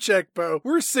 Time check, Bo.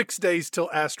 We're 6 days till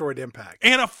asteroid impact.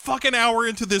 And a fucking hour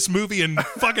into this movie and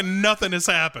fucking nothing has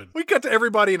happened. We cut to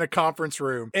everybody in a conference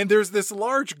room, and there's this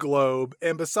large globe,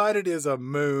 and beside it is a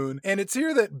moon. And it's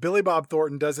here that Billy Bob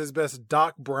Thornton does his best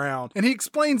Doc Brown, and he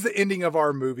explains the ending of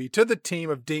our movie to the team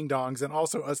of ding-dongs and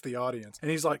also us, the audience. And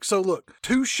he's like, so look,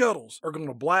 2 shuttles are going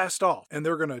to blast off, and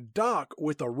they're going to dock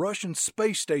with the Russian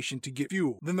space station to get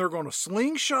fuel. Then they're going to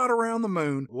slingshot around the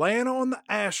moon, land on the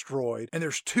asteroid, and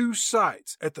there's 2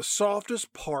 sites at the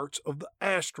softest parts of the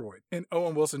asteroid. And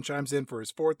Owen Wilson chimes in for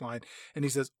his 4th line, and he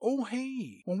says, oh,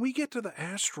 hey, when we get to the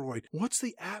asteroid, what's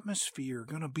the atmosphere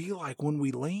going to be like when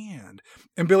we land?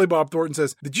 And Billy Bob Thornton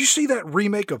says, did you see that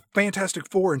remake of Fantastic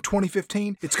Fantastic Four in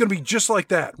 2015, it's going to be just like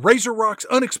that. Razor rocks,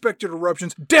 unexpected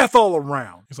eruptions, death all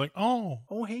around. He's like, oh,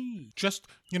 hey. just,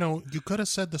 you could have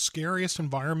said the scariest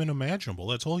environment imaginable.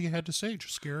 That's all you had to say.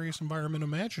 Just scariest environment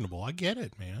imaginable. I get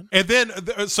it, man. And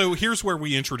then, so here's where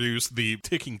we introduce the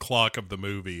ticking clock of the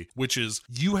movie, which is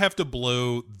you have to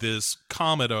blow this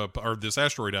comet up, or this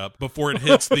asteroid up, before it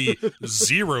hits the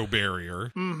zero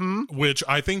barrier, which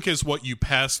I think is what you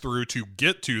pass through to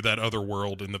get to that other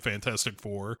world in the Fantastic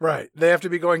Four. Right. They have to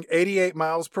be going 88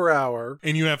 miles per hour.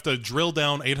 And you have to drill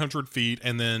down 800 feet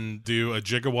and then do a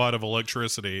gigawatt of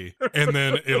electricity, and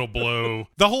then it'll blow.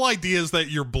 The whole idea is that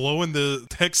you're blowing the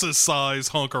Texas-size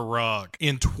hunk of rock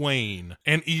in twain,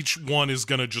 and each one is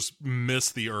going to just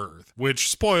miss the Earth, which,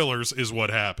 spoilers, is what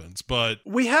happens. But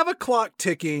we have a clock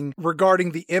ticking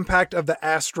regarding the impact of the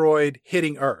asteroid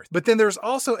hitting Earth. But then there's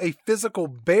also a physical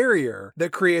barrier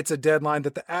that creates a deadline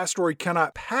that the asteroid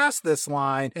cannot pass this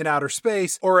line in outer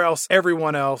space, or else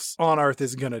everyone else on Earth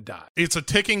is going to die. It's a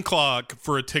ticking clock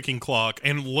for a ticking clock.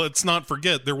 And let's not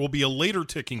forget, there will be a later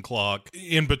ticking clock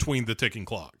in between the ticking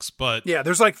clocks. But yeah,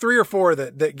 there's like 3 or 4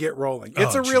 that get rolling.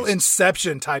 It's a real Jesus.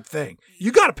 Inception type thing.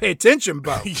 You got to pay attention,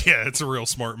 Bo. Yeah, it's a real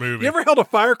smart movie. You ever held a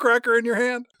firecracker in your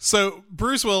hand? So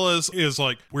Bruce Willis is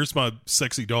like, where's my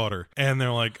sexy daughter? And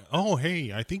they're like, oh,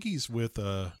 hey, I think he's with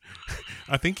Ben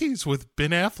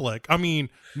Affleck. I mean,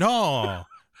 no,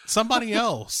 somebody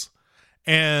else.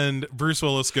 And Bruce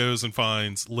Willis goes and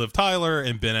finds Liv Tyler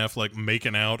and Ben Affleck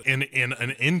making out in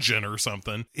an engine or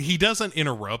something. He doesn't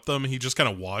interrupt them. He just kind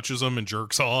of watches them and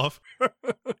jerks off.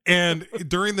 And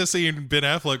during the scene, Ben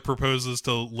Affleck proposes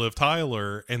to Liv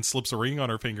Tyler and slips a ring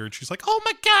on her finger. And she's like, oh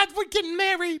my God, we're getting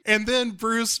married. And then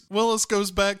Bruce Willis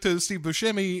goes back to Steve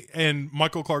Buscemi and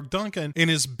Michael Clark Duncan and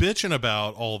is bitching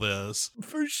about all this.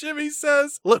 Buscemi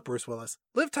says, look, Bruce Willis,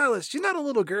 Liv Tyler, she's not a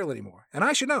little girl anymore. And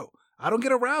I should know. I don't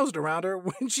get aroused around her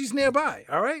when she's nearby,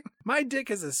 all right? My dick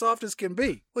is as soft as can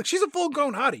be. Look, she's a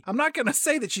full-grown hottie. I'm not going to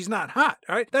say that she's not hot,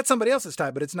 all right? That's somebody else's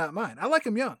type, but it's not mine. I like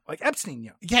him young, like Epstein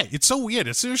young. Yeah, it's so weird.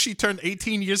 As soon as she turned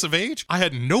 18 years of age, I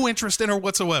had no interest in her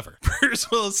whatsoever. Bruce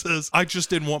Willis says, I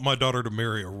just didn't want my daughter to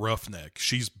marry a roughneck.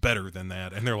 She's better than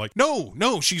that. And they're like,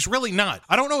 no, she's really not.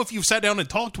 I don't know if you've sat down and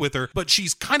talked with her, but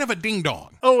she's kind of a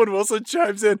ding-dong. Owen Wilson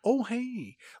chimes in, oh,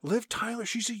 hey, Liv Tyler,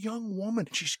 she's a young woman.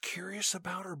 She's curious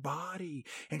about her body,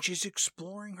 and she's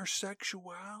exploring her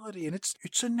sexuality, and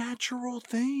it's a natural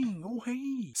thing. Oh,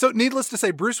 hey. So needless to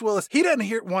say, Bruce Willis, he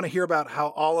doesn't want to hear about how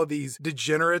all of these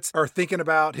degenerates are thinking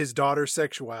about his daughter's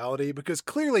sexuality, because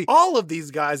clearly all of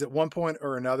these guys at one point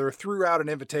or another threw out an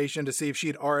invitation to see if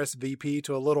she'd RSVP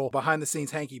to a little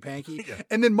behind-the-scenes hanky-panky. Yeah.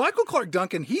 And then Michael Clark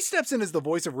Duncan, he steps in as the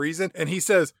voice of reason, and he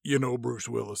says, Bruce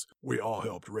Willis, we all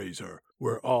helped raise her.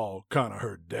 We're all kind of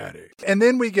her daddy. And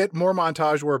then we get more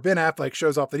montage where Ben Affleck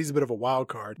shows off that he's a bit of a wild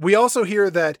card. We also hear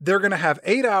that they're going to have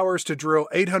 8 hours to drill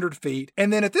 800 feet.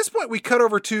 And then at this point, we cut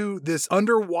over to this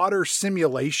underwater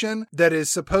simulation that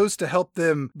is supposed to help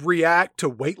them react to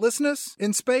weightlessness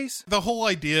in space. The whole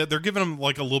idea, they're giving them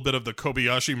like a little bit of the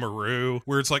Kobayashi Maru,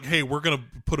 where it's like, hey, we're going to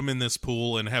put them in this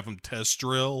pool and have them test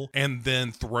drill and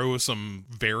then throw some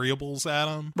variables at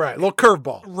them. Right, a little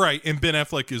curveball. Right, and Ben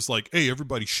Affleck is like, hey,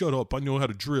 everybody shut up. I know how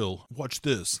to drill. Watch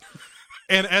this.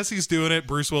 And as he's doing it,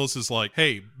 Bruce Willis is like,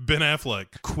 hey, Ben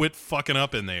Affleck, quit fucking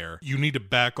up in there. You need to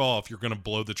back off. You're going to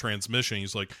blow the transmission.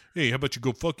 He's like, hey, how about you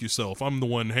go fuck yourself? I'm the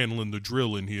one handling the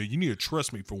drill in here. You need to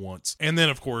trust me for once. And then,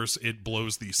 of course, it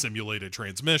blows the simulated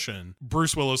transmission.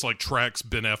 Bruce Willis, tracks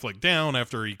Ben Affleck down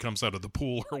after he comes out of the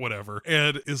pool or whatever,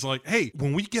 and is like, hey,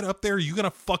 when we get up there, you going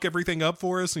to fuck everything up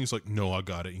for us? And he's like, no, I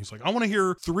got it. And he's like, I want to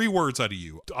hear 3 words out of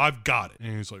you. I've got it.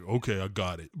 And he's like, okay, I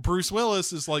got it. Bruce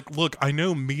Willis is like, look, I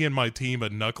know me and my team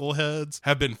of knuckleheads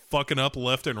have been fucking up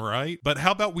left and right, but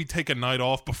how about we take a night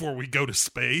off before we go to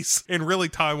space and really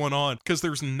tie one on? Because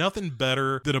there's nothing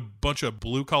better than a bunch of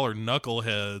blue-collar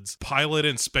knuckleheads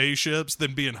piloting spaceships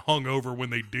than being hung over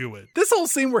when they do it. This whole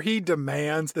scene where he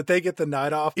demands that they get the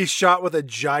night off is shot with a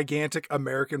gigantic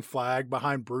American flag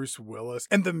behind Bruce Willis,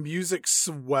 and the music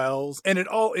swells, and it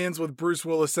all ends with Bruce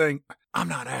Willis saying, I'm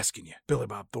not asking you, Billy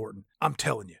Bob Thornton. I'm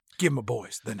telling you. Give my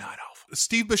boys the night off.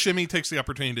 Steve Buscemi takes the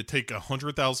opportunity to take a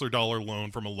 $100,000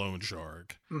 loan from a loan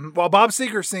shark. Mm-hmm. While Bob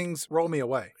Seger sings Roll Me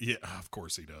Away. Yeah, of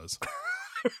course he does.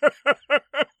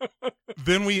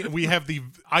 Then we have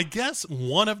I guess,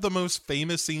 one of the most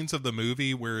famous scenes of the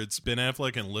movie where it's Ben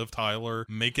Affleck and Liv Tyler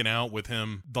making out with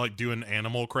him, doing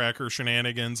animal cracker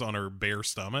shenanigans on her bare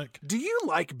stomach. Do you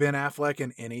like Ben Affleck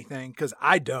in anything? Because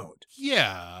I don't.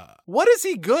 Yeah. What is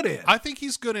he good in? I think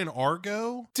he's good in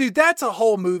Argo. Dude, that's a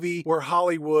whole movie where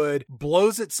Hollywood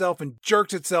blows itself and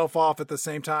jerks itself off at the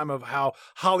same time of how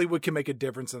Hollywood can make a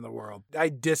difference in the world. I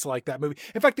dislike that movie.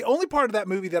 In fact, the only part of that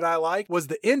movie that I like was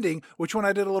the ending, which when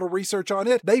I did a little research on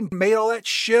it, they made all that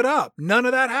shit up. None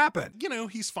of that happened. You know,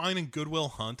 he's fine in Good Will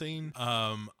Hunting.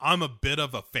 I'm a bit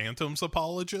of a Phantoms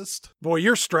apologist. Boy,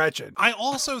 you're stretching. I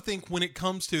also think when it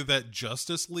comes to that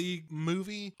Justice League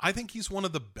movie, I think he's one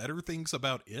of the better things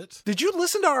about it. Did you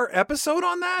listen to our episode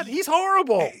on that? He's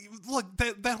horrible. Hey, look,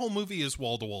 that whole movie is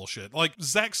wall-to-wall shit. Like,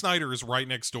 Zack Snyder is right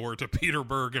next door to Peter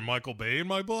Berg and Michael Bay in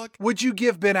my book. Would you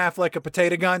give Ben Affleck a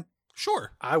potato gun?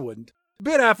 Sure. I wouldn't.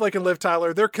 Ben Affleck and Liv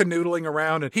Tyler, they're canoodling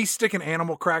around and he's sticking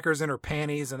animal crackers in her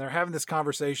panties and they're having this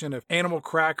conversation of animal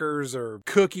crackers or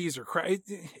cookies or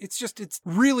it's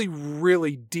really,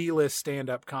 really D-list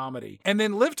stand-up comedy. And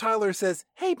then Liv Tyler says,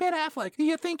 "Hey, Ben Affleck, do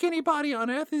you think anybody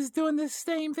on earth is doing this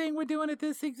same thing we're doing at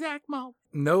this exact moment?"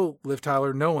 "No, Liv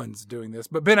Tyler, no one's doing this."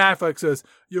 But Ben Affleck says,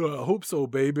 "Yeah, I hope so,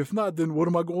 babe. If not, then what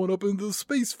am I going up into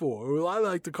space for? Well, I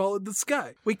like to call it the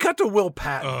sky." We cut to Will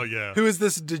Patton, Oh, yeah. who is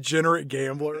this degenerate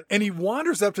gambler. And he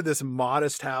wanders up to this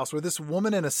modest house where this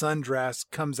woman in a sundress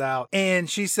comes out and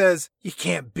she says, "You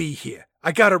can't be here.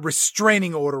 I got a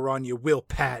restraining order on you, Will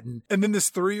Patton." And then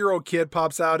this 3-year-old kid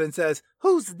pops out and says,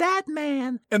 "Who's that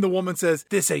man?" And the woman says,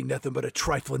 "This ain't nothing but a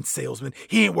trifling salesman.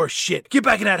 He ain't worth shit. Get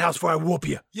back in that house before I whoop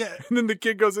you." Yeah. And then the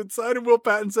kid goes inside and Will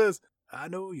Patton says, "I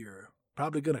know you're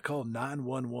probably going to call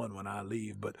 911 when I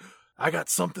leave, but I got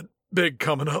something big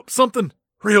coming up. Something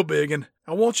real big. And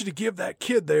I want you to give that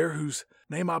kid there whose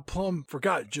name I plumb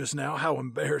forgot just now, how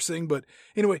embarrassing. But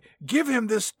anyway, give him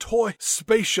this toy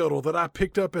space shuttle that I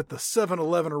picked up at the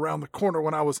 7-Eleven around the corner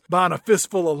when I was buying a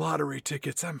fistful of lottery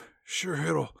tickets. I'm sure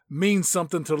it'll mean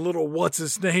something to little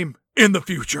what's-his-name in the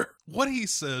future." What he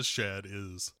says, Chad,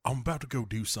 is, "I'm about to go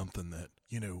do something that,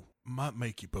 might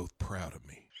make you both proud of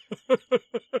me."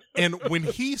 And when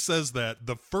he says that,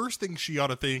 the first thing she ought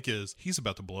to think is, he's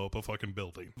about to blow up a fucking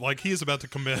building. Like, he is about to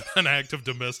commit an act of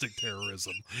domestic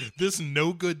terrorism. This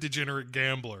no-good degenerate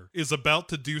gambler is about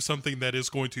to do something that is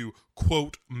going to,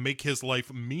 quote, make his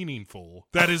life meaningful.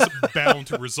 That is bound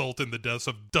to result in the deaths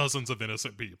of dozens of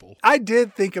innocent people. I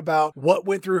did think about what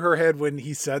went through her head when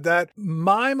he said that.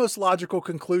 My most logical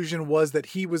conclusion was that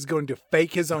he was going to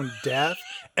fake his own death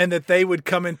and that they would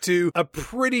come into a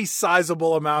pretty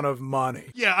sizable amount of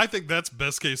money. Yeah, I think that's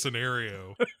best case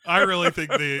scenario. I really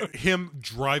think him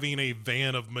driving a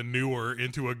van of manure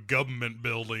into a government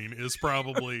building is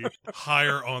probably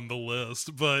higher on the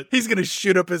list, but he's going to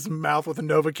shoot up his mouth with a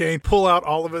Novocaine, pull out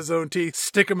all of his own teeth,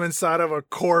 stick them inside of a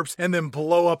corpse, and then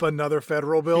blow up another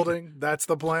federal building. That's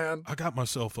the plan. I got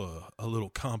myself a little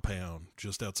compound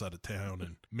just outside of town,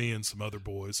 and me and some other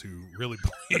boys who really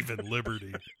believe in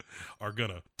liberty are going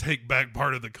to take back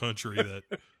part of the country that...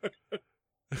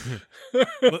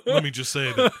 let me just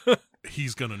say that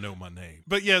he's gonna know my name.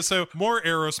 But yeah, so more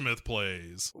Aerosmith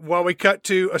plays. While we cut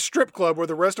to a strip club where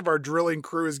the rest of our drilling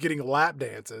crew is getting lap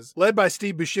dances, led by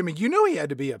Steve Buscemi. You know he had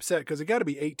to be upset because he got to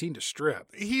be 18 to strip.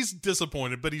 He's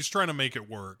disappointed, but he's trying to make it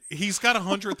work. He's got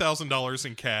 $100,000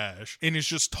 in cash and is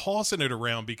just tossing it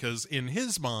around because in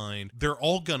his mind, they're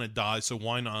all gonna die, so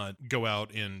why not go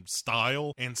out in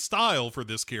style? And style for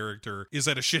this character is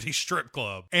at a shitty strip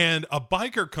club. And a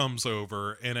biker comes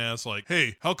over and asks like,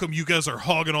 "Hey, how come you guys are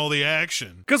hogging all the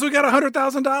action?" Because we got $100,000,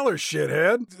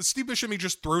 shithead. Steve Buscemi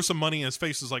just throws some money in his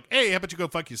face, is like, "Hey, how about you go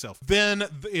fuck yourself?" Then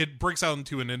it breaks out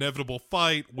into an inevitable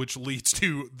fight, which leads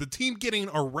to the team getting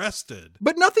arrested.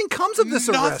 But nothing comes of this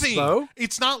arrest, though.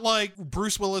 It's not like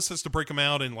Bruce Willis has to break them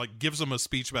out and like gives them a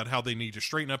speech about how they need to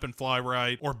straighten up and fly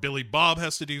right, or Billy Bob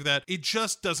has to do that. It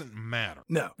just doesn't matter.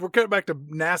 No. We're cut back to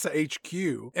NASA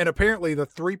HQ, and apparently the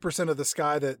 3% of the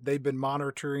sky that they've been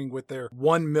monitoring with their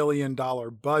 $1 million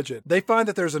budget, they find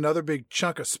that there's another big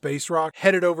chunk of space rock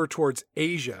headed over towards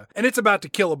Asia, and it's about to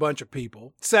kill a bunch of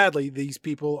people. Sadly, these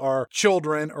people are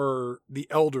children or the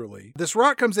elderly. This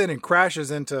rock comes in and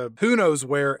crashes into who knows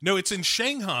where. No, it's in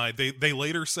Shanghai, they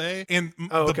later say. And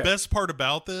the best part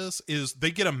about this is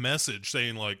they get a message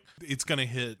saying like it's going to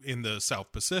hit in the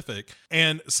South Pacific,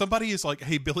 and somebody is like,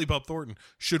 "Hey, Billy Bob Thornton,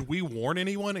 should we warn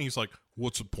anyone?" And he's like,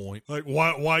 "What's the point? Like,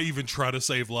 why even try to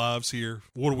save lives here?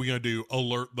 What are we going to do?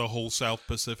 Alert the whole South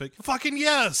Pacific?" Fucking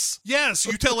yes. Yes,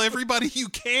 you tell everybody you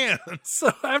can.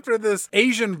 So after this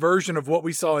Asian version of what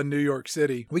we saw in New York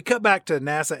City, we cut back to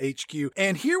NASA HQ,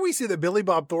 and here we see that Billy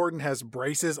Bob Thornton has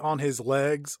braces on his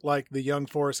legs like the young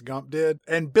Forrest Gump did.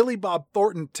 And Billy Bob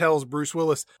Thornton tells Bruce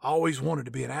Willis, "I always wanted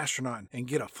to be an astronaut and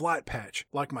get a flight patch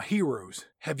like my heroes.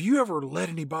 Have you ever let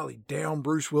anybody down,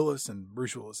 Bruce Willis?" And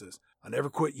Bruce Willis says, "I never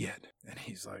quit yet." And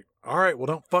he's like, "All right, well,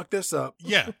 don't fuck this up."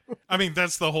 Yeah. I mean,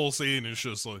 that's the whole scene. It's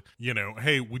just like,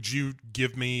 hey, would you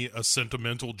give me a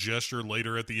sentimental gesture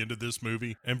later at the end of this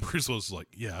movie? And Bruce Willis is like,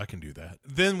 yeah, I can do that.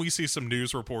 Then we see some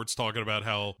news reports talking about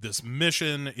how this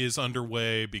mission is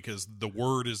underway because the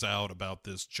word is out about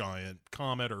this giant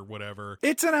comet or whatever.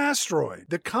 It's an asteroid.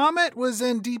 The comet was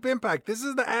in Deep Impact. This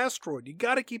is the asteroid. You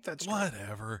got to keep that straight.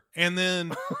 Whatever. And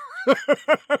then...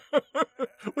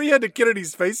 We had the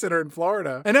Kennedy's Space Center in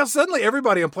Florida. And now suddenly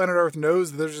everybody on planet Earth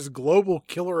knows that there's this global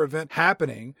killer event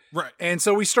happening. Right. And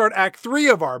so we start Act 3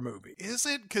 of our movie. Is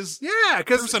it? Because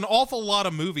there's an awful lot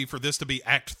of movie for this to be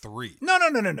Act 3.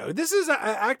 No. This is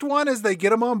Act 1 is they get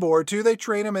them on board. 2, they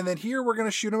train them. And then here we're going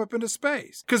to shoot them up into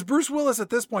space. Because Bruce Willis at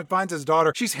this point finds his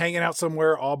daughter. She's hanging out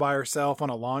somewhere all by herself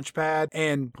on a launch pad.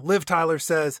 And Liv Tyler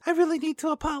says, I really need to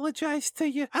apologize to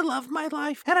you. I love my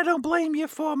life. And I don't blame you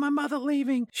for my mother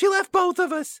leaving. She left both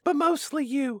of us, but mostly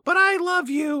you. But I love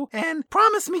you. And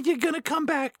promise me you're going to come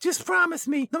back. Just promise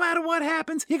me. No matter what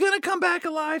happens, you're going to come back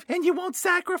alive. And you won't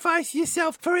sacrifice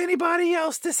yourself for anybody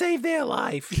else to save their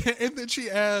life. Yeah, and then she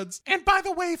adds, and by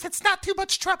the way, if it's not too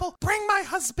much trouble, bring my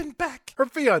husband back. Her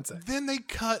fiance. Then they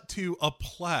cut to a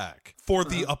plaque for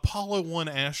the Apollo 1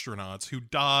 astronauts who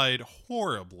died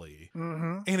horribly.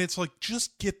 Mm-hmm. And it's like,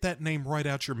 just get that name right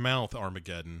out your mouth,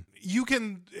 Armageddon. You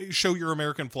can show your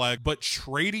American flag, but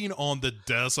trading on the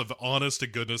deaths of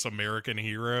honest-to-goodness American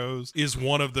heroes is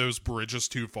one of those bridges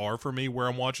too far for me, where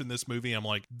I'm watching this movie, I'm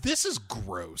like, this is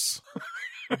gross.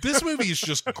 This movie is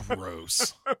just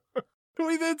gross.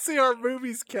 We then see our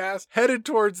movie's cast headed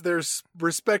towards their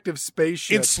respective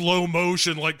spaceships. In slow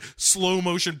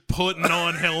motion putting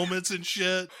on helmets and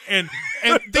shit. And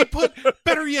they put,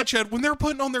 better yet, Chad, when they're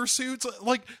putting on their suits,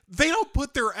 like, they don't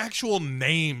put their actual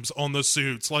names on the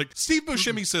suits. Like, Steve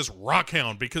Buscemi says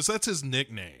Rockhound because that's his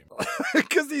nickname.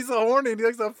 Because he's a horny and he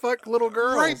likes to fuck little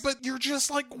girls. Right, but you're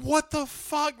just like, what the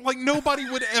fuck? Like, nobody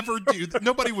would ever do that.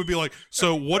 Nobody would be like,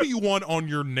 so what do you want on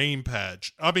your name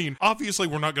patch? I mean, obviously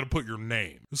we're not going to put your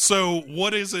name. So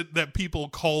what is it that people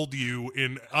called you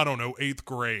in, I don't know, 8th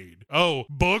grade? Oh,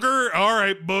 Booger? All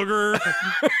right, Booger.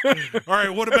 All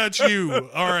right, what about you?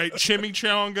 All right,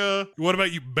 Chimichanga. What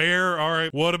about you, Bear? All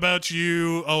right, what about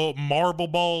you? Oh, Marble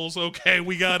Balls. Okay,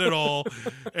 we got it all.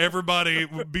 Everybody,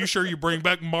 be sure you bring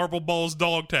back Marble Balls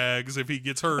dog tags if he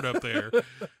gets hurt up there.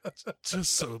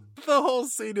 Just so... The whole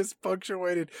scene is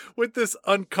punctuated with this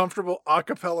uncomfortable a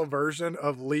cappella version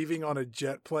of Leaving on a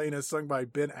Jet Plane as sung by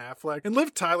Ben Affleck. And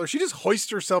Liv Tyler, she just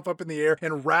hoists herself up in the air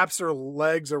and wraps her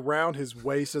legs around his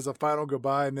waist as a final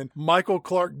goodbye. And then Michael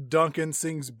Clark Duncan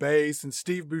sings bass and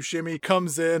Steve Buscemi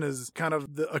comes in as kind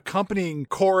of the accompanying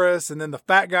chorus. And then the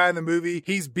fat guy in the movie,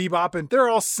 he's bebopping. They're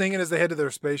all singing as they head to their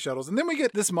space shuttles. And then we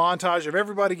get this montage of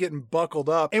everybody getting buckled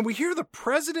up. And we hear the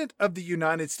President of the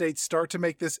United States start to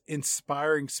make this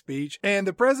inspiring speech. And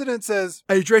the President says,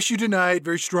 I address you tonight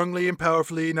very strongly and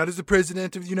powerfully, not as the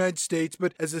President of the United States,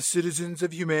 but as the citizens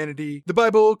of humanity. The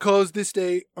Bible calls this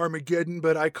day Armageddon,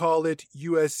 but I call it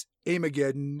U.S.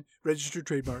 Amageddon, registered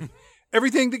trademark.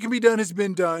 Everything that can be done has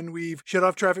been done. We've shut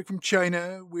off traffic from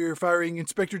China. We're firing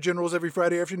inspector generals every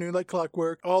Friday afternoon like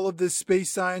clockwork. All of this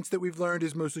space science that we've learned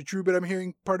is mostly true, but I'm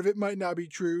hearing part of it might not be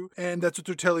true. And that's what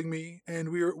they're telling me. And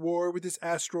we are at war with this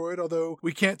asteroid, although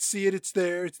we can't see it. It's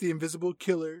there. It's the invisible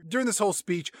killer. During this whole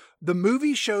speech, the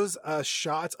movie shows us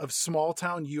shots of small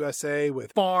town USA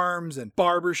with farms and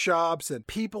barbershops and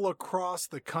people across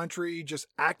the country just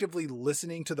actively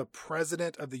listening to the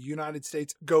President of the United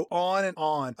States go on and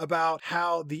on about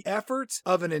how the efforts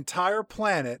of an entire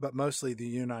planet, but mostly the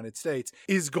United States,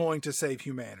 is going to save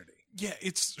humanity. Yeah,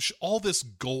 it's all this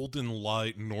golden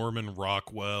light, Norman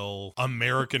Rockwell,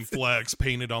 American flags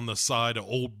painted on the side of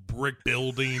old brick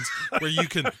buildings where you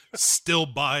can still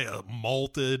buy a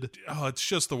malted. Oh, it's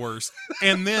just the worst.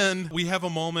 And then we have a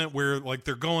moment where, like,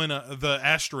 they're going, the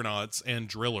astronauts and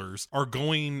drillers are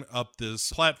going up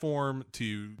this platform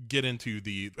to get into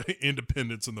the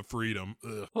independence and the freedom.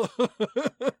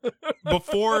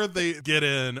 Before they get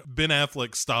in, Ben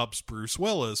Affleck stops Bruce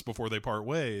Willis before they part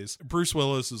ways. Bruce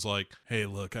Willis is like, hey,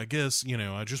 look, I guess,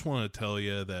 I just want to tell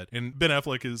you that. And Ben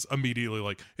Affleck is immediately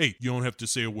like, hey, you don't have to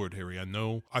say a word, Harry.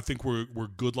 I think we're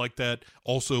good like that.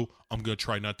 Also, I'm going to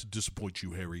try not to disappoint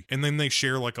you, Harry. And then they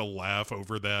share like a laugh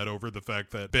over the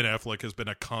fact that Ben Affleck has been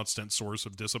a constant source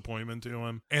of disappointment to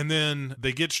him. And then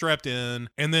they get strapped in.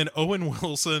 And then Owen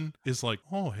Wilson is like,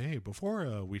 oh, hey,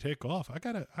 before we take off, I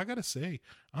gotta say,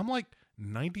 I'm like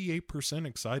 98%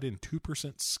 excited and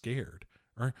 2% scared.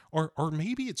 Or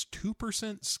maybe it's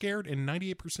 2% scared and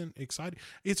 98% excited.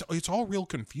 It's all real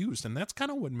confused, and that's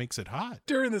kind of what makes it hot.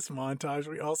 During this montage,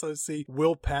 we also see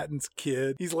Will Patton's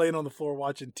kid. He's laying on the floor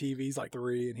watching TV. He's like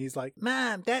 3, and he's like,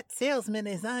 "Mom, that salesman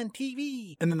is on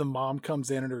TV." And then the mom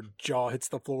comes in and her jaw hits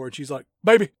the floor, and she's like,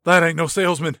 "Baby, that ain't no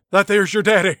salesman. That there's your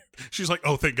daddy." She's like,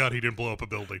 "Oh, thank God he didn't blow up a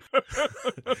building."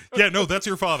 Yeah, no, that's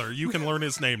your father. You can learn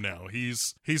his name now.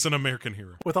 He's an American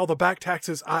hero. With all the back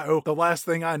taxes I owe, the last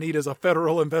thing I need is a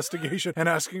federal investigation and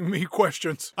asking me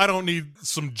questions. I don't need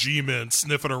some G-men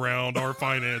sniffing around our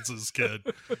finances,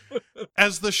 kid.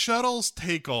 As the shuttles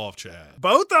take off, Chad.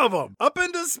 Both of them up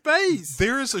into space.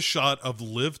 There is a shot of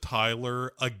Liv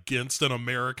Tyler against an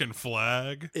American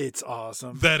flag. It's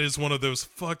awesome. That is one of those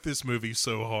fuck this movie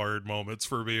so hard moments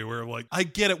for me where I'm like, I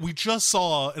get it. We just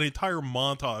saw an entire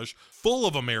montage full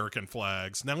of American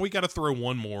flags. Now we got to throw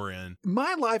one more in.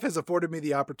 My life has afforded me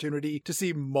the opportunity to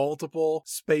see multiple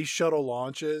space shuttle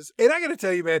launches. And I got to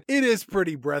tell you, man, it is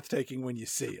pretty breathtaking when you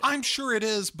see it. I'm sure it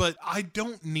is, but I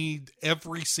don't need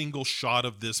every single shot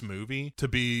of this movie to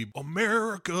be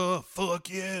America, fuck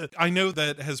yeah. I know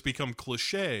that has become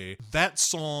cliche. That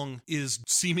song is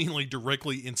seemingly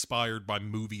directly inspired by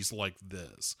movies like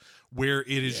this, where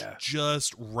it is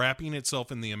just wrapping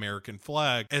itself in the American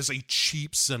flag as a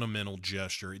cheap, sentimental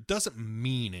gesture. It doesn't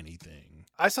mean anything.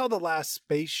 I saw the last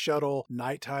space shuttle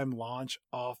nighttime launch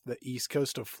off the east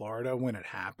coast of Florida when it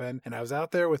happened. And I was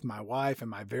out there with my wife and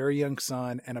my very young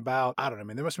son and about, I don't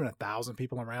know, there must have been 1,000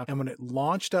 people around. And when it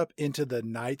launched up into the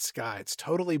night sky, it's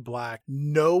totally black.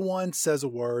 No one says a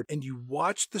word. And you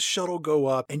watch the shuttle go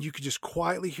up and you could just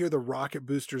quietly hear the rocket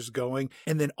boosters going.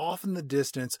 And then off in the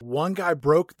distance, one guy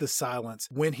broke the silence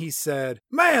when he said,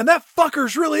 "Man, that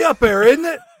fucker's really up there, isn't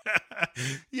it?"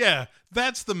 Yeah,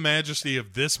 that's the majesty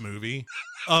of this movie.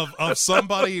 Of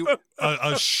somebody,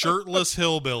 a shirtless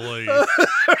hillbilly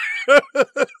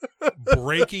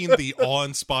breaking the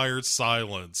awe-inspired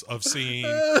silence of seeing,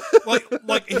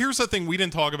 like here's the thing, we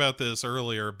didn't talk about this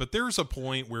earlier, but there's a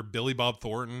point where Billy Bob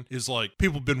Thornton is like,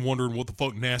 people have been wondering what the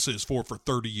fuck NASA is for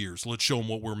 30 years. Let's show them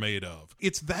what we're made of.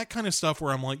 It's that kind of stuff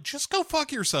where I'm like, just go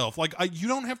fuck yourself. Like, you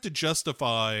don't have to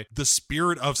justify the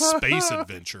spirit of space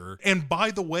adventure. And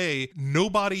by the way,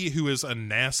 nobody who is a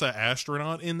NASA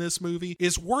astronaut in this movie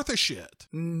is worth a shit.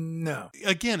 No.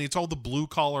 Again, it's all the blue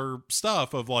collar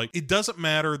stuff of like, it doesn't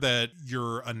matter that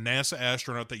you're a NASA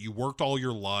astronaut, that you worked all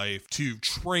your life to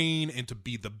train and to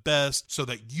be the best so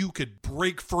that you could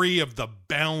break free of the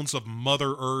bounds of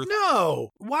Mother Earth.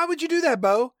 No. Why would you do that,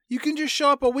 Bo? You can just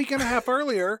show up a week and a half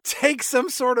earlier, take some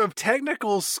sort of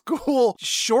technical school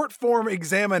short form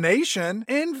examination,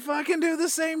 and fucking do the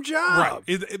same job.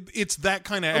 Right. It's that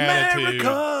kind of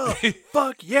America! attitude.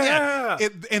 Fuck yeah!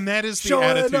 And that is the Showing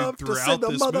attitude up to throughout send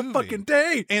the this motherfucking movie.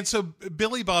 day. And so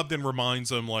Billy Bob then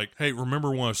reminds him, like, hey,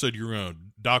 remember when I said you're going to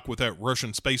dock with that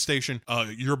Russian space station?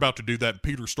 You're about to do that.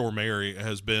 Peter Stormare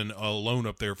has been alone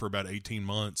up there for about 18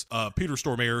 months. Peter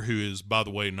Stormare, who is, by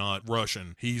the way, not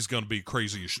Russian, he's going to be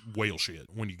crazy as whale shit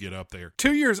when you get up there.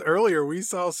 2 years earlier, we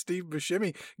saw Steve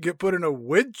Buscemi get put in a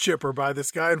wood chipper by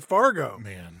this guy in Fargo.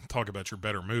 Man, talk about your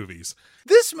better movies.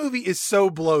 This movie is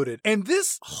so bloated, and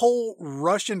this whole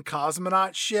Russian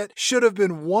cosmonaut shit should have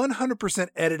been 100%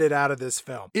 edited out of this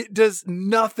film. It does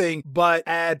nothing but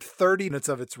add 30 minutes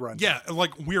of its run. Yeah,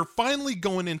 like, we're finally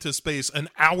going into space an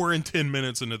hour and 10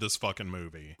 minutes into this fucking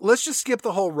movie. Let's just skip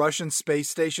the whole Russian space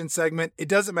station segment. It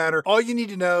doesn't matter. All you need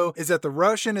to know is that the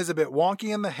Russian is a bit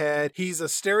wonky in the head. He's a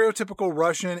stereotypical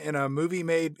Russian in a movie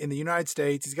made in the United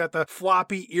States. He's got the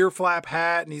floppy ear flap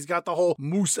hat, and he's got the whole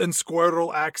moose and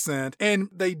squirrel accent. And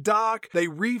they dock, they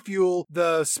refuel,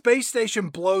 the space station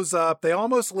blows up. They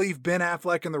almost leave Ben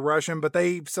Affleck and the Russian, but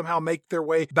they somehow make their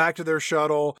way back to their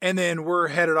shuttle. And then we're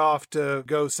headed off to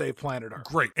go save planet Earth.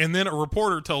 Great. And then a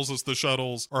reporter tells us the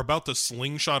shuttles are about to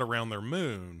slingshot around their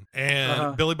moon.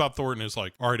 And Billy Bob Thornton is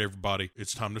like, all right, everybody,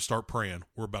 it's time to start praying.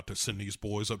 We're about to send these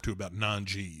boys up to about 9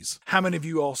 Gs. How many of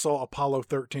you all saw Apollo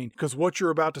 13? Because what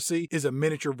you're about to see is a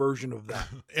miniature version of that.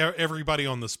 Everybody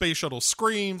on the space shuttle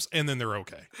screams, and then they're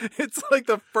okay. It's like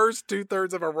the first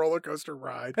 2/3 of a roller coaster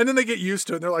ride. And then they get used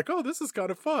to it, and they're like, oh, this is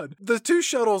kind of fun. The two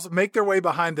shuttles make their way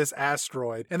behind this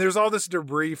asteroid, and there's all this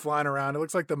debris flying around. It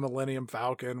looks like the Millennium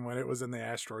Falcon when it was in in the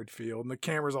asteroid field, and the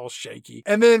camera's all shaky.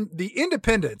 And then the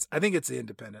Independence, I think it's the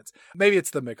Independence, maybe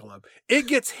it's the Michelob, it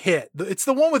gets hit. It's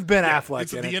the one with Ben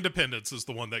Affleck in it. The Independence is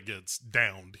the one that gets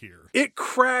downed here. It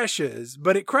crashes,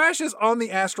 but it crashes on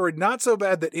the asteroid not so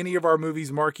bad that any of our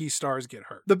movie's marquee stars get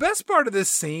hurt. The best part of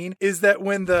this scene is that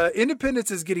when the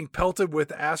Independence is getting pelted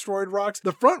with asteroid rocks,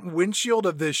 the front windshield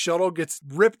of this shuttle gets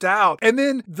ripped out, and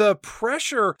then the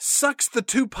pressure sucks the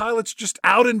two pilots just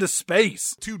out into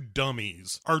space. Two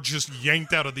dummies are just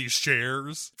yanked out of these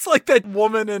chairs. It's like that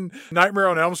woman in Nightmare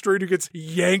on Elm Street who gets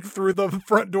yanked through the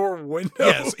front door window.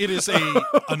 Yes, it is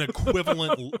an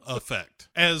equivalent effect.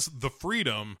 As the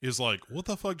Freedom is like, what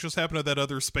the fuck just happened to that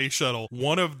other space shuttle?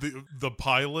 One of the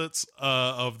pilots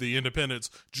of the Independence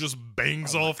just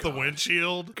bangs off the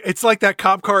windshield. It's like that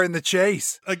cop car in The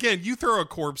Chase. Again, you throw a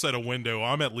corpse at a window,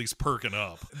 I'm at least perking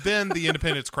up. Then the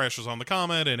Independence crashes on the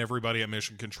Comet, and everybody at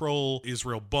Mission Control is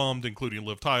real bummed, including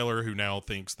Liv Tyler, who now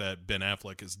thinks that Ben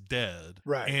Affleck is dead.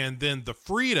 Right. And then the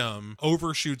Freedom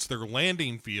overshoots their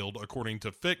landing field, according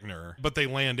to Fichtner, but they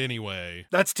land anyway.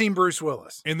 That's Team Bruce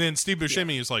Willis. And then Steve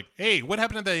Buscemi is like, hey, what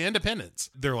happened to the Independence?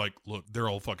 They're like, look, they're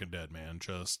all fucking dead, man.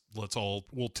 Just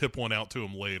we'll tip one out to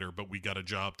them later, but we got a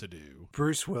job to do.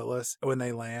 Bruce Willis, when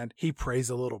they land, he prays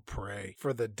a little pray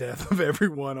for the death of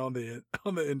everyone on the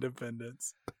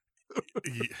Independence.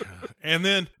 Yeah. And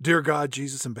then, dear God,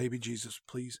 Jesus and baby Jesus,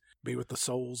 please be with the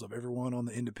souls of everyone on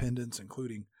the Independence,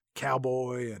 including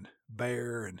Cowboy and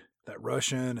Bear and that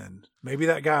Russian and maybe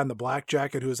that guy in the black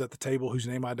jacket who was at the table whose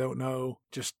name I don't know.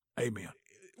 Just amen.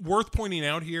 Worth pointing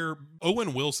out here,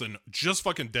 Owen Wilson just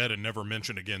fucking dead and never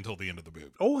mentioned again until the end of the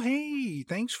movie. Oh, hey,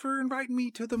 thanks for inviting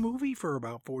me to the movie for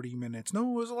about 40 minutes.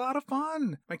 No, it was a lot of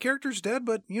fun. My character's dead,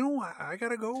 but, I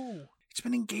gotta go. It's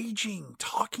been engaging,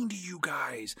 talking to you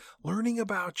guys, learning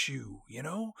about you,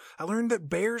 I learned that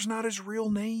Bear's not his real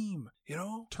name,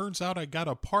 Turns out I got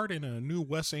a part in a new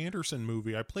Wes Anderson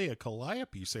movie. I play a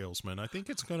Calliope salesman. I think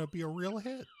it's going to be a real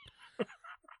hit.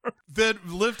 Then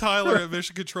Liv Tyler at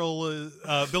Mission Control,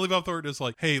 Billy Bob Thornton is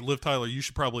like, hey, Liv Tyler, you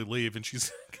should probably leave. And she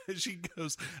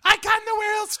goes, I got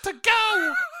nowhere else to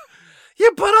go.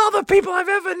 You put all the people I've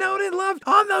ever known and loved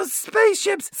on those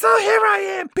spaceships, so here I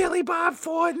am, Billy Bob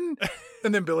Thornton.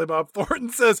 And then Billy Bob Thornton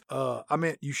says, I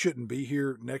meant you shouldn't be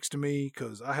here next to me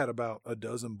because I had about a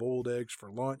dozen boiled eggs for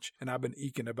lunch and I've been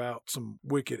eking about some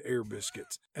wicked air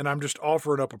biscuits. And I'm just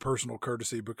offering up a personal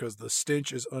courtesy because the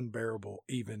stench is unbearable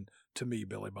even to me,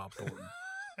 Billy Bob Thornton.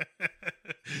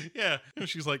 Yeah. And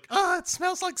she's like, it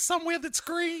smells like somewhere that's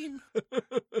green.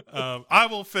 I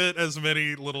will fit as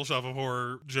many Little Shop of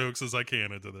Horror jokes as I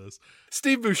can into this.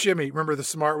 Steve Buscemi, remember the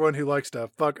smart one who likes to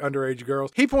fuck underage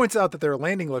girls? He points out that their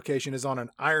landing location is on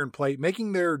an iron plate,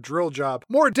 making their drill job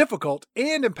more difficult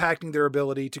and impacting their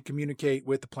ability to communicate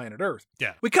with the planet Earth.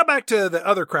 Yeah. We come back to the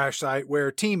other crash site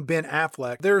where Team Ben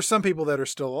Affleck, there are some people that are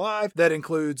still alive. That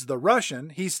includes the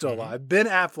Russian, he's still alive. Ben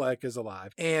Affleck is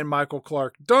alive. And Michael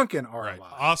Clark Duncan are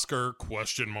alive. Oscar,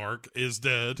 is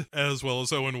dead, as well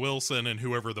as Owen Wilson and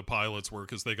whoever the pilots were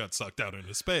because they got sucked out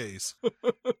into space.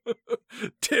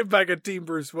 Back at Team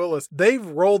Bruce Willis, they've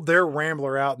rolled their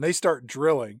Rambler out and they start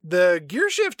drilling. The gear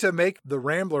shift to make the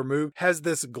Rambler move has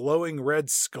this glowing red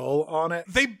skull on it.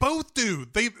 They both do.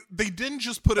 They didn't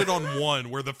just put it on one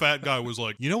where the fat guy was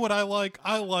like, you know what I like?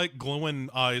 I like glowing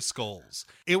eye skulls.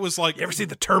 It was like, you ever see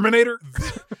the Terminator?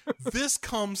 This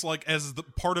comes like as the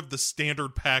part of the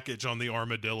standard package on the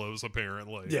armadillos,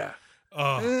 apparently. Yeah.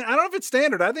 I don't know if it's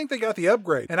standard. I think they got the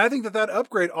upgrade. And I think that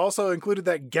upgrade also included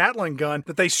that Gatling gun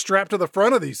that they strapped to the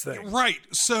front of these things. Right.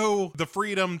 So the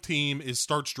Freedom team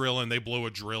starts drilling. They blow a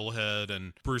drill head.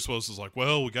 And Bruce Willis is like,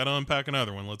 well, we got to unpack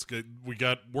another one. We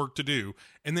got work to do.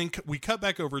 And then we cut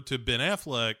back over to Ben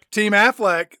Affleck. Team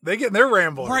Affleck, they get in their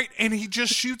Rambler. Right. And he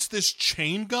just shoots this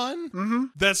chain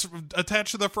gun that's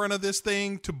attached to the front of this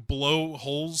thing to blow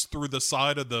holes through the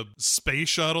side of the space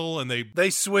shuttle. And they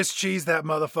Swiss cheese that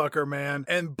motherfucker, man,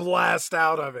 and blast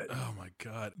out of it. Oh my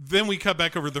God. Then we cut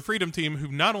back over to the Freedom team, who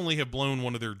not only have blown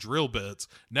one of their drill bits,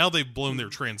 now they've blown their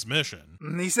transmission.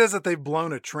 And he says that they've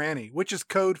blown a tranny, which is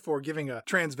code for giving a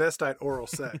transvestite oral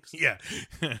sex. Yeah.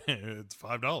 It's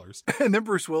 $5. And then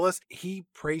Bruce Willis, he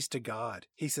prays to God.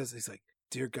 He's like,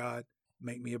 dear God,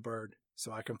 make me a bird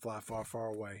so I can fly far, far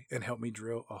away and help me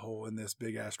drill a hole in this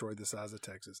big asteroid the size of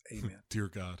Texas. Amen. Dear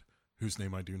God, whose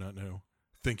name I do not know,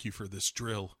 thank you for this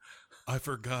drill. I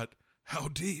forgot How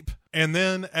deep? And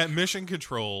then at Mission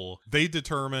Control, they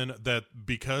determine that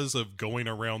because of going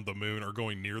around the moon or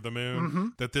going near the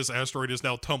moon, that this asteroid is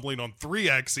now tumbling on 3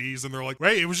 axes. And they're like,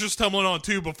 wait, it was just tumbling on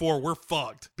 2 before. We're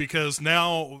fucked. Because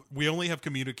now we only have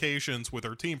communications with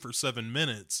our team for 7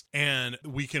 minutes. And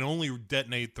we can only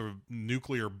detonate the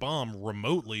nuclear bomb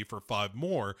remotely for 5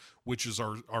 more, which is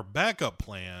our backup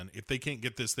plan. If they can't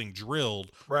get this thing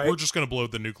drilled, we're just going to blow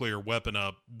the nuclear weapon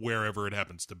up wherever it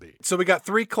happens to be. So we got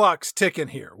 3 clocks ticking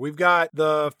here. We've got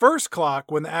the first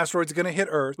clock when the asteroid's going to hit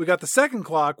Earth. We got the second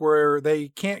clock where they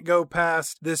can't go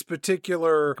past this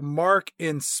particular mark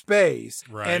in space.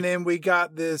 Right. And then we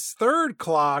got this third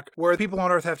clock where people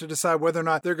on Earth have to decide whether or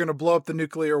not they're going to blow up the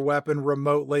nuclear weapon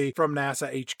remotely from NASA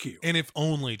HQ. And if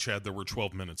only, Chad, there were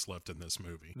 12 minutes left in this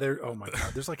movie. Oh my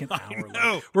God, there's like an hour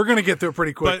left. We're going to get through it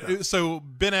pretty quick. But so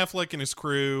Ben Affleck and his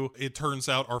crew, it turns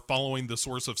out, are following the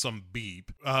source of some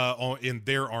beep in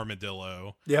their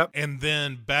armadillo. Yep. And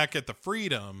then back at the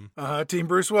Freedom, Team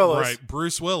Bruce Willis. Right,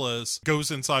 Bruce Willis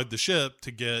goes inside the ship to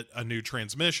get a new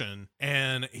transmission,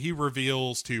 and he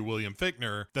reveals to William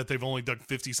Fichtner that they've only dug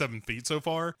 57 feet so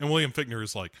far. And William Fichtner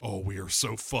is like, "Oh, we are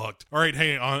so fucked. All right,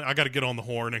 hey, I got to get on the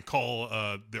horn and call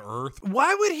the Earth."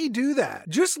 Why would he do that?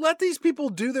 Just let these people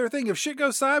do their thing. If shit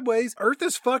goes sideways, Earth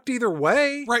is fucked either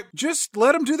way. Right. Just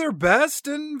let them do their best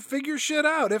and figure shit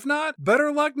out. If not,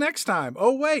 better luck next time.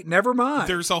 Oh wait, never mind.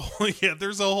 There's a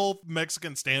whole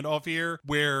Mexican standoff here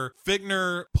where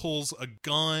Fichtner pulls a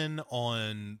gun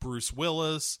on Bruce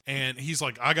Willis, and he's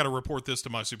like, I gotta report this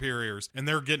to my superiors, and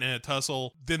they're getting in a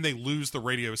tussle. Then they lose the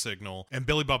radio signal, and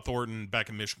Billy Bob Thornton back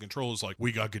in Mission Control is like,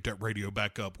 we gotta get that radio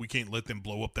back up. We can't let them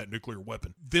blow up that nuclear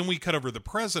weapon. Then we cut over the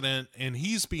president, and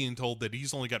he's being told that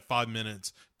he's only got 5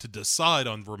 minutes to decide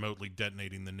on remotely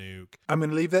detonating the nuke. I'm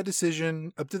going to leave that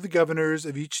decision up to the governors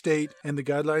of each state and the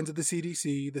guidelines of the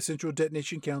CDC, the Central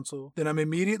Detonation Council. Then I'm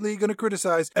immediately going to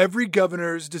criticize every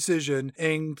governor's decision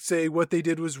and say what they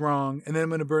did was wrong. And then I'm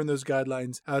going to burn those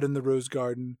guidelines out in the Rose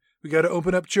Garden. We got to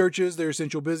open up churches. They're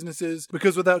essential businesses.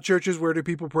 Because without churches, where do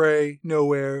people pray?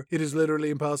 Nowhere. It is literally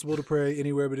impossible to pray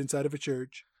anywhere but inside of a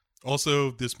church. Also,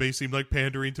 this may seem like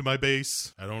pandering to my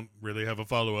base. I don't really have a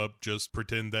follow-up. Just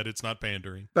pretend that it's not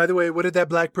pandering. By the way, what did that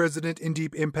black president in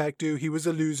Deep Impact do? He was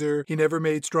a loser. He never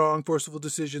made strong, forceful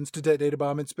decisions to detonate a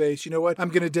bomb in space. You know what? I'm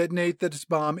going to detonate this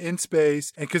bomb in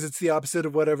space, and because it's the opposite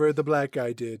of whatever the black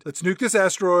guy did. Let's nuke this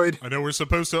asteroid. I know we're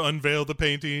supposed to unveil the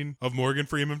painting of Morgan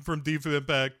Freeman from Deep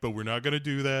Impact, but we're not going to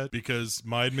do that because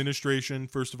my administration,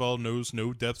 first of all, knows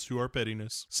no depths to our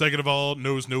pettiness. Second of all,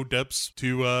 knows no depths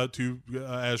to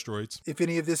asteroids. If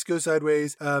any of this goes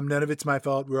sideways, none of it's my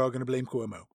fault. We're all going to blame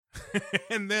Cuomo.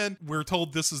 And then we're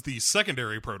told this is the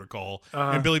secondary protocol,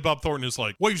 and Billy Bob Thornton is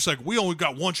like, wait a second, we only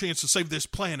got one chance to save this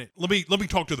planet. Let me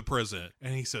talk to the president.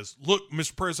 And he says, look,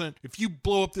 Mr. President, if you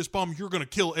blow up this bomb, you're going to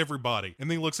kill everybody. And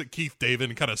then he looks at Keith David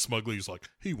and kind of smugly is like,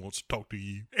 he wants to talk to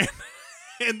you.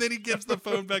 And then he gives the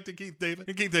phone back to Keith David,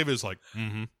 and Keith David is like,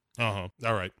 all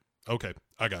right. Okay,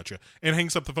 I got you. And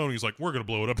hangs up the phone. He's like, we're going to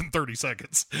blow it up in 30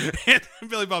 seconds. And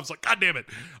Billy Bob's like, God damn it.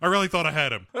 I really thought I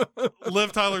had him.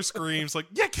 Liv Tyler screams like,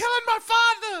 you're killing my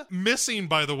father. Missing,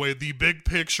 by the way, the big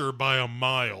picture by a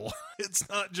mile. It's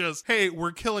not just, hey,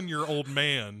 we're killing your old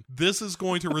man. This is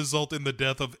going to result in the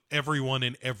death of everyone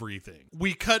and everything.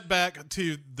 We cut back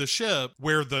to the ship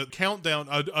where the countdown,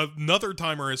 another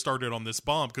timer has started on this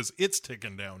bomb because it's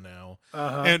ticking down now.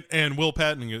 And Will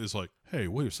Patton is like, hey,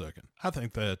 wait a second. I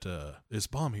think that this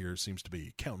bomb here seems to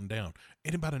be counting down.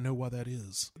 Anybody know why that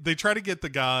is? They try to get the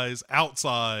guys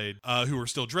outside who are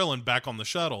still drilling back on the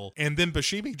shuttle, and then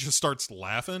Buscemi just starts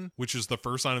laughing, which is the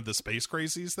first sign of the space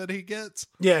crazies that he gets.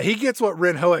 Yeah, he gets what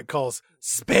Ren Hoek calls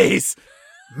space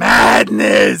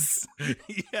madness.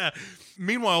 Yeah.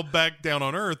 Meanwhile, back down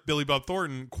on Earth, Billy Bob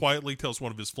Thornton quietly tells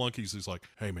one of his flunkies, he's like,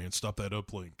 hey man, stop that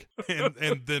uplink.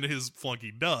 And then his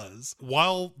flunky does.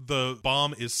 While the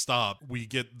bomb is stopped, we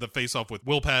get the face-off with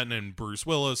Will Patton and Bruce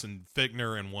Willis and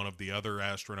Fichtner and one of the other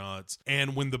astronauts.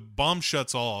 And when the bomb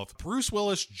shuts off, Bruce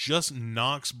Willis just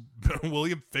knocks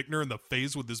William Fichtner in the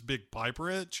face with this big pipe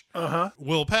wrench.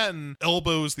 Will Patton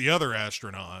elbows the other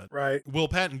astronaut. Right. Will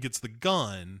Patton gets the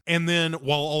gun. And then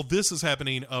while all this is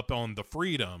happening up on the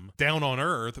Freedom, down on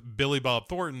Earth, Billy Bob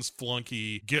Thornton's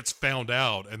flunky gets found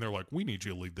out, and they're like, we need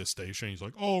you to leave this station. He's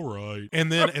like, all right.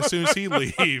 And then as soon as he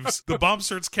leaves, the bomb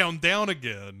starts counting down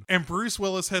again, and Bruce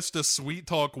Willis has to sweet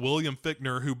talk William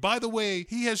Fichtner, who, by the way,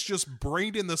 he has just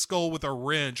brained in the skull with a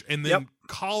wrench and then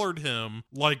collared him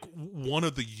like one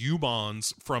of the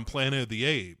Humans from Planet of the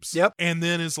Apes. Yep. And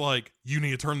then is like, you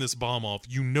need to turn this bomb off.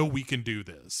 You know we can do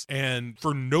this. And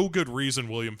for no good reason,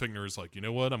 William Fichtner is like, you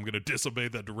know what? I'm going to disobey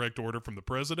that direct order from the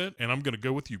president, and I'm going to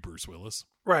go with you, Bruce Willis.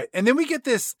 Right. And then we get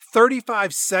this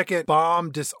 35-second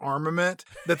bomb disarmament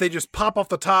that they just pop off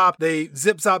the top. They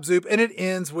zip, zop, zoop, and it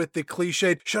ends with the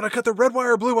cliched, should I cut the red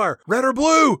wire or blue wire? Red or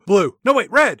blue? Blue. No,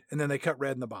 wait, red. And then they cut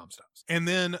red and the bomb stops. And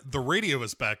then the radio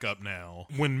is back up now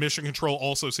when Mission Control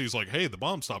also sees like, hey, the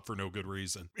bomb stopped for no good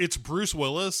reason. It's Bruce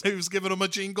Willis who's giving him a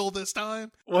jingle this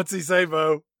time. What's he say,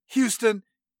 Bo? Houston,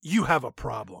 you have a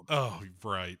problem. Oh,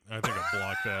 right. I think I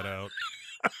blocked that out.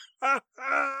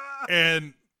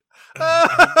 And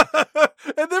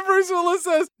and then Bruce Willis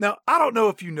says, now, I don't know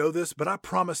if you know this, but I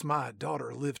promised my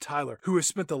daughter, Liv Tyler, who has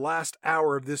spent the last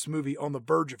hour of this movie on the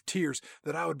verge of tears,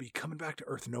 that I would be coming back to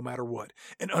Earth no matter what.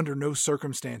 And under no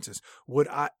circumstances would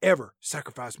I ever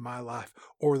sacrifice my life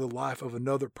or the life of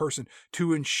another person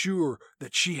to ensure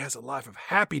that she has a life of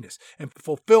happiness and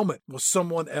fulfillment with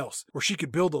someone else, where she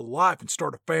could build a life and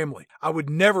start a family. I would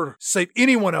never save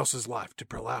anyone else's life to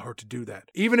allow her to do that.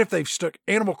 Even if they've stuck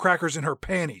animal crackers in her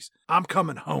panties, I'm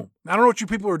coming home. I don't know what you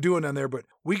people are doing down there, but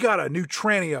we got a new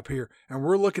tranny up here, and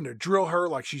we're looking to drill her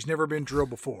like she's never been drilled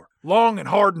before. Long and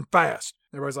hard and fast.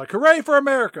 Everybody's like, hooray for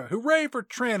America. Hooray for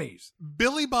trannies.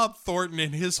 Billy Bob Thornton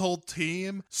and his whole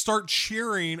team start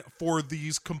cheering for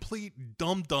these complete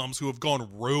dum-dums who have gone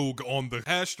rogue on the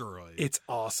asteroid. It's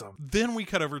awesome. Then we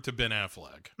cut over to Ben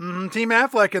Affleck. Team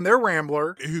Affleck and their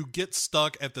Rambler. Who gets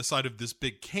stuck at the side of this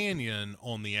big canyon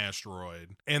on the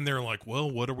asteroid. And they're like,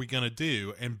 well, what are we going to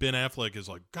do? And Ben Affleck is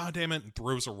like, God damn it, and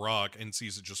throws a rock and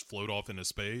sees it just float off into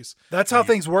space. That's how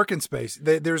things work in space.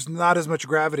 There's not as much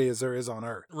gravity as there is on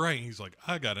Earth. Right. He's like,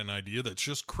 I got an idea that's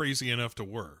just crazy enough to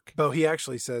work. But he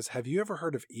actually says, have you ever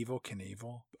heard of Evel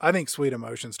Knievel? I think Sweet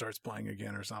Emotion starts playing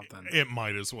again or something. It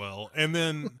might as well. And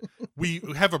then we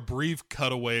have a brief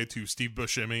cutaway to Steve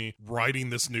Buscemi riding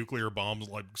this nuclear bomb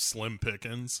like Slim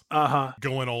Pickens.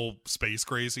 Going all space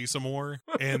crazy some more.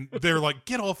 And they're like,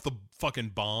 get off the fucking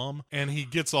bomb. And he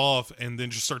gets off and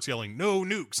then just starts yelling, no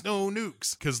nukes, no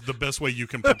nukes. Because the best way you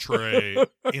can portray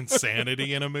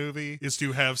insanity in a movie is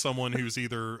to have someone who's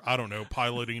either, I don't know,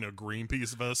 piloting a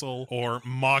Greenpeace vessel or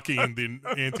mocking the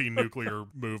anti-nuclear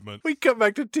movement. We come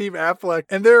back to Team Affleck,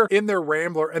 and they're in their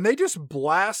Rambler, and they just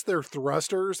blast their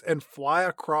thrusters and fly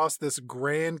across this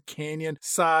Grand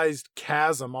Canyon-sized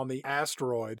chasm on the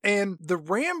asteroid. And the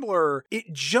Rambler,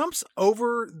 it jumps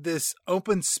over this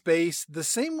open space the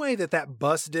same way that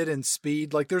bus did in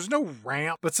Speed. Like, there's no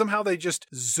ramp, but somehow they just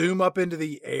zoom up into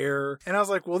the air. And I was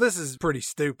like, well, this is pretty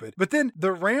stupid. But then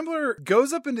the Rambler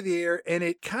goes up into the air, and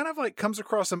it kind of like comes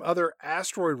across some other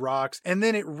asteroid rocks, and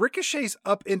then it ricochets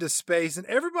up into space, and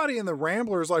everybody in the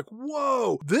Rambler is like,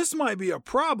 whoa, this might be a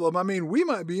problem. I mean, we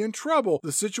might be in trouble.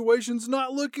 The situation's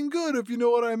not looking good, if you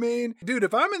know what I mean. Dude,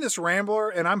 if I'm in this Rambler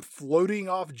and I'm floating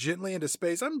off gently into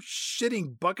space, I'm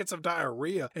shitting buckets of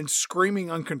diarrhea and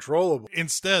screaming uncontrollable.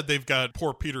 Instead, they've got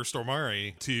poor Peter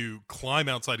Stormare to climb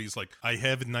outside. He's like, I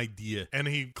have an idea. And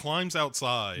he climbs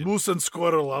outside. Moose and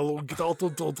Squirrel, I'll get out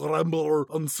of the Rambler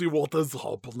and see what is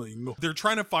happening. They're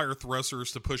trying to fire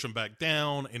thrusters to push him back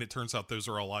down, and it turns out those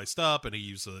are all iced up, and he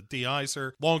uses a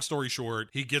de-icer. Long story short,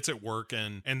 he gets it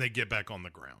working, and they get back on the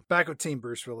ground. Back with Team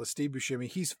Bruce Willis, Steve Buscemi,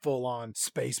 he's full on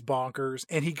space bonkers,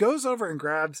 and he goes over and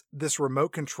grabs this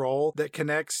remote control that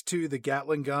connects to the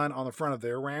Gatling gun on the front of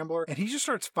their Rambler, and he just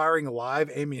starts firing live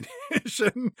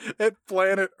ammunition at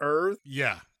planet Earth.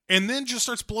 Yeah. And then just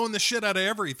starts blowing the shit out of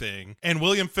everything. And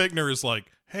William Fichtner is like,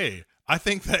 hey, I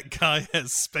think that guy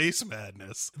has space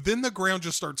madness. Then the ground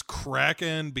just starts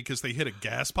cracking because they hit a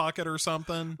gas pocket or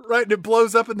something. Right, and it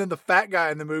blows up, and then the fat guy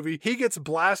in the movie, he gets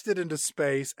blasted into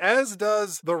space, as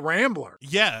does the Rambler.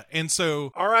 Yeah, and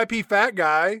so... R.I.P. fat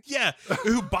guy. Yeah,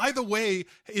 who, by the way,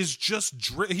 is just...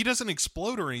 he doesn't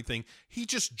explode or anything. He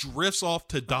just drifts off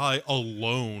to die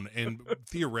alone and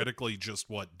theoretically just,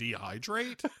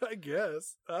 dehydrate? I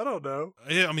guess. I don't know.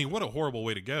 Yeah, I mean, what a horrible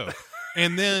way to go.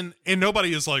 And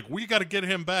nobody is like, we got to get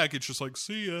him back. It's just like,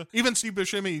 see ya. Even Steve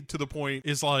Buscemi, to the point,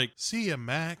 is like, see ya,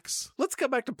 Max. Let's go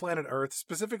back to planet Earth,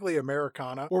 specifically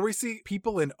Americana, where we see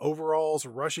people in overalls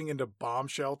rushing into bomb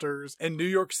shelters, and New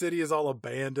York City is all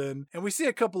abandoned. And we see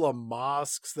a couple of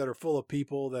mosques that are full of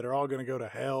people that are all going to go to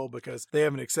hell because they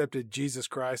haven't accepted Jesus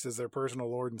Christ as their personal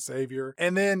Lord and Savior.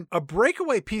 And then a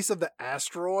breakaway piece of the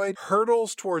asteroid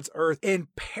hurtles towards Earth, and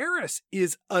Paris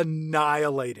is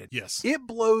annihilated. Yes. It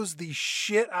blows the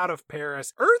shit out of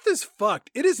Paris. Earth is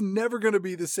fucked. It is never going to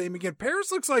be the same again.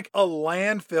 Paris looks like a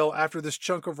landfill after this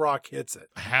chunk of rock hits it.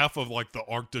 Half of like the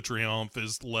Arc de Triomphe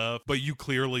is left, but you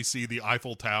clearly see the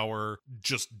Eiffel Tower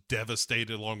just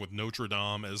devastated along with Notre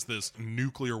Dame as this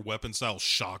nuclear weapon style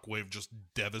shockwave just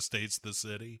devastates the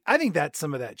city. I think that's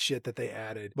some of that shit that they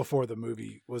added before the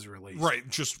movie was released. Right,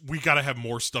 just we got to have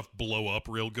more stuff blow up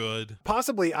real good.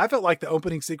 Possibly, I felt like the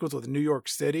opening sequence with New York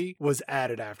City was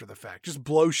added after the fact. Just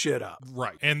blow shit up.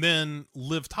 Right. And then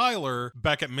Liv Tyler,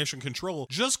 back at Mission Control,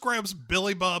 just grabs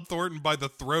Billy Bob Thornton by the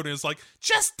throat and is like,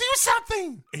 just do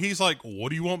something. He's like, what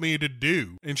do you want me to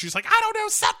do? And she's like, I don't know,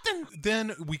 something.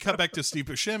 Then we cut back to Steve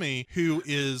Buscemi, who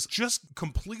is just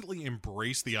completely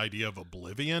embraced the idea of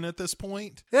oblivion at this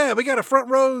point. Yeah, we got a front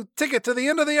row ticket to the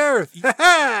end of the earth.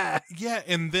 Yeah,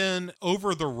 and then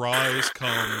over the rise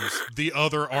comes the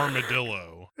other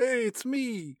armadillo. Hey, it's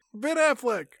me, Ben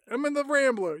Affleck. I'm in the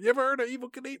Rambler. You ever heard of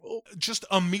Evel Knievel? Just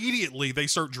immediately they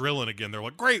start drilling again. They're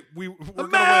like, great, we're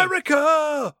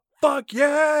America! Fuck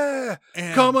yeah!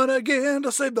 And coming again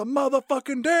to save the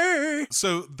motherfucking day.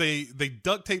 So they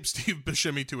duct tape Steve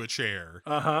Buscemi to a chair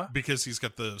because he's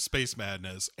got the space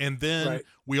madness. And then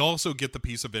we also get the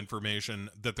piece of information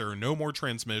that there are no more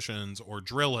transmissions or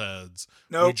drill heads.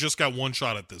 Nope. We just got one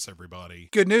shot at this, everybody.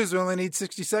 Good news, we only need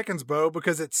 60 seconds, Bo,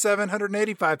 because it's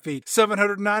 785 feet,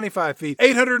 795 feet,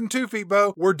 802 feet,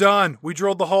 Bo. We're done. We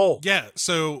drilled the hole. Yeah,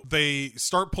 so they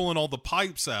start pulling all the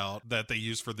pipes out that they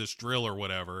use for this drill or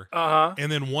whatever. And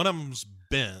then one of them's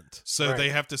bent. So they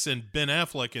have to send Ben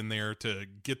Affleck in there to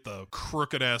get the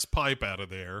crooked ass pipe out of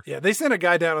there. Yeah, they sent a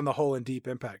guy down in the hole in Deep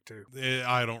Impact too.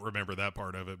 I don't remember that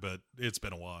part of it, but it's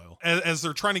been a while. As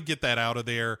they're trying to get that out of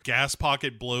there, gas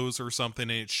pocket blows or something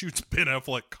and it shoots Ben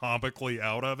Affleck comically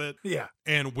out of it. Yeah.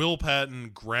 And Will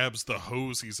Patton grabs the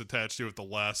hose he's attached to at the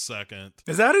last second.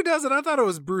 Is that who does it? I thought it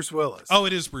was Bruce Willis. Oh,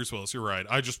 it is Bruce Willis. You're right.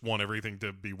 I just want everything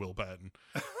to be Will Patton.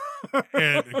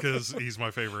 And because he's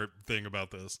my favorite thing about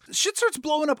this. Shit starts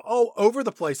blowing up all over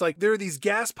the place. Like there are these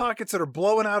gas pockets that are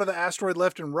blowing out of the asteroid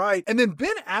left and right. And then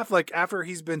Ben Affleck, after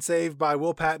he's been saved by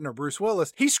Will Patton or Bruce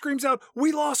Willis, he screams out,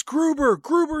 "We lost Gruber.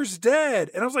 Gruber's dead."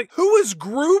 And I was like, who is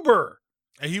Gruber?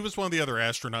 And he was one of the other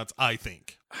astronauts, I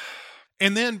think.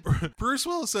 And then Bruce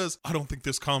Willis says, I don't think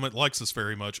this comet likes us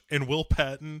very much. And Will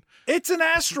Patton... It's an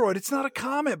asteroid. It's not a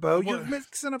comet, Bo. You're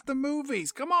mixing up the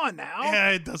movies. Come on now. Yeah,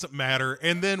 it doesn't matter.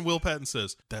 And then Will Patton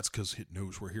says, that's because it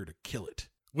knows we're here to kill it.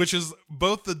 Which is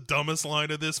both the dumbest line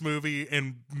of this movie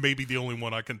and maybe the only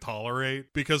one I can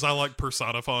tolerate because I like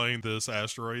personifying this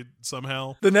asteroid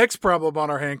somehow. The next problem on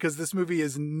our hand, because this movie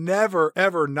is never,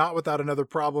 ever not without another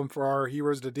problem for our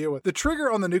heroes to deal with. The trigger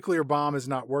on the nuclear bomb is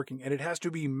not working and it has to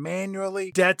be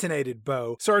manually detonated,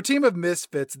 Bo. So our team of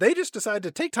misfits, they just decide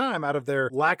to take time out of their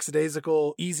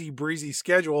lackadaisical, easy breezy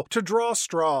schedule to draw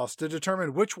straws to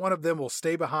determine which one of them will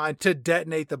stay behind to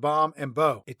detonate the bomb. And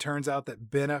Bo, it turns out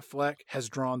that Ben Affleck has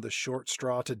drawn the short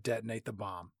straw to detonate the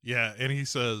bomb. Yeah, and he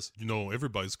says,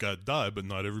 everybody's got to die, but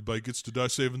not everybody gets to die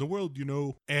saving the world,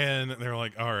 And they're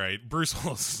like, all right. Bruce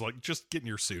Willis is like, just get in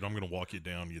your suit. I'm going to walk you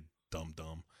down, you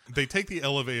dumb. They take the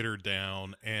elevator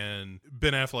down, and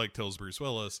Ben Affleck tells Bruce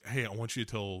Willis, hey, I want you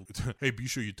to be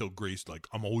sure you tell Grace,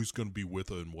 I'm always going to be with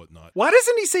her and whatnot. Why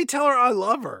doesn't he say, tell her I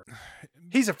love her?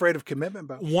 He's afraid of commitment,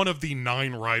 Bo. One of the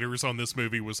 9 writers on this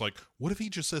movie was like, what if he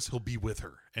just says he'll be with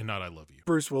her and not I love you?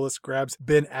 Bruce Willis grabs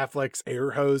Ben Affleck's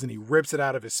air hose and he rips it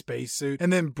out of his spacesuit.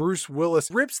 And then Bruce Willis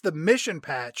rips the mission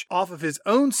patch off of his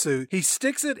own suit. He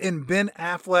sticks it in Ben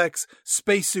Affleck's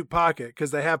spacesuit pocket,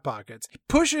 because they have pockets. He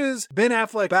pushes Ben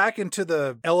Affleck back into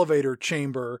the elevator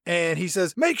chamber and he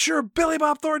says, make sure Billy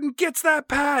Bob Thornton gets that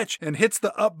patch, and hits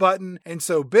the up button. And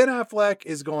so Ben Affleck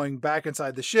is going back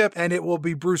inside the ship, and it will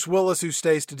be Bruce Willis who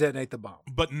stays to detonate the bomb.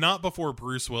 But not before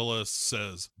Bruce Willis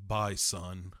says, bye,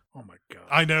 son. Oh my God.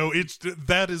 I know,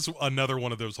 that is another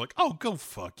one of those oh, go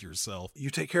fuck yourself. You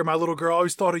take care of my little girl. I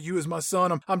always thought of you as my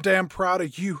son. I'm damn proud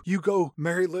of you. You go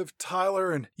marry Liv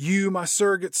Tyler, and you, my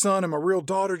surrogate son, and my real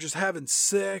daughter just having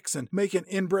sex and making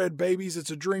inbred babies. It's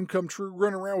a dream come true,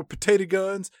 running around with potato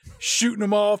guns, shooting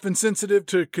them off, insensitive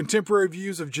to contemporary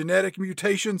views of genetic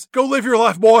mutations. Go live your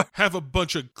life, boy. Have a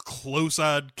bunch of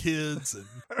close-eyed kids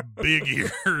and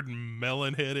big-eared,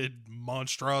 melon-headed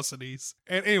monstrosities.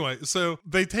 And anyway, so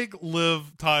they take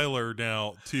Liv Tyler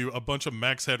now to a bunch of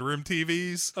Max Headroom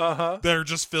TVs that are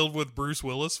just filled with Bruce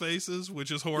Willis faces, which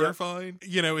is horrifying.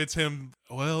 Yep. It's him.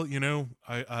 Well,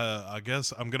 I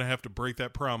guess I'm gonna have to break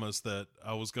that promise that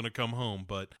I was gonna come home,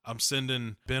 but I'm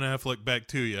sending Ben Affleck back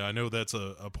to you. I know that's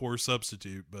a poor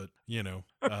substitute, but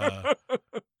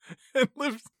And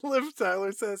Liv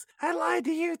Tyler says, I lied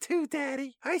to you too,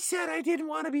 Daddy. I said I didn't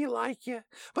want to be like you,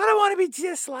 but I want to be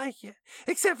just like you.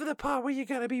 Except for the part where you're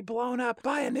going to be blown up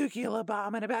by a nuclear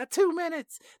bomb in about 2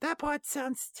 minutes. That part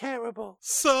sounds terrible.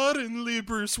 Suddenly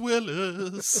Bruce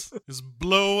Willis is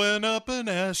blowing up an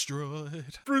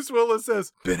asteroid. Bruce Willis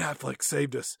says, Ben Affleck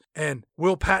saved us. And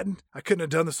Will Patton, I couldn't have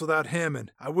done this without him.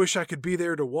 And I wish I could be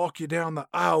there to walk you down the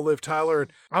aisle, Liv Tyler.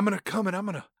 And I'm going to come and I'm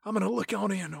going to look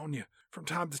on in on you from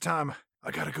time to time.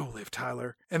 I got to go, Liv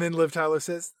Tyler. And then Liv Tyler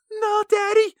says, no,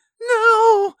 Daddy,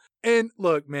 no. And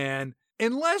look, man,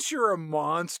 unless you're a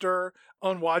monster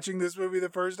on watching this movie the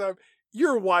first time,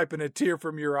 you're wiping a tear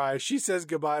from your eye. She says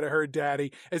goodbye to her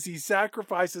daddy as he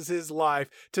sacrifices his life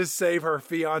to save her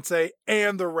fiance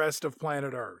and the rest of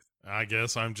planet Earth. I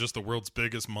guess I'm just the world's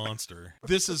biggest monster.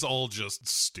 This is all just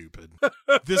stupid.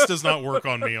 This does not work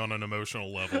on me on an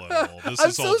emotional level at all. This I'm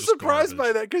is so all just surprised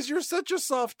garbage. by that because you're such a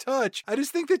soft touch. I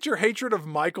just think that your hatred of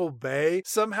Michael Bay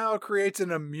somehow creates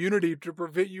an immunity to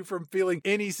prevent you from feeling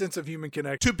any sense of human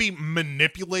connection. To be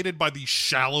manipulated by the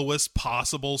shallowest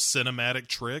possible cinematic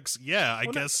tricks? Yeah, I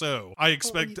guess so. I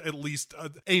expect at least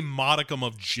a modicum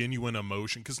of genuine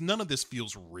emotion because none of this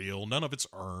feels real. None of it's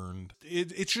earned.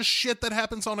 It's just shit that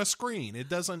happens on a screen. It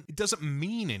doesn't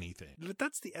mean anything. But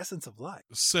that's the essence of life.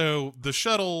 So the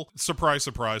shuttle, surprise,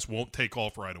 surprise, won't take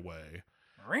off right away.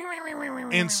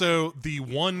 And so the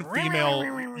one female,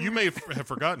 you may have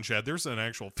forgotten, Chad, there's an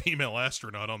actual female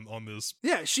astronaut on this.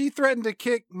 Yeah, she threatened to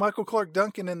kick Michael Clark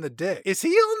Duncan in the dick. Is he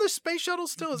on the space shuttle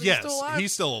still? Is he still alive?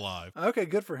 He's still alive. Okay,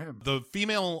 good for him. The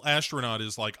female astronaut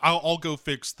is like, I'll go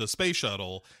fix the space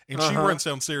shuttle. And she runs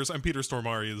downstairs, and Peter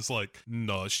Stormare is like,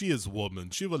 no, she is woman.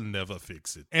 She will never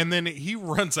fix it. And then he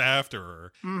runs after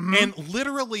her and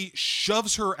literally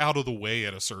shoves her out of the way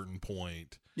at a certain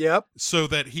point. Yep. So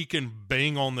that he can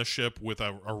bang on the ship with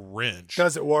a wrench.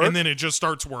 Does it work? And then it just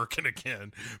starts working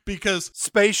again. Because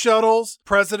space shuttles,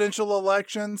 presidential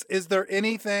elections, is there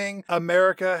anything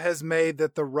America has made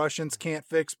that the Russians can't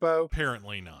fix, Bo?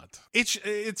 Apparently not.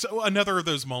 It's another of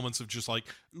those moments of just like,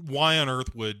 why on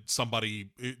earth would somebody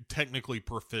technically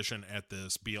proficient at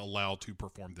this be allowed to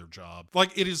perform their job?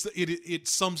 Like it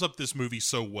sums up this movie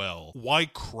so well. Why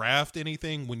craft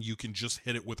anything when you can just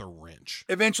hit it with a wrench?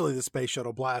 Eventually the space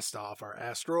shuttle blasts off our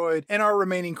asteroid and our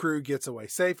remaining crew gets away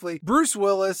safely. Bruce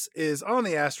Willis is on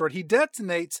the asteroid. He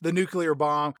detonates the nuclear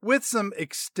bomb with some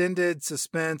extended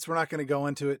suspense. We're not going to go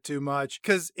into it too much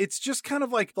because it's just kind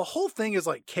of like the whole thing is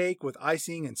like cake with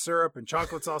icing and syrup and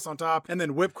chocolate sauce on top and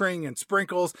then whipped cream and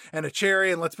sprinkles and a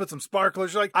cherry and let's put some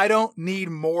sparklers. You're like, I don't need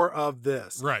more of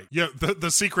this. Right. Yeah.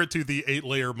 The secret to the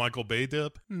 8-layer Michael Bay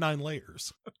dip, 9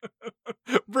 layers.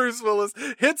 Bruce Willis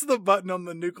hits the button on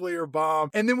the nuclear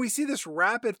bomb, and then we see this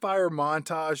rapid fire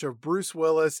montage of Bruce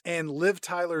Willis and Liv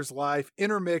Tyler's life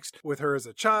intermixed with her as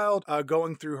a child,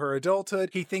 going through her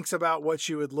adulthood. He thinks about what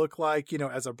she would look like,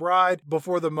 as a bride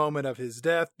before the moment of his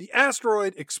death. The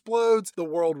asteroid explodes, the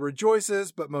world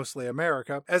rejoices, but mostly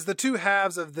America, as the two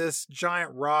halves of this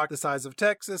giant rock the size of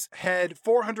Texas head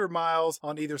 400 miles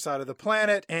on either side of the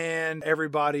planet, and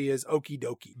everybody is okie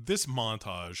dokie. This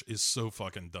montage is so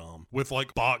fucking dumb. With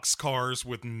like box cars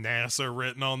with NASA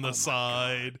written on the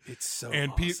side. God. It's so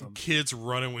and awesome. Kids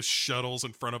running with shuttles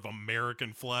in front of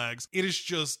American flags. It is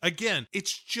just, again,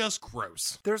 it's just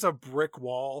gross. There's a brick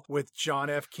wall with John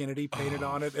F. Kennedy painted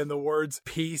on it and the words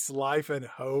peace, life, and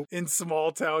hope in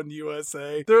small town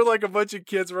USA. They're like a bunch of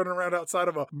kids running around outside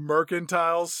of a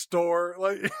mercantile store.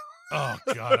 Like... Oh,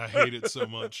 God, I hate it so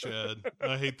much, Chad.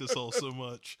 I hate this all so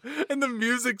much. And the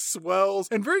music swells.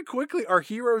 And very quickly, our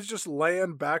heroes just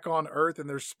land back on Earth in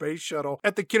their space shuttle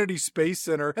at the Kennedy Space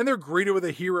Center. And they're greeted with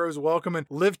a hero's welcome. And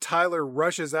Liv Tyler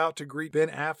rushes out to greet Ben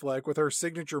Affleck with her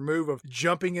signature move of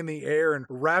jumping in the air and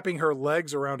wrapping her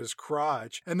legs around his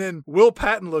crotch. And then Will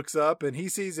Patton looks up and he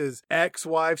sees his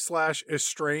ex-wife /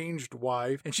 estranged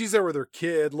wife. And she's there with her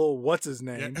kid, little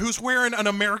what's-his-name. Yeah, who's wearing an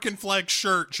American flag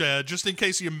shirt, Chad, just in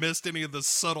case you missed any of the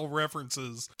subtle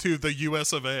references to the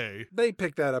US of A. They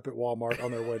picked that up at Walmart on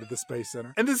their way to the Space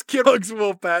Center. And this kid hugs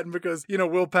Will Patton because,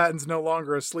 Will Patton's no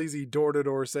longer a sleazy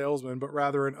door-to-door salesman, but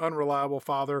rather an unreliable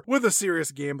father with a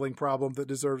serious gambling problem that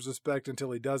deserves respect until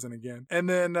he doesn't again. And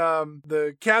then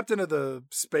the captain of the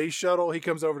space shuttle, he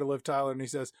comes over to Liv Tyler and he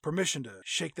says, permission to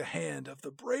shake the hand of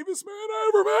the bravest man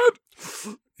I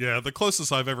ever met. Yeah, the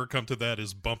closest I've ever come to that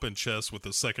is bumping chests with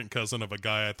the second cousin of a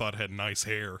guy I thought had nice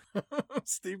hair.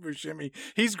 Steve Buscemi,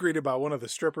 he's greeted by one of the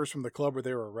strippers from the club where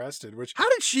they were arrested, which, how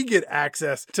did she get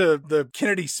access to the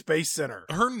Kennedy Space Center?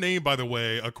 Her name, by the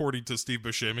way, according to Steve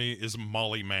Buscemi, is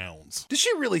Molly Mounds. Does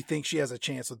she really think she has a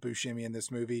chance with Buscemi in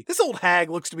this movie? This old hag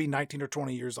looks to be 19 or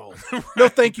 20 years old. Right. No,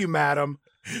 thank you, madam.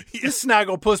 This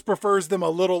Snagglepuss prefers them a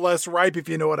little less ripe, if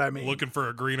you know what I mean. Looking for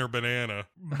a greener banana.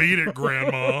 Beat it,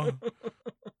 Grandma.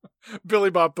 Billy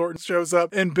Bob Thornton shows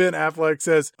up and Ben Affleck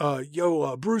says,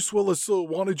 Bruce Willis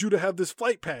wanted you to have this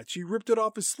flight patch. He ripped it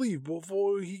off his sleeve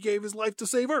before he gave his life to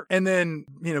save her. And then,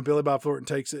 Billy Bob Thornton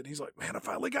takes it and he's like, man, I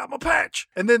finally got my patch.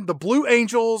 And then the Blue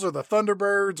Angels or the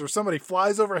Thunderbirds or somebody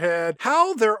flies overhead.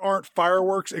 How there aren't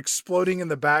fireworks exploding in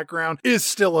the background is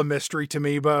still a mystery to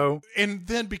me, Bo. And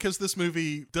then because this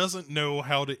movie doesn't know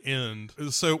how to end,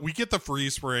 so we get the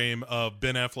freeze frame of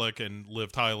Ben Affleck and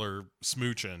Liv Tyler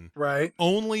smooching. Right.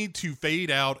 Only to fade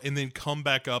out and then come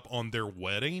back up on their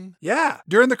wedding. Yeah,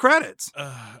 during the credits.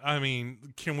 I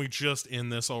mean, can we just end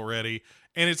this already?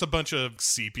 And it's a bunch of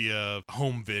sepia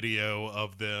home video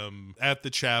of them at the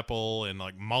chapel, and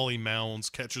like Molly Mounds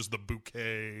catches the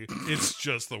bouquet. It's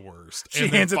just the worst. She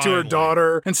hands it to her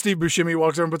daughter, and Steve Buscemi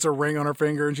walks over and puts a ring on her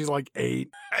finger, and she's like 8.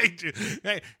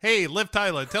 Hey, Liv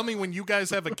Tyler, tell me when you guys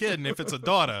have a kid, and if it's a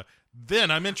daughter,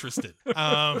 then I'm interested.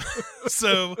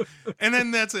 So, and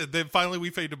then that's it. Then finally we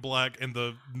fade to black, and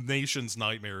the nation's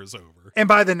nightmare is over. And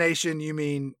by the nation, you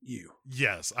mean you.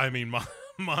 Yes, I mean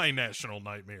my national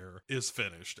nightmare is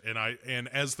finished. And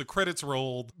as the credits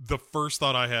rolled, the first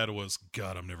thought I had was,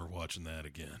 God, I'm never watching that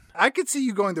again. I could see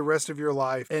you going the rest of your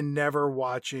life and never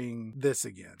watching this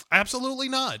again. Absolutely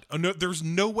not. No, there's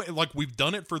no way. Like, we've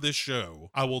done it for this show.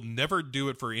 I will never do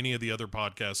it for any of the other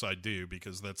podcasts I do,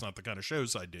 because that's not the kind of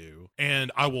shows I do.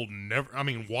 And I will never,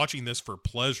 watching this for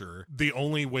pleasure, the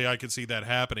only way I could see that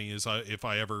happening is if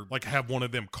I ever have one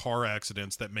of them car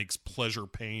accidents that makes pleasure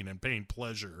pain and pain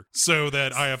pleasure, so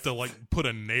that I have to put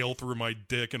a nail through my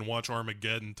dick and watch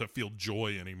Armageddon to feel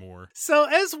joy anymore. So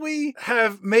as we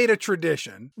have made a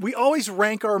tradition, we always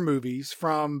rank our movies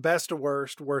from best to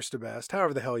worst, worst to best,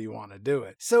 however the hell you want to do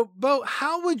it. So, Bo,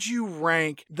 how would you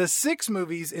rank the 6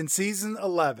 movies in season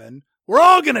 11, We're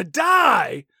All Gonna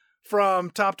Die, from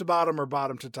top to bottom or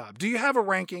bottom to top? Do you have a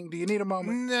ranking? Do you need a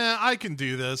moment? Nah, I can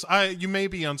do this. You may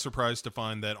be unsurprised to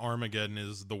find that Armageddon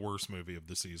is the worst movie of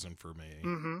the season for me.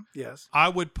 Mm-hmm. Yes. I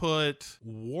would put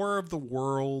War of the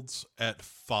Worlds at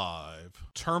 5,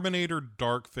 Terminator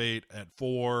Dark Fate at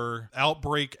 4,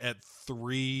 Outbreak at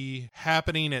 3,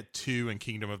 Happening at 2, and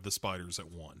Kingdom of the Spiders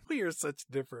at 1. We are such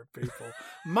different people.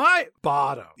 My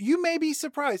bottom, you may be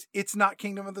surprised, it's not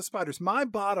Kingdom of the Spiders. My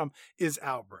bottom is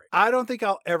Outbreak. I don't think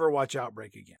I'll ever watch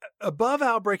Outbreak again. Above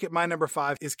Outbreak at my number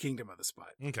 5 is Kingdom of the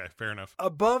Spiders. Okay, fair enough.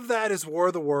 Above that is War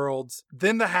of the Worlds,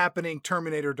 then The Happening,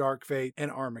 Terminator Dark Fate,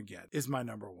 and Armageddon is my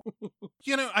number 1.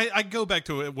 I go back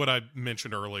to what I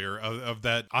mentioned earlier of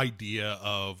that idea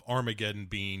of Armageddon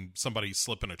being somebody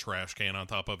slipping a trash can on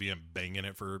top of you and banging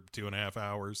it for 2.5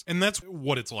 hours. And that's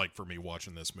what it's like for me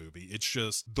watching this movie. It's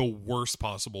just the worst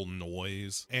possible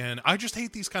noise. And I just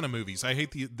hate these kind of movies. I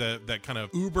hate that kind of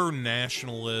uber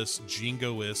nationalist,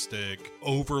 jingoistic,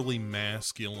 overly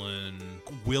masculine,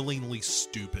 willingly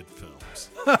stupid films.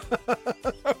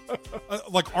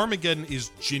 Armageddon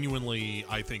is genuinely,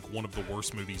 I think, one of the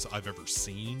worst movies I've ever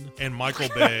seen. And Michael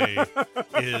Bay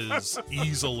is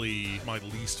easily my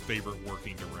least favorite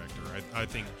working director. I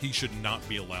think he should not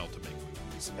be allowed to make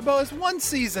movies. But as one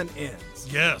season ends,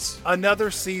 yes,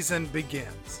 another season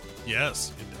begins.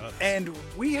 Yes, it does. And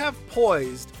we have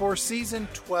poised for season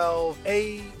 12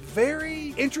 a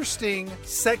very interesting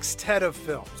sextet of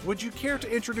films. Would you care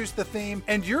to introduce the theme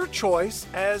and your choice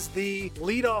as the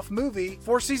lead-off movie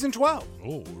for season 12?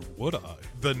 Oh, would I?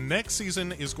 The next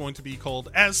season is going to be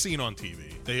called As Seen on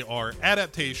TV. They are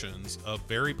adaptations of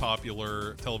very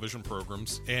popular television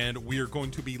programs, and we are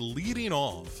going to be leading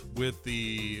off with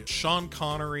the Sean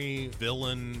Connery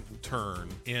villain turn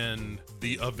in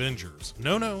The Avengers.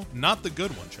 No, not the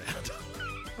good one, Chad.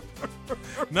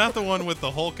 Not the one with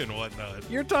the Hulk and whatnot.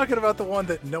 You're talking about the one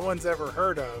that no one's ever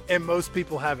heard of and most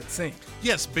people haven't seen.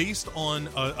 Yes, based on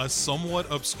a somewhat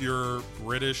obscure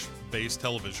British-based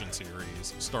television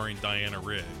series starring Diana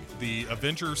Rigg. The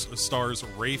Avengers stars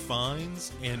Ralph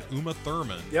Fiennes and Uma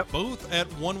Thurman, both at,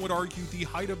 one would argue, the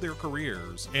height of their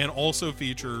careers, and also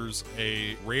features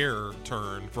a rare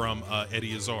turn from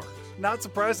Eddie Izzard. Not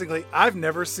surprisingly, I've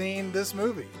never seen this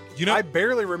movie. I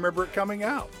barely remember it coming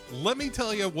out. Let me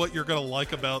tell you what you're going to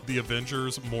like about The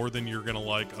Avengers more than you're going to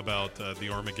like about the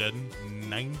Armageddon.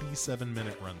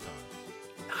 97-minute runtime.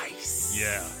 Nice.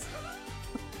 Yeah.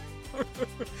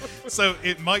 So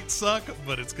it might suck,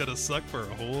 but it's going to suck for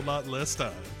a whole lot less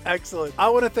time. Excellent. I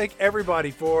want to thank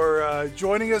everybody for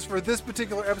joining us for this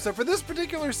particular episode, for this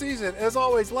particular season. As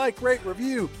always, like, rate,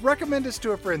 review, recommend us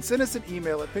to a friend, send us an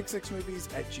email at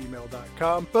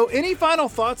pick6movies@gmail.com. Bo, any final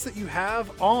thoughts that you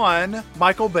have on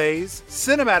Michael Bay's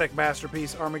cinematic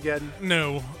masterpiece, Armageddon?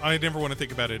 No, I never want to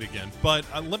think about it again. But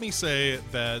let me say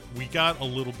that we got a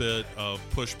little bit of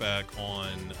pushback on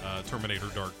Terminator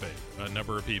Dark Fate. A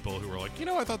number of people who were like,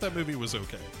 I thought that movie was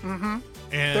okay. Mm-hmm.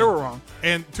 And they were wrong.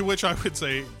 And to which I would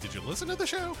say, did you listen to the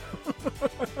show?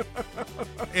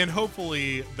 And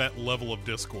hopefully that level of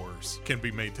discourse can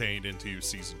be maintained into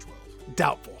season 12.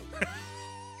 Doubtful.